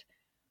site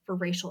for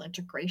racial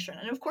integration.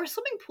 And of course,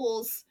 swimming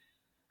pools,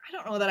 I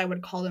don't know that I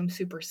would call them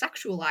super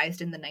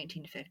sexualized in the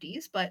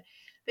 1950s, but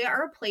they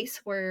are a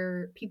place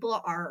where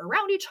people are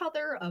around each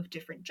other of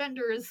different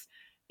genders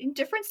in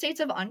different states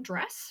of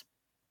undress.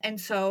 And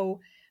so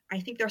I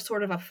think they're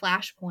sort of a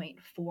flashpoint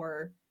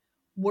for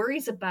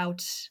worries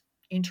about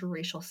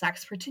interracial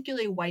sex,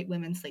 particularly white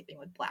women sleeping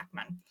with Black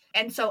men.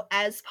 And so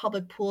as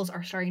public pools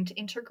are starting to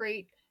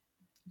integrate,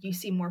 you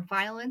see more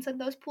violence in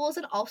those pools,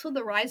 and also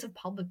the rise of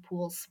private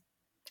pools.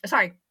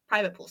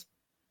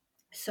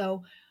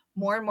 So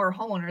more and more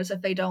homeowners,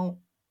 if they don't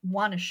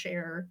want to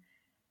share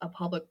a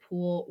public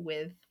pool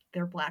with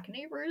their Black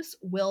neighbors,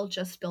 will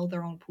just build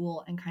their own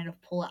pool and kind of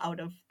pull out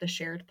of the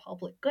shared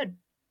public good.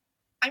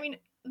 I mean,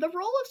 the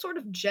role of sort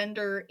of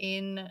gender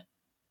in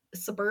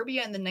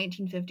suburbia in the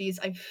 1950s,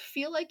 I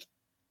feel like,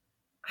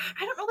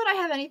 I don't know that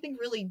I have anything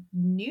really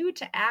new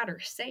to add or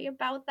say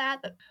about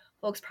that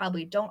folks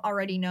probably don't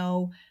already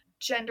know.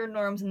 Gender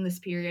norms in this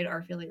period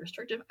are fairly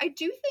restrictive. I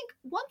do think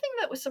one thing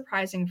that was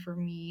surprising for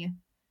me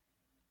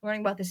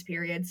learning about this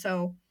period,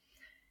 so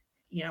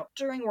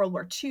during World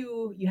War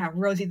II, you have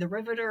Rosie the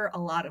Riveter, a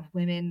lot of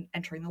women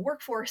entering the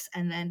workforce,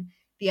 and then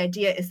the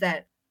idea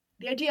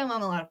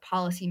among a lot of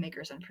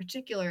policymakers in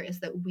particular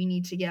is that we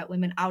need to get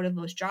women out of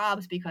those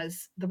jobs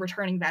because the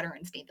returning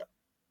veterans need them.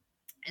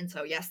 And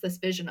so yes, this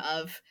vision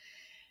of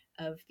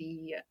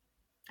the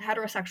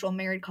heterosexual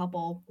married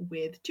couple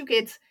with 2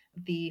 kids,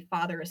 the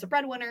father is the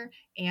breadwinner,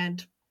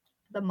 and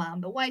the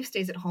wife,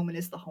 stays at home and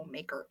is the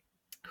homemaker,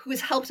 who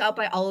is helped out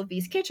by all of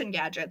these kitchen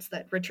gadgets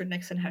that Richard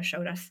Nixon has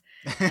showed us.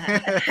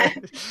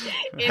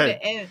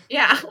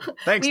 Yeah.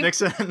 Thanks,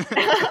 Nixon.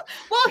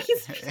 Well,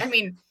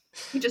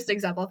 he just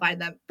exemplified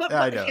them. But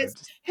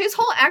his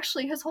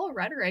whole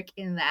rhetoric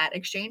in that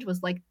exchange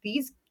was like,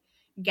 these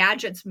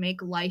gadgets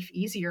make life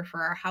easier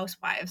for our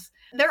housewives.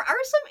 There are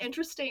some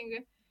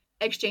interesting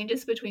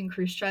exchanges between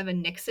Khrushchev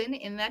and Nixon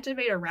in that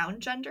debate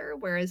around gender,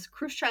 whereas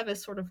Khrushchev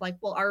is sort of like,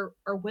 well,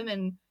 our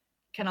women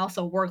can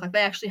also work, like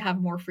they actually have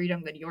more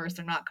freedom than yours,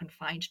 they're not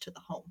confined to the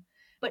home.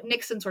 But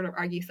Nixon sort of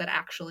argues that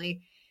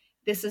actually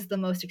this is the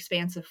most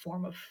expansive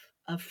form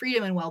of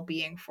freedom and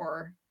well-being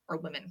for our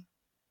women.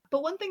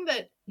 But one thing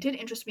that did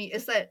interest me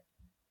is that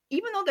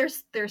even though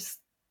there's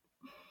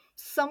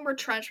some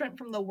retrenchment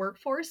from the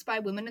workforce by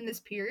women in this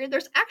period,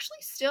 there's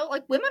actually still,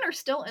 like, women are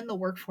still in the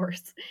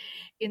workforce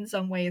in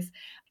some ways.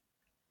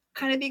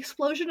 Kind of the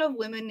explosion of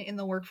women in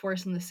the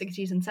workforce in the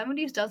 60s and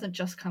 70s doesn't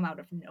just come out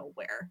of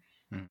nowhere.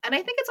 And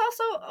I think it's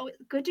also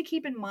good to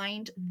keep in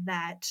mind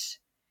that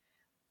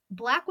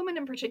Black women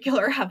in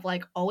particular have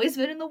like always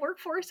been in the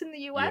workforce in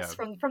the US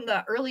from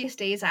the earliest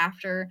days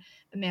after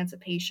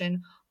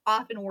emancipation,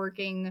 often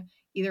working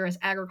either as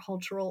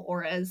agricultural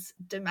or as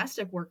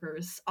domestic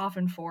workers,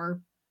 often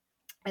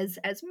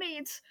as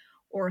maids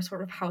or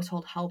sort of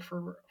household help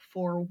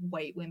for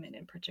white women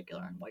in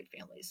particular and white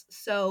families.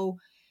 So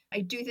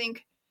I do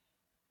think,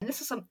 and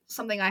this is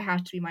something I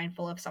have to be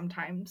mindful of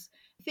sometimes,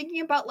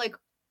 thinking about like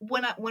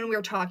when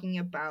we're talking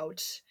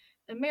about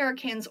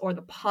Americans or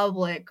the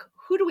public,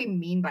 who do we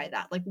mean by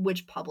that? Like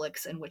which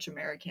publics and which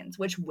Americans,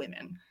 which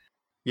women?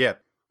 Yeah,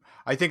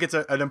 I think it's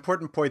an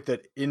important point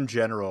that in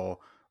general,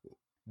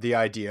 the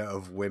idea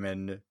of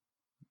women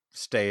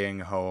staying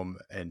home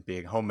and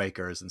being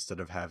homemakers instead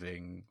of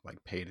having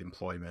like paid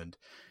employment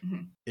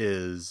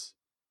is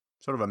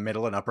sort of a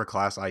middle and upper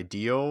class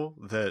ideal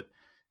that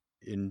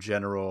in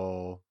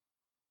general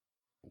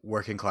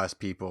working class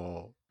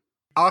people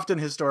often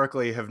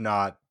historically have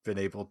not been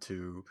able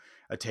to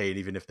attain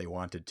even if they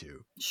wanted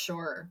to.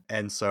 Sure.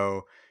 And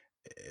so,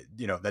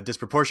 that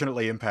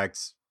disproportionately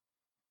impacts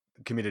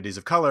communities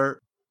of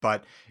color.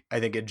 But I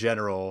think in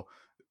general,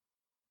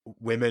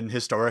 women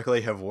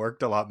historically have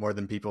worked a lot more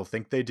than people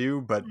think they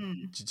do, but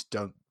Hmm. just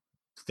don't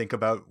think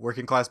about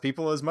working class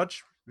people as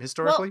much Well,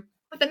 historically.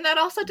 but then that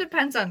also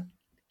depends on,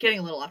 getting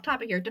a little off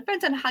topic here,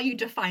 depends on how you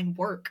define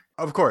work.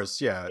 Of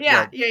course, yeah.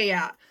 Yeah, Well,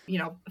 yeah,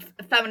 yeah.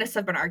 Feminists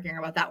have been arguing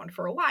about that one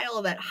for a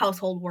while, that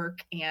household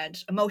work and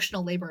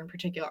emotional labor in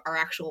particular are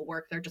actual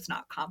work. They're just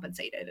not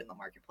compensated in the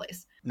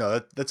marketplace.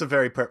 no, that's a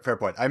very fair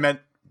point. I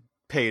meant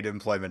paid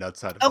employment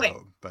outside of the Okay,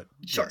 home, but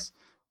sure. yes.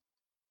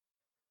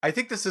 I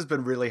think this has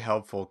been really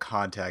helpful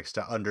context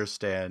to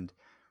understand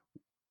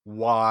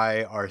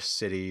why our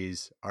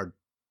cities are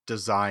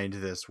designed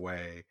this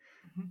way.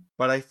 Mhm.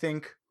 But I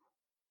think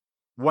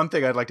one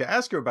thing I'd like to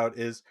ask you about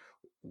is,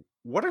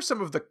 what are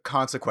some of the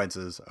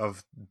consequences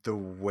of the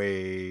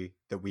way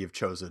that we have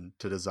chosen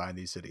to design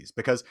these cities?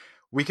 Because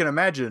we can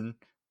imagine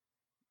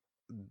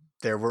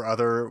there were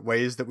other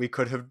ways that we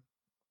could have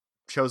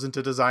chosen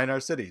to design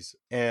our cities.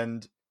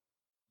 And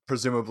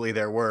presumably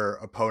there were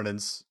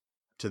opponents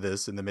to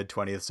this in the mid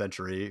 20th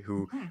century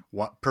who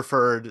Mhm.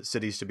 preferred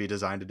cities to be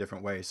designed a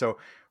different way. So,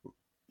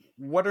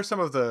 what are some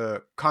of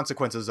the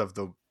consequences of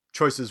the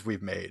choices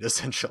we've made,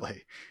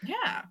 essentially?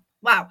 Yeah.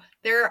 Wow,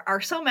 there are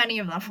so many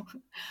of them.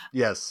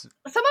 Yes.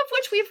 Some of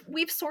which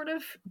we've sort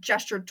of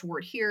gestured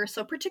toward here.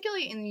 So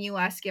particularly in the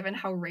US, given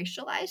how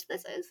racialized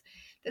this is,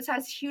 this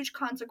has huge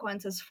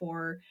consequences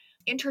for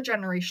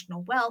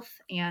intergenerational wealth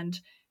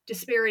and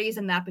disparities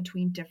in that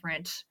between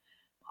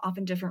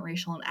often different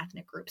racial and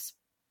ethnic groups.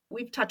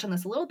 We've touched on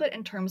this a little bit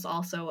in terms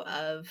also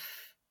of,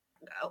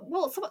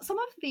 some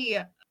of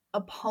the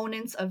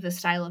opponents of this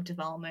style of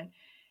development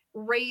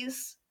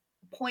raise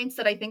points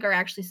that I think are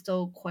actually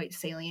still quite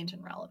salient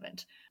and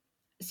relevant.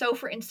 So,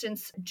 for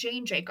instance,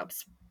 Jane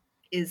Jacobs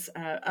is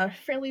a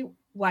fairly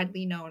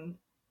widely known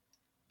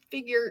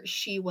figure.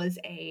 She was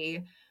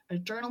a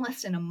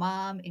journalist and a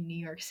mom in New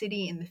York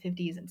City in the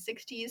 50s and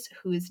 60s,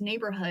 whose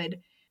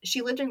neighborhood,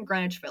 she lived in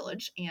Greenwich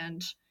Village,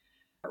 and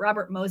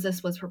Robert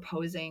Moses was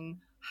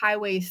proposing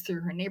highways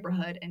through her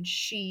neighborhood, and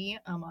she,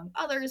 among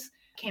others,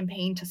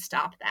 campaigned to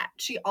stop that.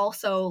 She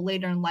also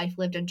later in life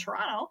lived in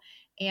Toronto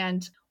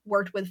and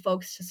worked with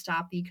folks to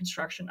stop the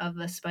construction of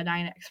the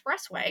Spadina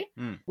Expressway,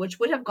 Mm. which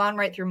would have gone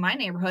right through my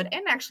neighborhood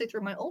and actually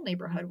through my old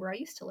neighborhood where I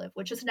used to live,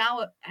 which is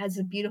now has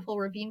a beautiful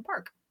ravine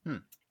park. Hmm.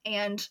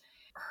 And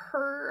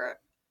her,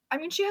 I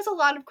mean, she has a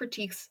lot of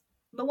critiques.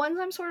 The ones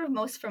I'm sort of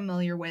most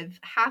familiar with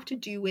have to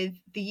do with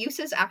the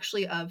uses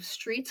actually of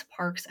streets,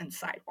 parks, and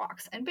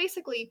sidewalks. And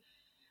basically,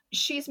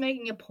 she's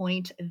making a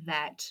point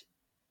that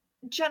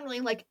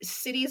generally, like,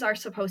 cities are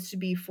supposed to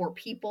be for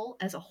people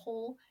as a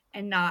whole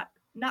and not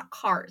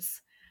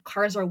cars.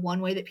 Cars are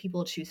one way that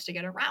people choose to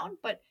get around,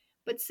 but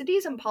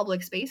cities and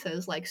public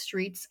spaces like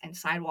streets and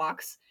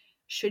sidewalks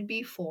should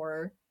be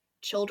for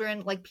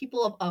children, like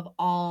people of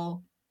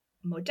all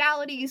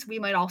modalities. We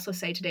might also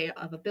say today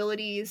of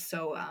abilities.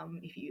 So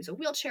if you use a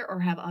wheelchair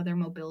or have other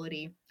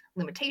mobility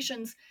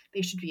limitations,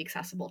 they should be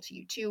accessible to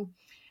you too.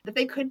 That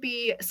they could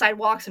be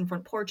sidewalks and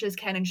front porches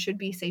can and should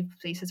be safe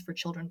places for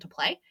children to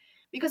play.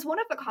 Because one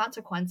of the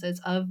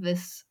consequences of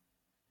this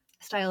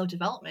style of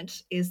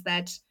development is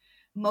that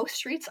most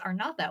streets are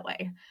not that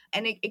way.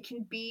 And it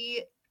can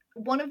be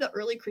one of the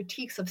early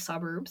critiques of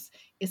suburbs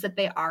is that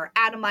they are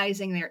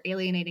atomizing, they're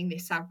alienating, they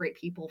separate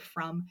people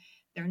from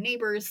their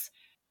neighbors.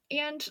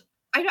 And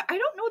I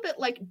don't know that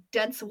like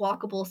dense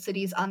walkable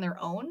cities on their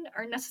own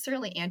are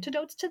necessarily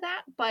antidotes to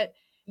that, but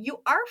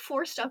you are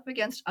forced up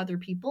against other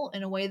people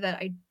in a way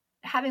that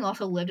having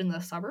also lived in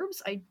the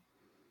suburbs,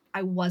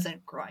 I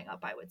wasn't growing up,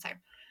 I would say.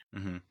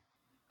 Mm-hmm.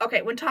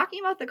 Okay, when talking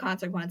about the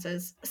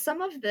consequences,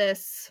 some of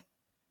this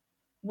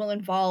will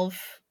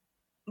involve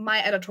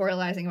my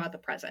editorializing about the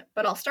present,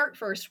 but I'll start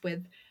first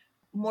with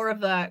more of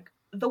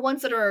the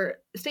ones that are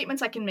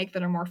statements I can make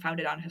that are more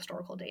founded on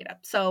historical data.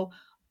 So,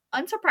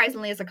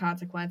 unsurprisingly, as a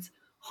consequence,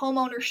 home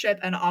ownership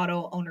and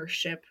auto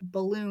ownership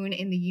balloon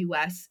in the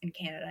US and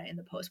Canada in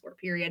the post-war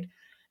period.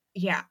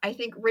 Yeah, I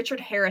think Richard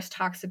Harris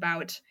talks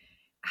about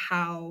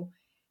how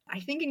I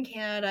think in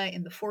Canada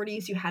in the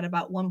 40s you had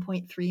about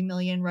 1.3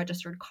 million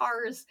registered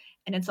cars,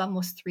 and it's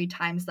almost 3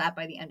 times that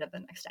by the end of the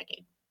next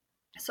decade.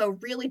 So,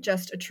 really,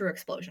 just a true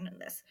explosion in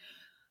this.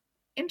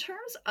 In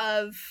terms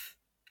of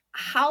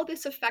how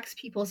this affects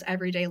people's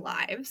everyday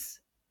lives,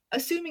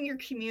 assuming your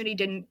community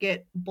didn't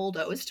get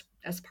bulldozed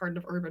as part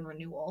of urban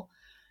renewal,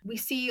 we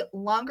see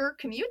longer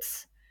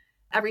commutes.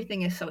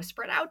 Everything is so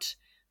spread out,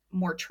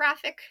 more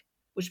traffic,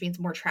 which means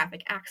more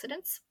traffic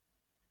accidents.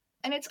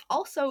 And it's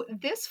also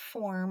this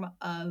form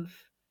of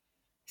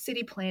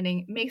city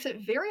planning makes it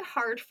very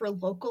hard for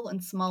local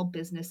and small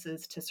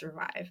businesses to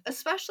survive,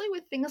 especially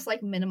with things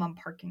like minimum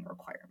parking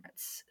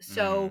requirements. Mm.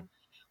 So,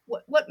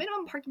 what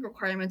minimum parking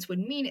requirements would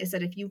mean is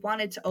that if you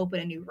wanted to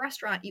open a new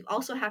restaurant, you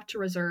also have to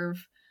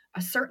reserve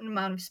a certain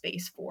amount of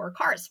space for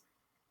cars,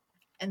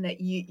 and that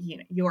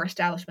your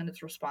establishment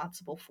is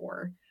responsible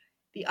for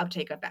the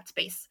uptake of that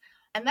space,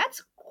 and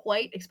that's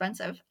quite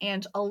expensive.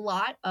 And a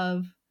lot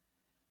of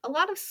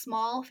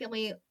small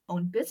family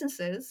owned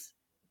businesses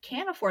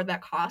can't afford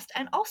that cost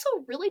and also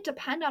really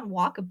depend on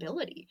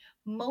walkability.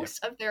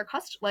 Most of their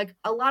like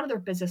a lot of their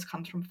business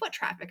comes from foot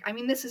traffic. I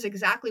mean, this is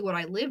exactly what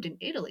I lived in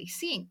Italy,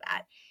 seeing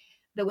that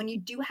when you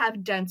do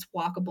have dense,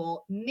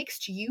 walkable,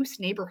 mixed use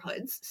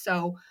neighborhoods,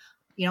 so,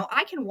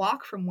 I can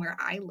walk from where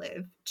I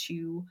live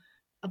to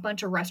a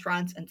bunch of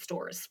restaurants and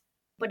stores.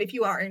 But if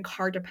you are in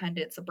car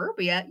dependent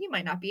suburbia, you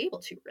might not be able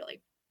to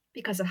really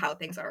because of how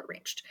things are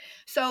arranged.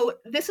 So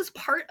this is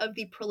part of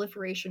the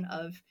proliferation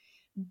of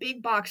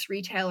big box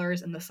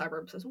retailers in the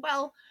suburbs as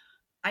well.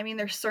 I mean,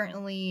 there's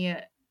certainly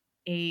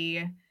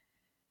a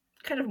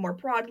kind of more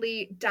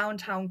broadly,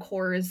 downtown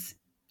cores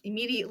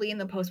immediately in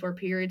the post-war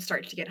period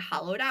start to get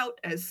hollowed out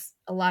as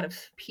a lot of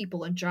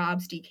people and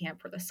jobs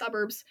decamp for the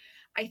suburbs.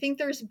 I think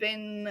there's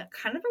been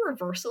kind of a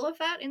reversal of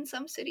that in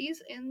some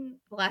cities in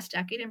the last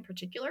decade in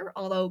particular,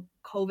 although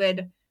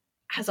COVID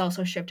has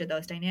also shifted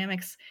those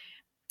dynamics.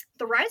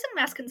 The rise in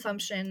mass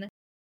consumption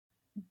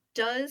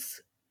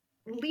does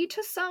lead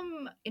to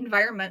some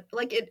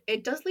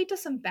it does lead to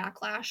some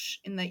backlash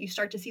in that you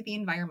start to see the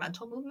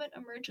environmental movement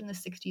emerge in the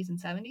 60s and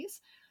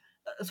 70s,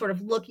 sort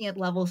of looking at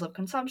levels of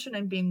consumption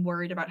and being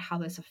worried about how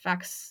this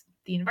affects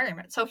the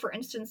environment. So for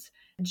instance,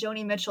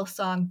 Joni Mitchell's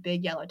song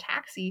Big Yellow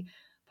Taxi,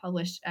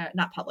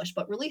 not published,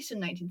 but released in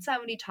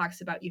 1970,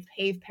 talks about you've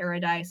paved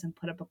paradise and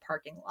put up a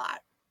parking lot.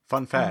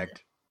 Fun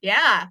fact.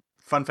 Yeah.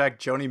 Fun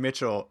fact, Joni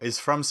Mitchell is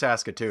from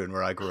Saskatoon,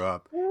 where I grew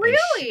up.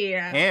 Really?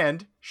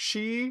 And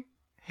she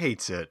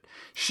hates it.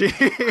 She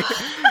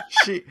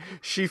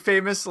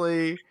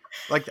famously,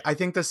 like, I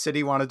think the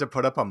city wanted to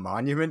put up a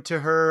monument to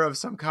her of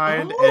some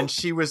kind, and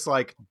she was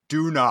like, I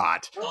do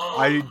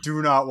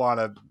not want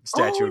a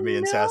statue of me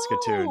in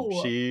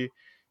Saskatoon.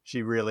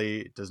 She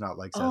really does not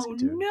like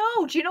Saskatoon. Oh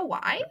no. Do you know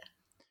why?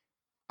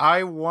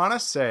 I want to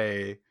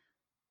say,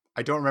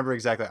 I don't remember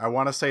exactly. I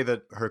want to say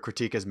that her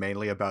critique is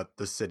mainly about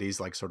the city's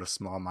like sort of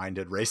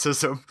small-minded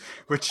racism,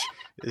 which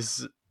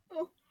is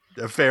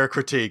a fair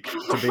critique,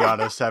 to be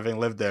honest, having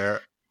lived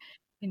there.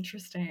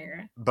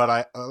 Interesting.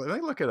 But let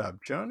me look it up.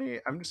 Joni,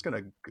 I'm just going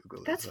to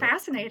Google it. That's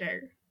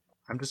fascinating.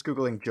 I'm just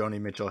Googling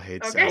Joni Mitchell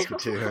hates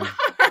Saskatoon.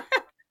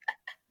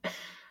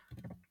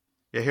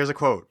 Yeah, here's a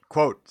quote.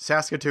 Quote,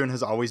 Saskatoon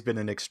has always been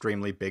an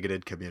extremely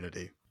bigoted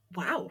community.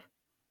 Wow.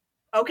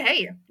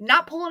 Okay.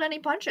 Not pulling any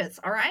punches.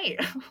 All right.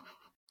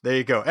 There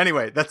you go.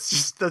 Anyway, that's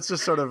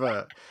just sort of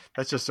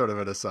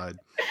an aside.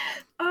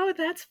 Oh,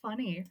 that's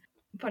funny.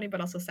 Funny, but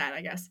also sad,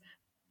 I guess.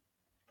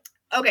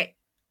 Okay.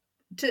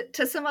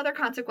 To some other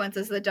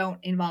consequences that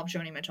don't involve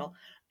Joni Mitchell.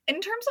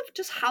 In terms of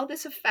just how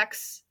this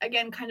affects,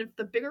 again, kind of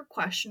the bigger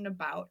question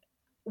about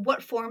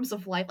what forms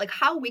of life, like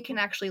how we can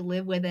actually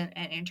live with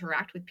and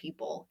interact with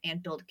people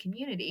and build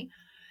community,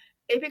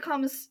 it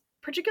becomes,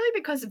 particularly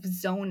because of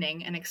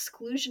zoning and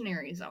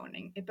exclusionary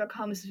zoning, it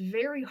becomes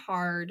very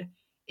hard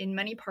in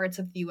many parts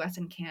of the US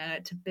and Canada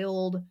to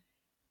build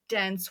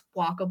dense,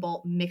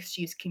 walkable,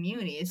 mixed-use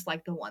communities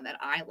like the one that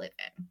I live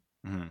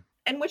in. Mm-hmm.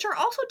 And which are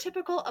also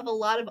typical of a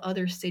lot of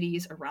other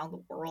cities around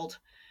the world,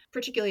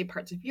 particularly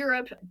parts of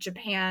Europe,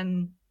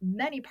 Japan,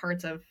 many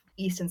parts of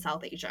East and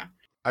South Asia.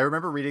 I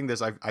remember reading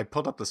this. I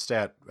pulled up the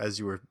stat as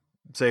you were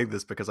saying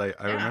this because I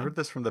remembered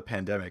this from the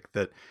pandemic,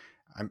 that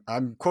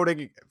I'm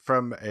quoting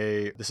from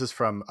this is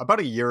from about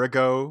a year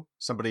ago.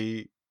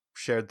 Somebody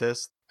shared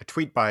this, a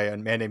tweet by a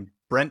man named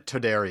Brent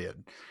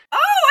Todarian. Oh,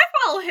 I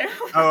follow him.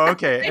 Oh,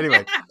 okay.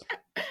 Anyway.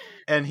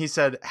 And he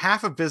said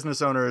half of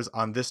business owners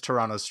on this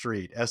Toronto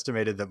street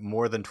estimated that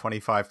more than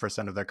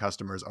 25% of their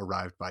customers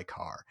arrived by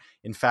car.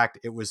 In fact,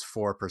 it was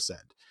 4%.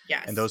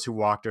 Yes. And those who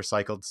walked or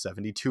cycled,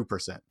 72%.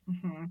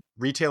 Mm-hmm.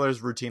 Retailers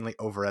routinely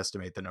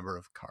overestimate the number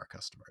of car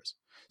customers.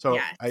 So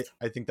yes.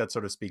 I think that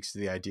sort of speaks to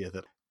the idea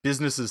that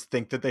businesses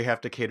think that they have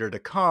to cater to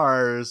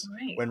cars,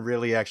 right, when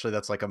really actually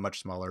that's like a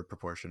much smaller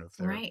proportion of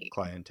their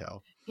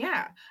clientele.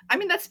 Yeah. I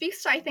mean, that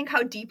speaks to, I think,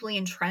 how deeply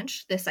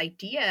entrenched this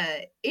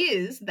idea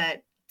is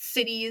that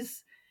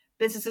cities,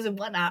 businesses and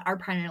whatnot are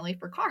primarily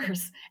for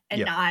cars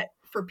and not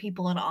for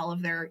people in all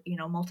of their,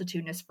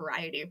 multitudinous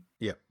variety.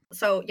 Yeah.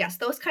 So yes,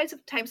 those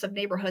types of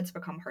neighborhoods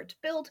become hard to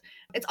build.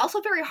 It's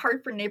also very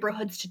hard for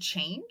neighborhoods to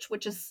change,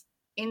 which is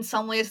in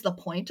some ways the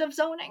point of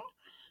zoning,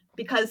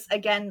 because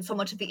again, so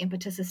much of the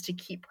impetus is to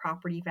keep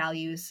property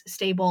values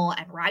stable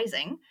and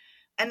rising.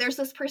 And there's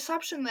this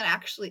perception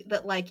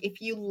that like if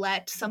you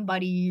let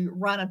somebody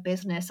run a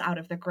business out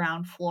of the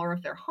ground floor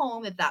of their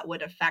home, that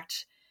would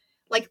affect,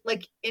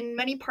 like in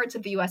many parts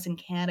of the US and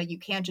Canada, you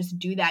can't just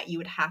do that. You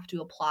would have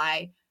to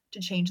apply to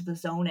change the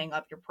zoning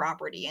of your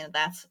property, and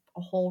that's a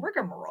whole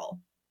rigmarole.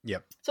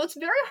 Yep. So it's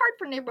very hard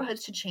for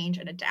neighborhoods to change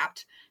and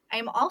adapt. I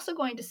am also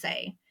going to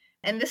say,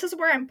 and this is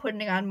where I'm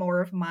putting on more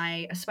of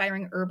my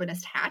aspiring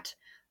urbanist hat,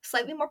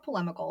 slightly more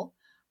polemical,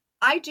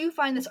 I do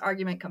find this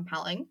argument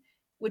compelling,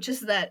 which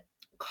is that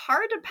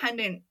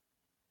car-dependent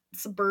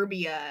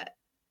suburbia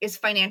is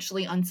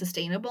financially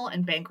unsustainable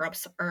and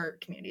bankrupts our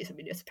communities and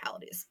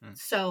municipalities. Mm.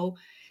 So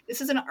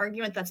this is an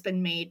argument that's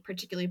been made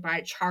particularly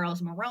by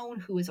Charles Marone,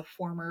 who is a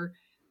former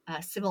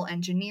civil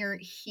engineer.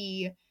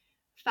 He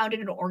founded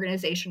an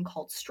organization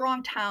called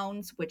Strong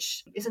Towns,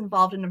 which is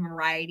involved in a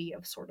variety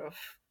of sort of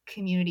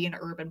community and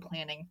urban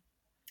planning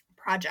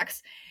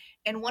projects.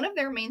 And one of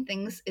their main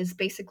things is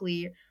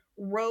basically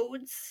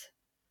roads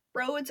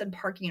and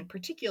parking in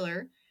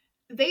particular.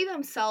 They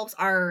themselves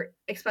are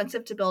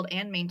expensive to build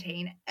and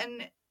maintain,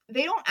 and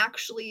they don't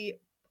actually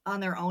on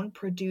their own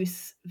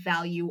produce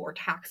value or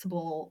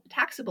taxable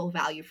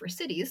value for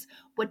cities.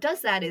 What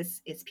does that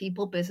is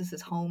people,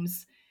 businesses,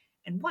 homes,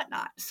 and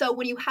whatnot. So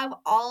when you have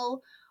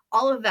all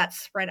of that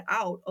spread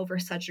out over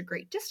such a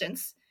great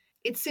distance,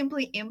 it's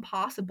simply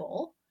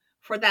impossible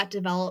for that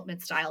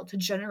development style to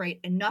generate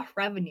enough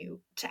revenue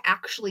to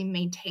actually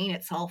maintain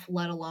itself,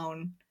 let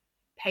alone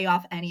pay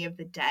off any of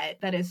the debt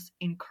that is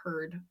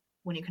incurred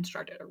when you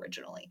constructed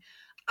originally.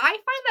 I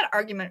find that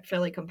argument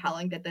fairly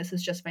compelling, that this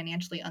is just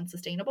financially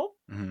unsustainable.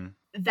 Mm-hmm.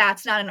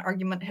 That's not an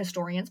argument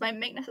historians might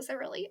make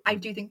necessarily. I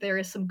do think there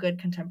is some good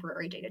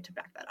contemporary data to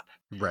back that up.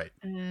 Right.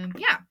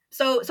 Yeah.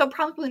 So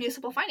public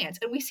municipal finance.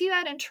 And we see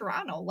that in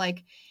Toronto.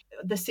 Like,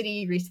 the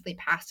city recently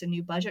passed a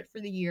new budget for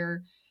the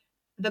year.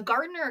 The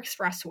Gardiner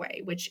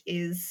Expressway, which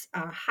is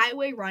a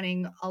highway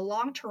running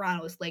along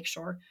Toronto's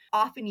lakeshore,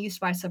 often used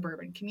by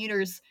suburban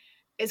commuters,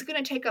 is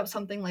going to take up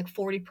something like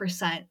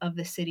 40% of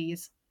the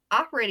city's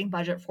operating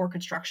budget for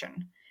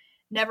construction.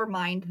 Never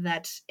mind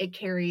that it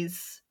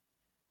carries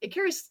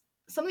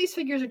some of these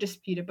figures are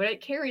disputed, but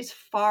it carries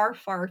far,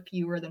 far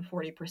fewer than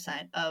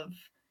 40% of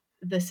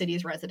the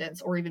city's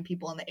residents or even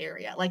people in the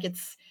area. Like,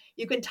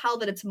 you can tell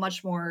that it's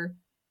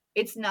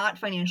not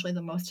financially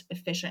the most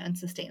efficient and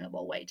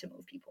sustainable way to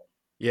move people.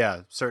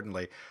 Yeah,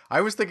 certainly.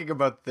 I was thinking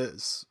about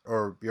this,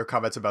 or your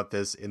comments about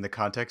this, in the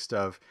context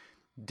of,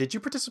 did you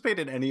participate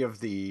in any of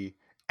the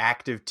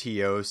active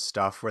TO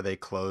stuff where they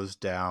closed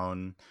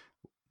down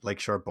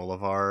Lakeshore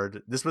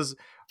Boulevard? This was,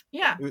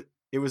 Yeah.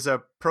 it was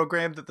a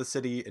program that the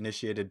city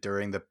initiated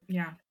during the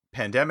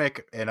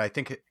pandemic, and I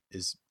think it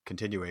is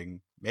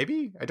continuing.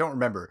 Maybe? I don't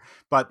remember.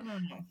 But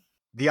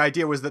the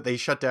idea was that they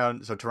shut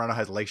down, so Toronto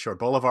has Lakeshore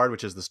Boulevard,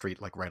 which is the street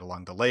like right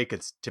along the lake.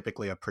 It's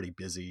typically a pretty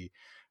busy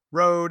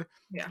road.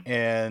 Yeah.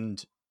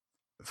 And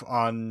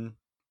on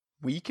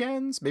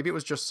weekends, maybe it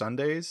was just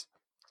Sundays,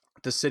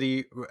 the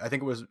city, I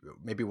think it was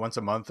maybe once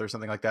a month or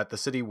something like that, the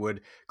city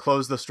would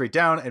close the street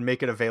down and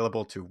make it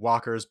available to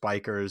walkers,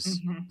 bikers,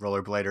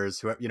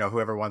 rollerbladers,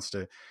 whoever wants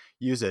to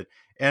use it.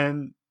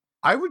 And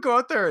I would go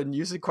out there and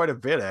use it quite a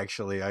bit,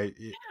 actually.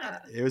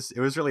 It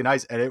was really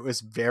nice, and it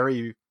was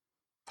very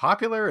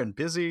popular and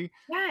busy.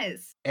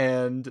 Yes.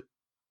 And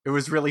it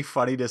was really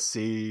funny to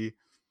see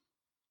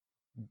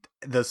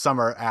the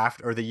summer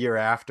after, or the year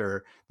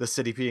after, the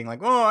city being like,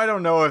 oh, I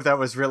don't know if that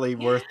was really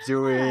worth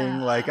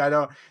doing. Like,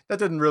 that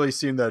didn't really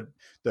seem that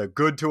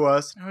good to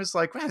us. And I was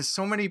like, man,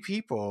 so many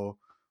people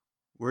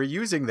were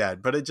using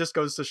that. But it just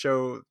goes to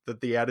show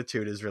that the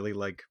attitude is really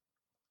like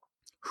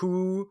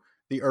who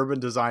the urban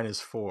design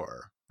is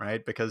for,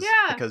 right? Because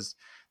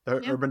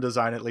the urban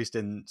design, at least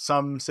in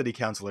some city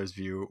councilors'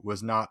 view,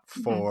 was not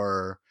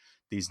for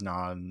these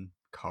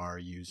non-car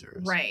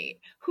users. Right.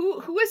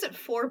 Who is it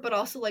for, but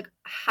also like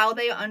how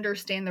they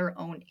understand their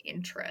own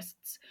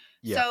interests.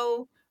 Yeah.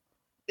 So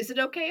is it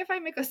okay if I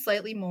make a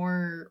slightly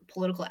more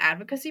political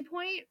advocacy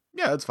point?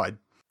 Yeah, that's fine.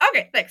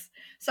 Okay, thanks.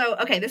 So,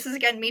 okay, this is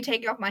again me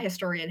taking off my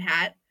historian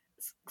hat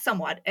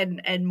somewhat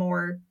and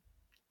more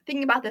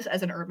thinking about this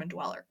as an urban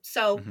dweller.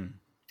 So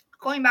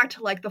going back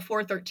to like the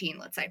 413,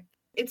 let's say,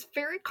 it's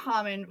very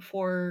common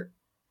for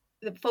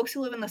the folks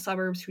who live in the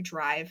suburbs who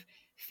drive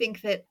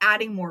think that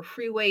adding more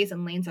freeways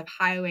and lanes of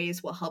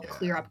highways will help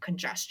clear up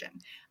congestion.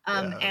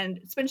 And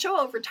it's been shown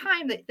over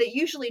time that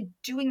usually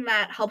doing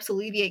that helps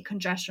alleviate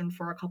congestion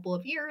for a couple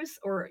of years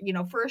or,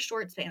 for a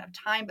short span of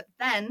time. But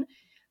then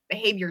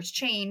behaviors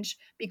change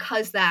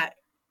because that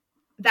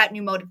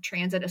new mode of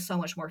transit is so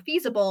much more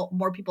feasible.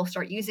 More people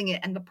start using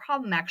it, and the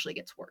problem actually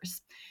gets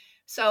worse.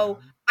 So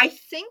I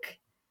think,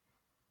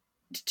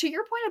 to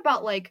your point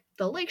about like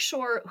the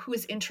lakeshore,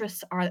 whose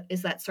interests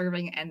is that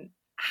serving, and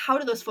how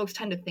do those folks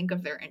tend to think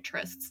of their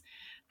interests?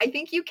 I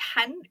think you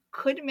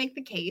could make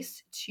the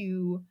case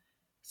to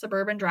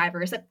suburban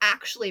drivers that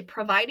actually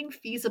providing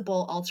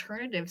feasible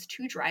alternatives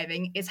to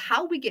driving is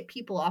how we get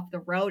people off the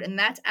road, and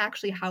that's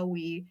actually how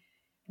we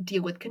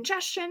deal with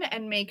congestion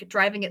and make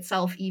driving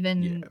itself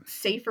even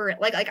safer.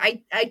 Like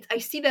I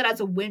see that as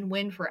a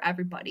win-win for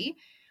everybody,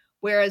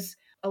 whereas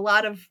a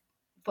lot of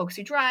folks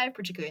who drive,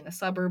 particularly in the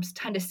suburbs,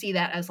 tend to see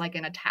that as like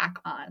an attack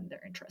on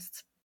their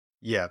interests.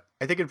 Yeah.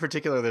 I think in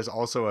particular, there's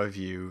also a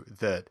view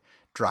that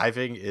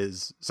driving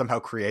somehow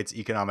creates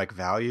economic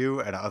value,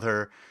 and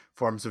other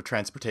forms of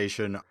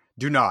transportation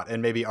do not,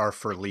 and maybe are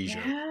for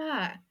leisure.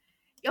 Yeah.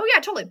 Oh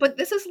yeah, totally. But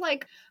this is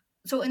like,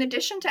 so in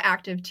addition to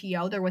active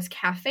TO, there was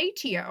cafe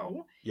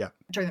TO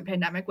during the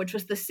pandemic, which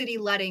was the city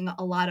letting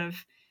a lot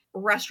of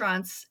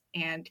restaurants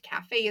and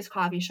cafes,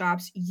 coffee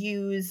shops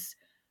use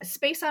a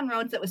space on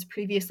roads that was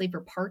previously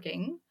for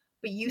parking,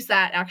 but use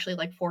that actually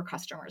like for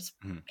customers.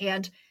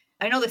 And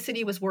I know the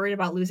city was worried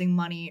about losing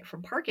money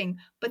from parking,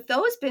 but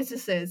those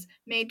businesses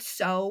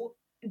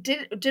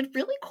did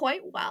really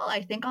quite well,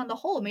 I think, on the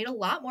whole, made a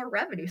lot more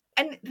revenue.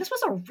 And this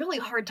was a really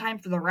hard time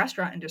for the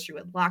restaurant industry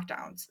with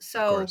lockdowns. Of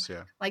So course,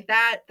 yeah. like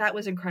that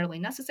was incredibly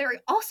necessary.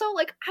 Also,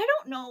 like I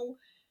don't know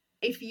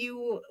if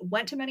you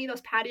went to many of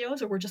those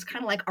patios or were just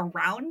kind of like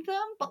around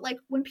them, but like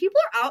when people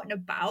are out and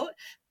about,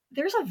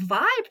 there's a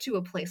vibe to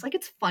a place. Like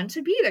it's fun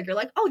to be there. You're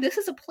like, oh, this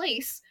is a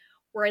place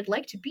where I'd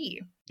like to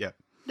be. Yeah.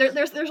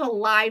 There's a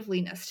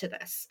liveliness to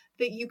this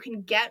that you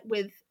can get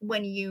with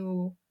when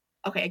you,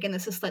 okay, again,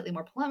 this is slightly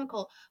more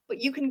polemical, but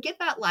you can get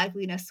that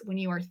liveliness when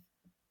you are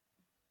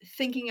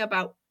thinking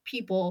about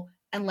people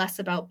and less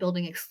about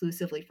building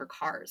exclusively for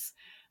cars.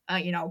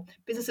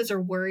 Businesses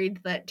are worried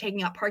that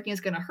taking out parking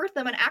is going to hurt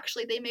them, and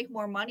actually, they make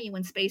more money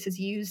when space is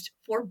used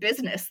for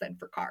business than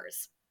for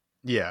cars.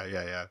 Yeah.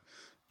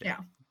 Yeah.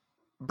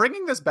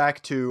 Bringing this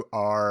back to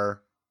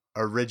our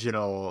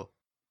original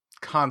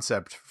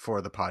concept for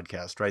the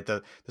podcast, right?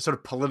 The sort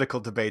of political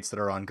debates that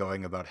are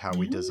ongoing about how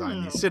we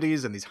design these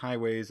cities and these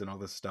highways and all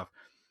this stuff.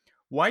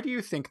 Why do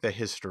you think the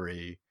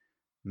history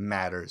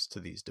matters to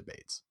these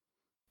debates?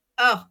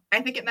 Oh, I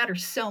think it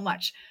matters so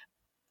much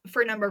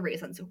for a number of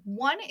reasons.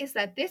 One is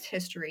that this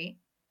history,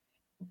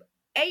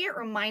 it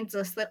reminds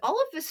us that all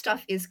of this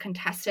stuff is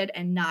contested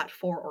and not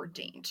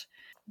foreordained.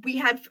 We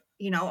have,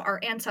 our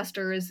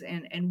ancestors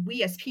and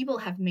we as people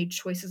have made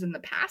choices in the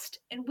past,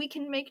 and we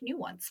can make new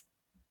ones.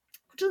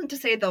 Which isn't to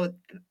say, though,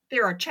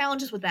 there are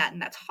challenges with that,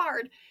 and that's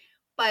hard,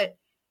 but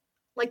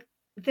like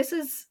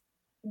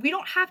we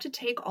don't have to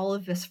take all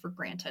of this for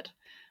granted.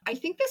 I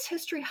think this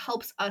history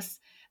helps us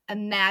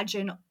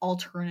imagine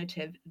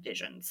alternative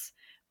visions.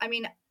 I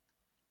mean,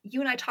 you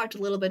and I talked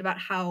a little bit about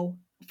how,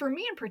 for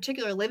me in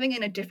particular, living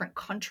in a different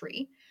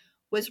country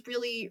was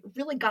really,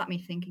 really got me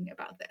thinking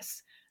about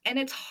this. And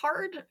it's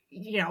hard,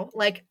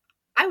 like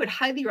I would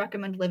highly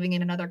recommend living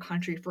in another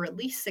country for at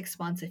least 6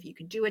 months if you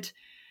can do it.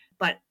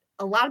 But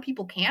a lot of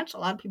people can't, a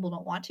lot of people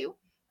don't want to.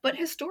 But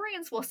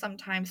historians will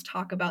sometimes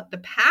talk about the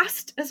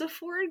past as a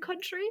foreign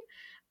country.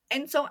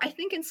 And so I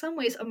think in some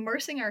ways,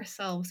 immersing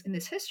ourselves in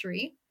this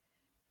history,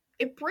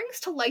 it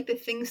brings to light the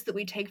things that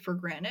we take for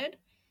granted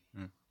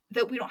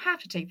that we don't have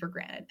to take for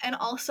granted. And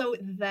also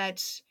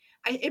that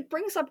it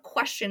brings up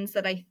questions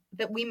that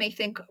we may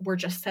think were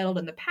just settled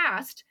in the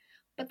past,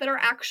 but that are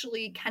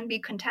actually can be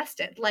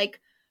contested. Like,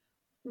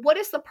 what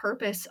is the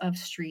purpose of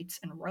streets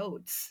and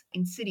roads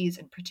in cities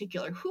in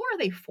particular? Who are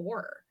they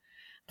for?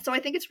 So I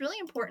think it's really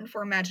important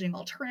for imagining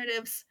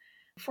alternatives,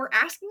 for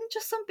asking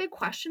just some big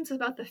questions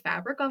about the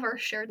fabric of our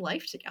shared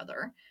life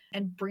together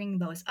and bringing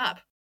those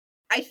up.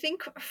 I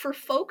think for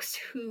folks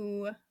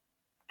who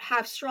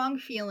have strong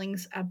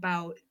feelings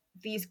about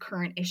these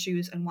current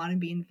issues and want to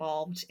be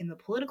involved in the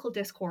political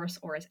discourse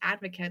or as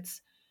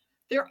advocates,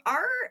 there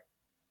are,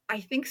 I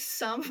think,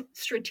 some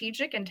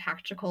strategic and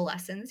tactical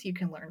lessons you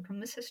can learn from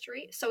this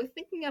history. So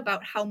thinking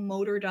about how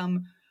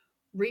motordom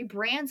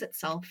rebrands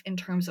itself in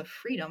terms of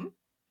freedom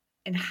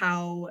and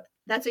how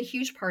that's a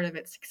huge part of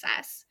its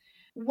success.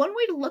 One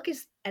way to look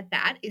at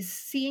that is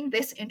seeing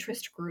this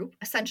interest group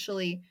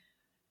essentially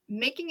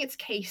making its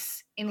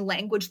case in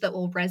language that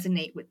will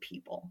resonate with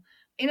people.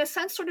 In a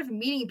sense, sort of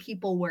meeting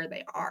people where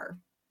they are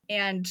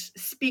and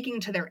speaking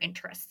to their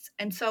interests.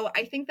 And so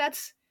I think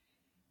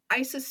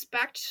I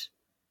suspect,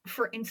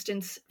 for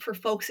instance, for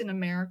folks in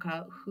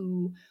America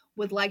who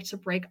would like to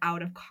break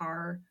out of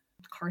car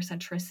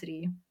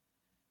centricity,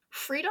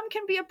 freedom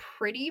can be a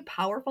pretty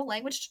powerful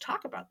language to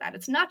talk about that.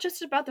 It's not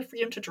just about the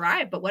freedom to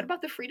drive, but what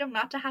about the freedom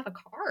not to have a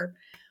car?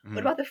 Mm-hmm.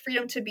 What about the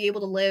freedom to be able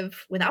to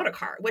live without a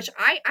car? Which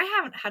I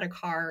haven't had a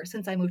car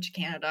since I moved to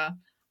Canada.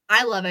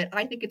 I love it.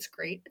 I think it's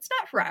great. It's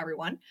not for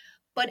everyone,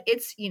 but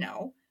it's,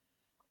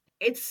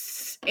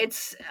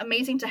 it's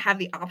amazing to have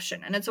the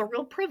option, and it's a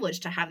real privilege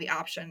to have the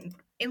option,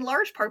 in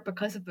large part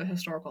because of the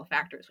historical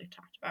factors we've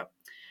talked about.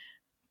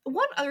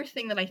 One other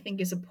thing that I think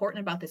is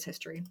important about this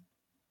history,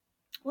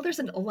 well, there's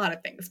a lot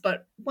of things,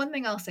 but one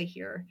thing I'll say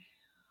here,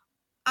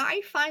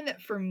 I find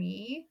that for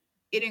me,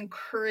 it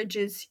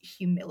encourages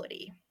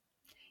humility,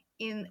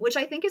 which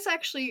I think is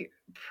actually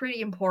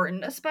pretty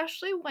important,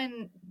 especially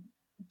when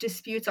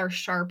disputes are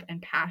sharp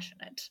and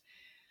passionate.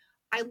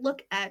 I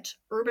look at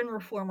urban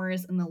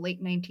reformers in the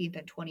late 19th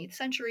and 20th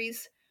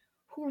centuries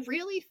who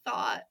really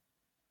thought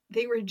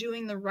they were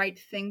doing the right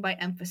thing by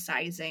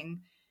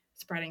emphasizing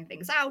spreading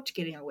things out,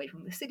 getting away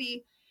from the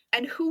city,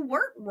 and who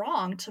weren't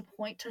wrong to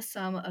point to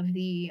some of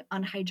the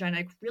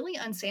unhygienic, really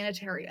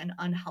unsanitary and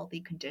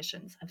unhealthy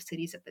conditions of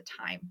cities at the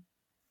time.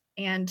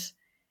 And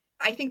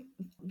I think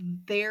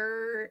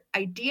their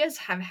ideas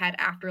have had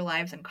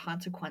afterlives and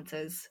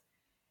consequences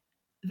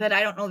that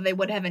I don't know they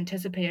would have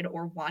anticipated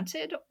or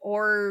wanted.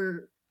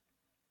 Or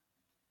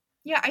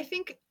yeah, I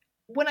think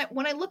when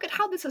I look at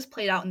how this has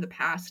played out in the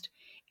past,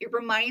 it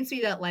reminds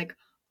me that, like,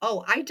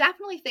 oh, I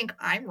definitely think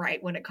I'm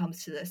right when it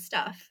comes to this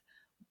stuff,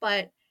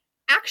 but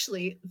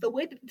actually the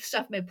way that the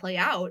stuff may play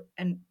out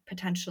and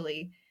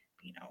potentially,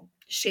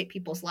 shape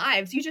people's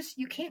lives,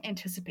 you can't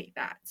anticipate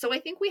that. So I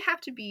think we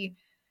have to be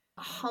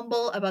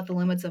humble about the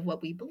limits of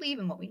what we believe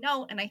and what we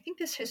know, and I think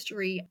this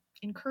history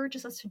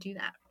encourages us to do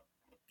that,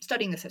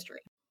 studying this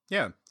history.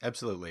 Yeah,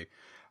 absolutely.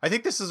 I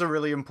think this is a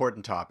really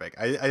important topic.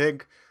 I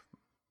think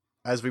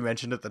as we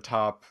mentioned at the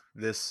top,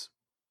 this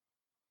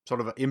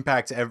sort of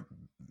impacts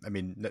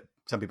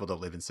some people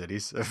don't live in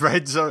cities,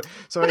 right? So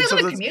But they in some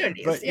live in sense,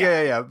 communities, but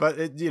yeah. yeah, but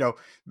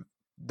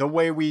the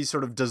way we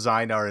sort of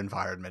design our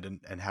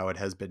environment and how it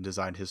has been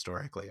designed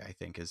historically, I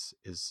think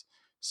is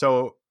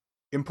so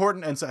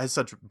important and has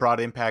such broad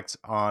impacts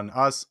on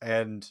us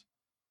and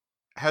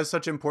has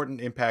such important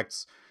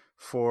impacts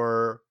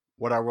for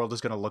what our world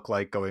is going to look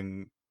like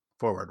going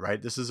forward,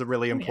 right? This is a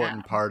really Oh, yeah.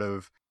 important part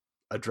of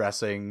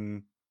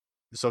addressing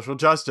social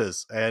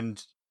justice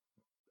and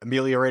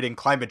ameliorating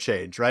climate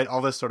change, right? All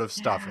this sort of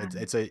stuff.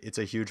 Yeah. It's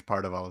a huge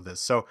part of all of this.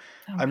 So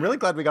Oh, I'm yeah. really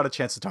glad we got a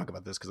chance to talk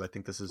about this because I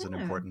think this is an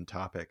Yeah, important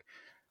topic.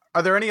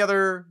 Are there any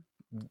other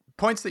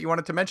points that you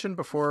wanted to mention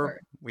before sure.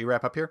 we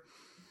wrap up here?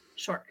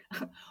 Sure.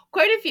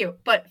 Quite a few,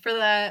 but for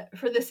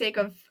the sake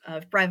of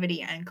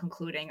brevity and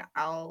concluding,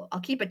 I'll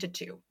keep it to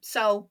two.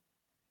 So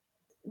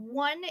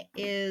one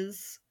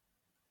is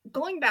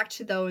going back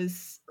to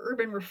those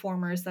urban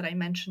reformers that I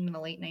mentioned in the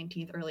late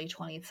 19th, early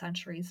 20th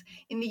centuries.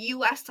 In the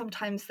US,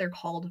 sometimes they're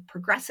called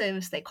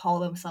progressives. They call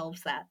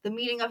themselves that. The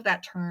meaning of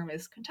that term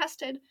is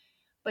contested,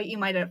 but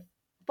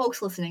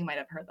folks listening might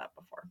have heard that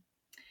before.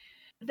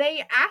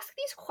 They ask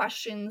these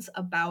questions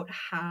about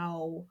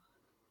how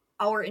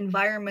our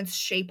environments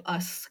shape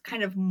us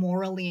kind of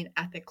morally and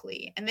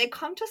ethically. And they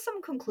come to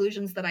some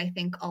conclusions that I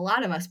think a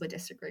lot of us would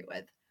disagree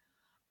with.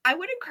 I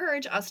would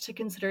encourage us to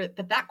consider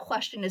that that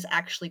question is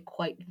actually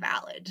quite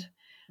valid.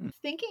 Hmm.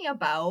 Thinking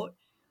about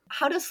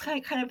how does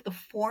kind of the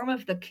form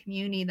of the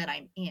community that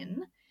I'm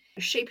in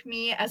shape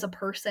me as a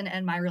person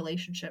and my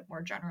relationship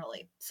more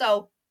generally.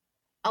 So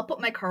I'll put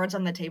my cards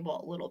on the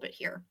table a little bit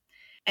here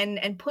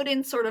and put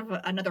in sort of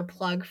another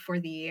plug for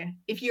the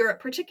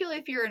particularly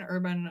if you're an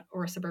urban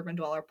or a suburban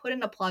dweller, put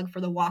in a plug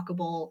for the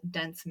walkable,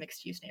 dense,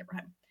 mixed use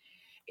neighborhood.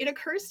 It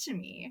occurs to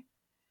me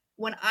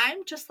when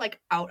I'm just like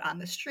out on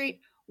the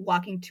street,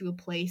 walking to a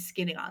place,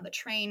 getting on the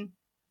train,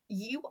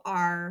 you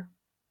are,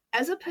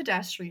 as a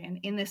pedestrian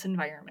in this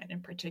environment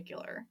in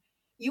particular,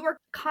 you are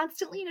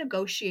constantly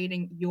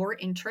negotiating your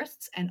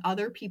interests and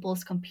other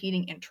people's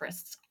competing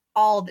interests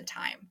all the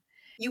time.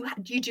 You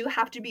do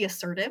have to be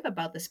assertive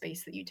about the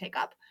space that you take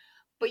up,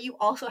 but you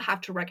also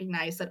have to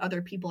recognize that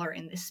other people are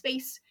in this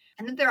space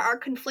and that there are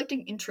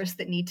conflicting interests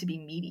that need to be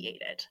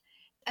mediated.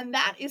 And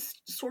that is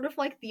sort of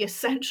like the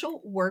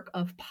essential work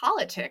of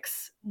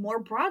politics more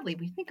broadly,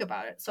 we think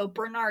about it. So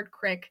Bernard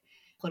Crick,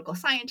 political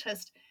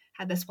scientist,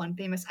 had this one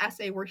famous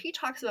essay where he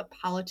talks about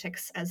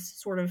politics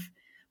as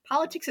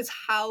politics is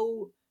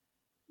how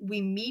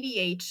we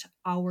mediate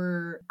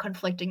our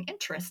conflicting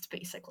interests,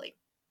 basically.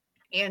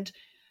 And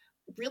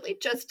really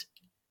just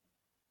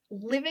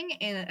living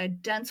in a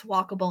dense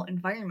walkable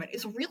environment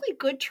is really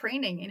good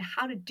training in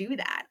how to do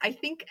that. I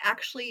think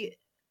actually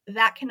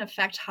that can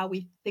affect how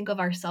we think of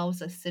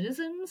ourselves as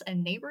citizens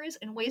and neighbors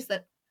in ways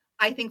that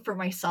I think for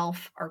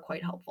myself are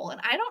quite helpful. And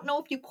I don't know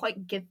if you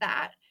quite get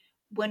that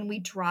when we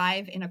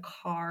drive in a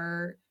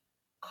car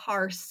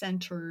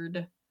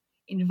centered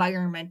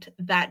environment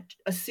that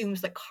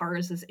assumes that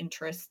cars'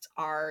 interests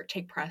are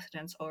take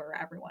precedence over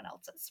everyone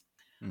else's.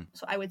 Hmm.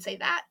 So I would say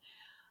that.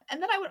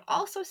 And then I would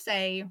also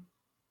say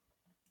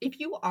if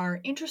you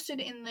are interested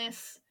in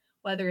this,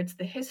 whether it's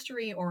the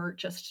history or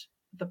just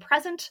the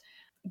present,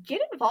 get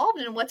involved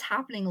in what's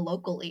happening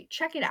locally.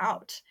 Check it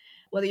out.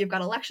 Whether you've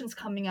got elections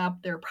coming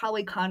up, there are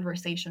probably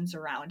conversations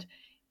around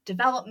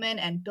development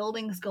and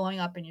buildings going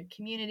up in your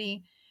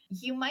community.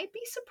 You might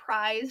be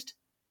surprised.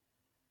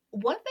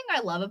 One thing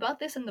I love about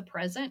this in the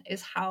present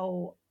is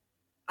how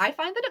I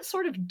find that it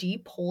sort of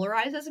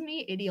depolarizes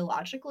me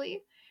ideologically.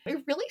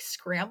 It really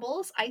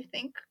scrambles, I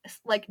think,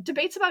 like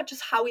debates about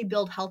just how we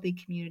build healthy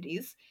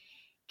communities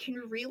can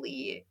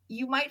really,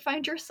 you might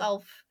find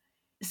yourself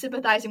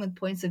sympathizing with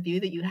points of view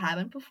that you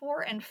haven't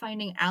before and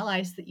finding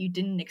allies that you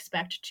didn't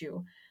expect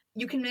to.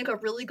 You can make a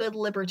really good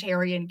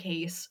libertarian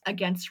case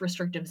against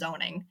restrictive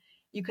zoning.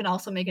 You can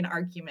also make an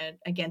argument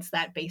against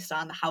that based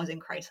on the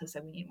housing crisis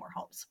that we need more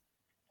homes.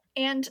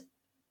 And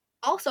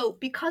also,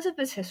 because of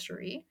this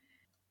history,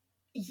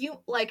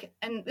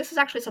 and this is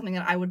actually something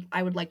that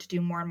I would like to do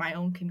more in my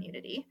own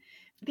community.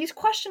 These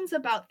questions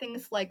about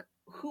things like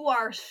who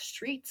are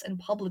streets and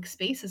public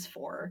spaces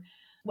for,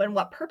 when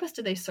what purpose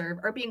do they serve,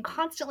 are being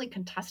constantly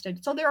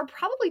contested. So there are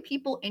probably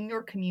people in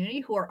your community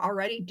who are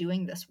already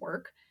doing this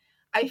work.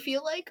 I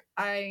feel like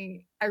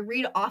I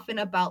read often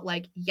about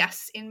like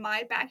yes in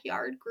my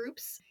backyard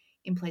groups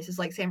in places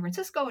like San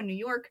Francisco and New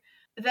York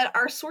that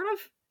are sort of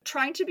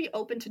trying to be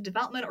open to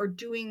development or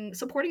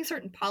supporting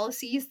certain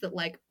policies that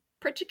like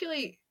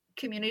particularly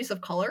communities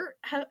of color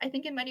I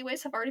think in many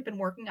ways have already been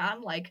working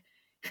on. Like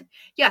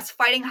yes,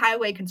 fighting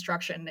highway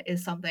construction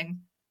is something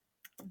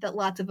that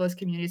lots of those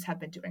communities have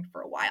been doing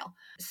for a while.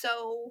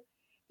 So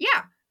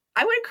yeah,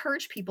 I would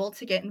encourage people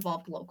to get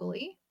involved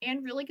locally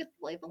and really get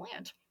the lay of the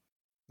land.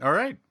 All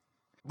right.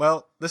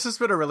 Well, this has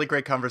been a really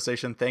great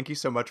conversation. Thank you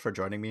so much for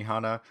joining me,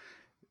 Hana.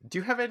 Do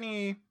you have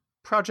any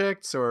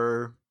projects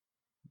or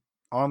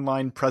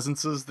online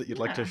presences that you'd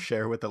like to Yeah,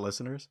 share with the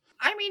listeners?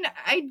 I mean,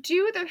 I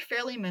do. They're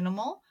fairly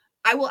minimal.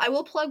 I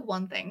will plug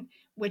one thing.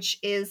 which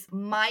is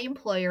my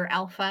employer,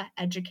 Alpha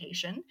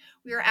Education.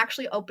 We are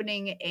actually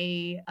opening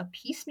a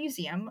peace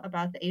museum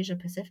about the Asia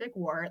Pacific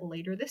War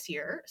later this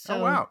year. Oh,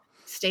 So wow.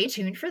 stay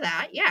tuned for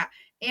that. Yeah.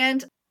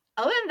 And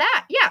other than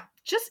that, yeah,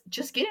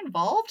 just get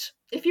involved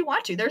if you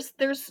want to.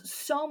 There's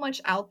so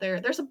much out there.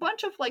 There's a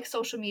bunch of like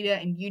social media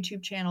and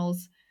YouTube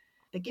channels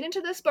that get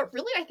into this, but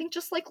really I think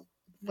just like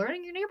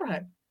learning your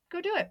neighborhood. Go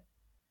do it.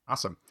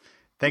 Awesome.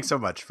 Thanks so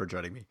much for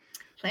joining me.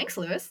 Thanks,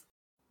 Lewis.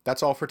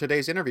 That's all for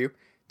today's interview.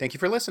 Thank you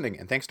for listening,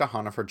 and thanks to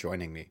Hana for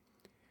joining me.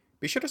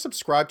 Be sure to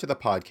subscribe to the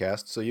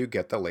podcast so you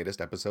get the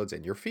latest episodes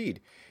in your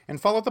feed.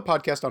 And follow the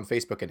podcast on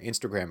Facebook and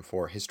Instagram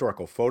for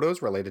historical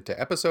photos related to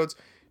episodes,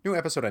 new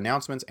episode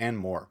announcements, and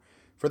more.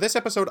 For this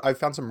episode, I've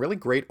found some really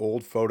great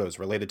old photos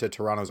related to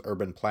Toronto's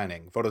urban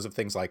planning. Photos of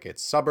things like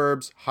its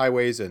suburbs,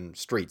 highways, and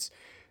streets.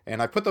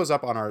 And I put those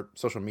up on our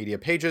social media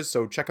pages,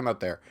 so check them out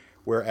there.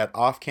 We're at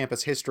Off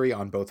Campus History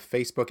on both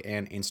Facebook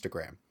and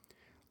Instagram.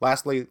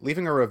 Lastly,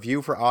 leaving a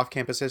review for Off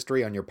Campus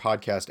History on your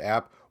podcast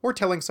app or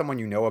telling someone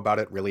you know about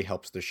it really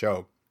helps the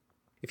show.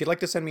 If you'd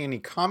like to send me any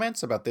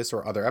comments about this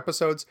or other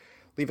episodes,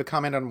 leave a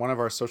comment on one of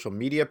our social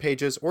media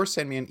pages or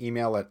send me an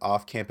email at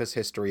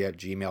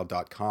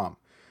offcampushistory@gmail.com.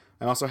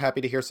 I'm also happy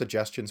to hear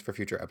suggestions for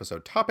future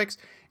episode topics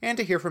and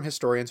to hear from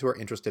historians who are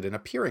interested in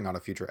appearing on a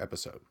future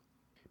episode.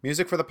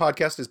 Music for the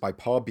podcast is by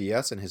Paul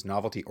B.S. and his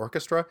Novelty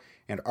Orchestra,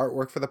 and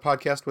artwork for the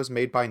podcast was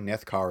made by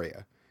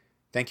Nethkaria.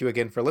 Thank you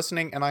again for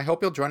listening, and I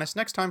hope you'll join us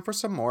next time for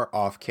some more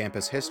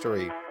off-campus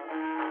history.